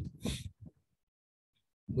Mei.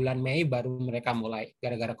 Bulan Mei baru mereka mulai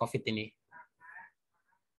gara-gara COVID ini.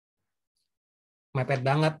 Mepet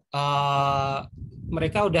banget.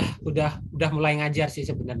 Mereka udah mulai ngajar sih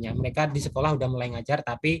sebenarnya. Mereka di sekolah udah mulai ngajar,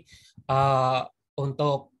 tapi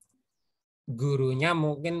untuk gurunya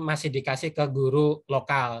mungkin masih dikasih ke guru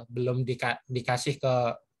lokal, belum dikasih ke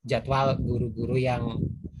jadwal guru-guru yang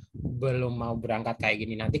belum mau berangkat kayak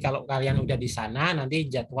gini. Nanti kalau kalian udah di sana,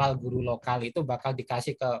 nanti jadwal guru lokal itu bakal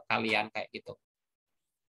dikasih ke kalian kayak gitu.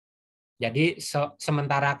 Jadi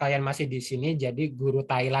sementara kalian masih di sini, jadi guru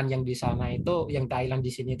Thailand yang di sana itu, yang Thailand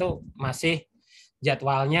di sini itu masih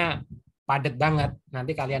jadwalnya padat banget.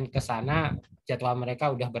 Nanti kalian ke sana, jadwal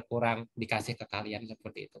mereka udah berkurang, dikasih ke kalian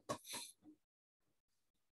seperti itu.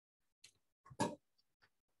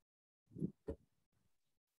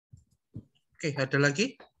 Oke, ada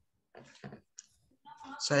lagi?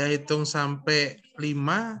 Saya hitung sampai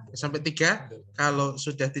 5, sampai 3. Kalau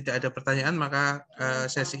sudah tidak ada pertanyaan, maka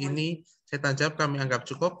sesi ini saya tanjab kami anggap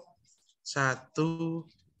cukup. 1, 2,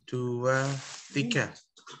 3.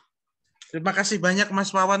 Terima kasih banyak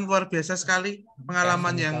Mas Wawan, luar biasa sekali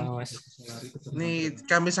pengalaman yang ini,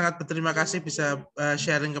 kami sangat berterima kasih bisa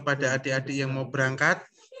sharing kepada adik-adik yang mau berangkat,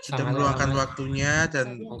 sudah meluangkan waktunya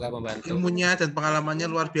dan ilmunya dan pengalamannya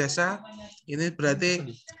luar biasa. Ini berarti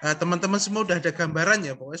teman-teman semua udah ada gambaran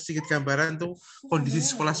ya, pokoknya sedikit gambaran tuh kondisi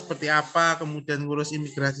sekolah seperti apa, kemudian ngurus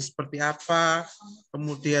imigrasi seperti apa,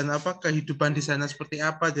 kemudian kehidupan di sana seperti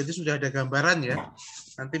apa. Jadi sudah ada gambaran ya.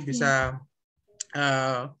 Nanti bisa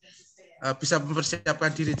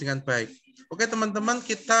mempersiapkan diri dengan baik. Oke teman-teman,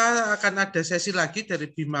 kita akan ada sesi lagi dari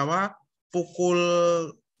Bimawa pukul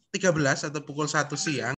 13 atau pukul 1 siang.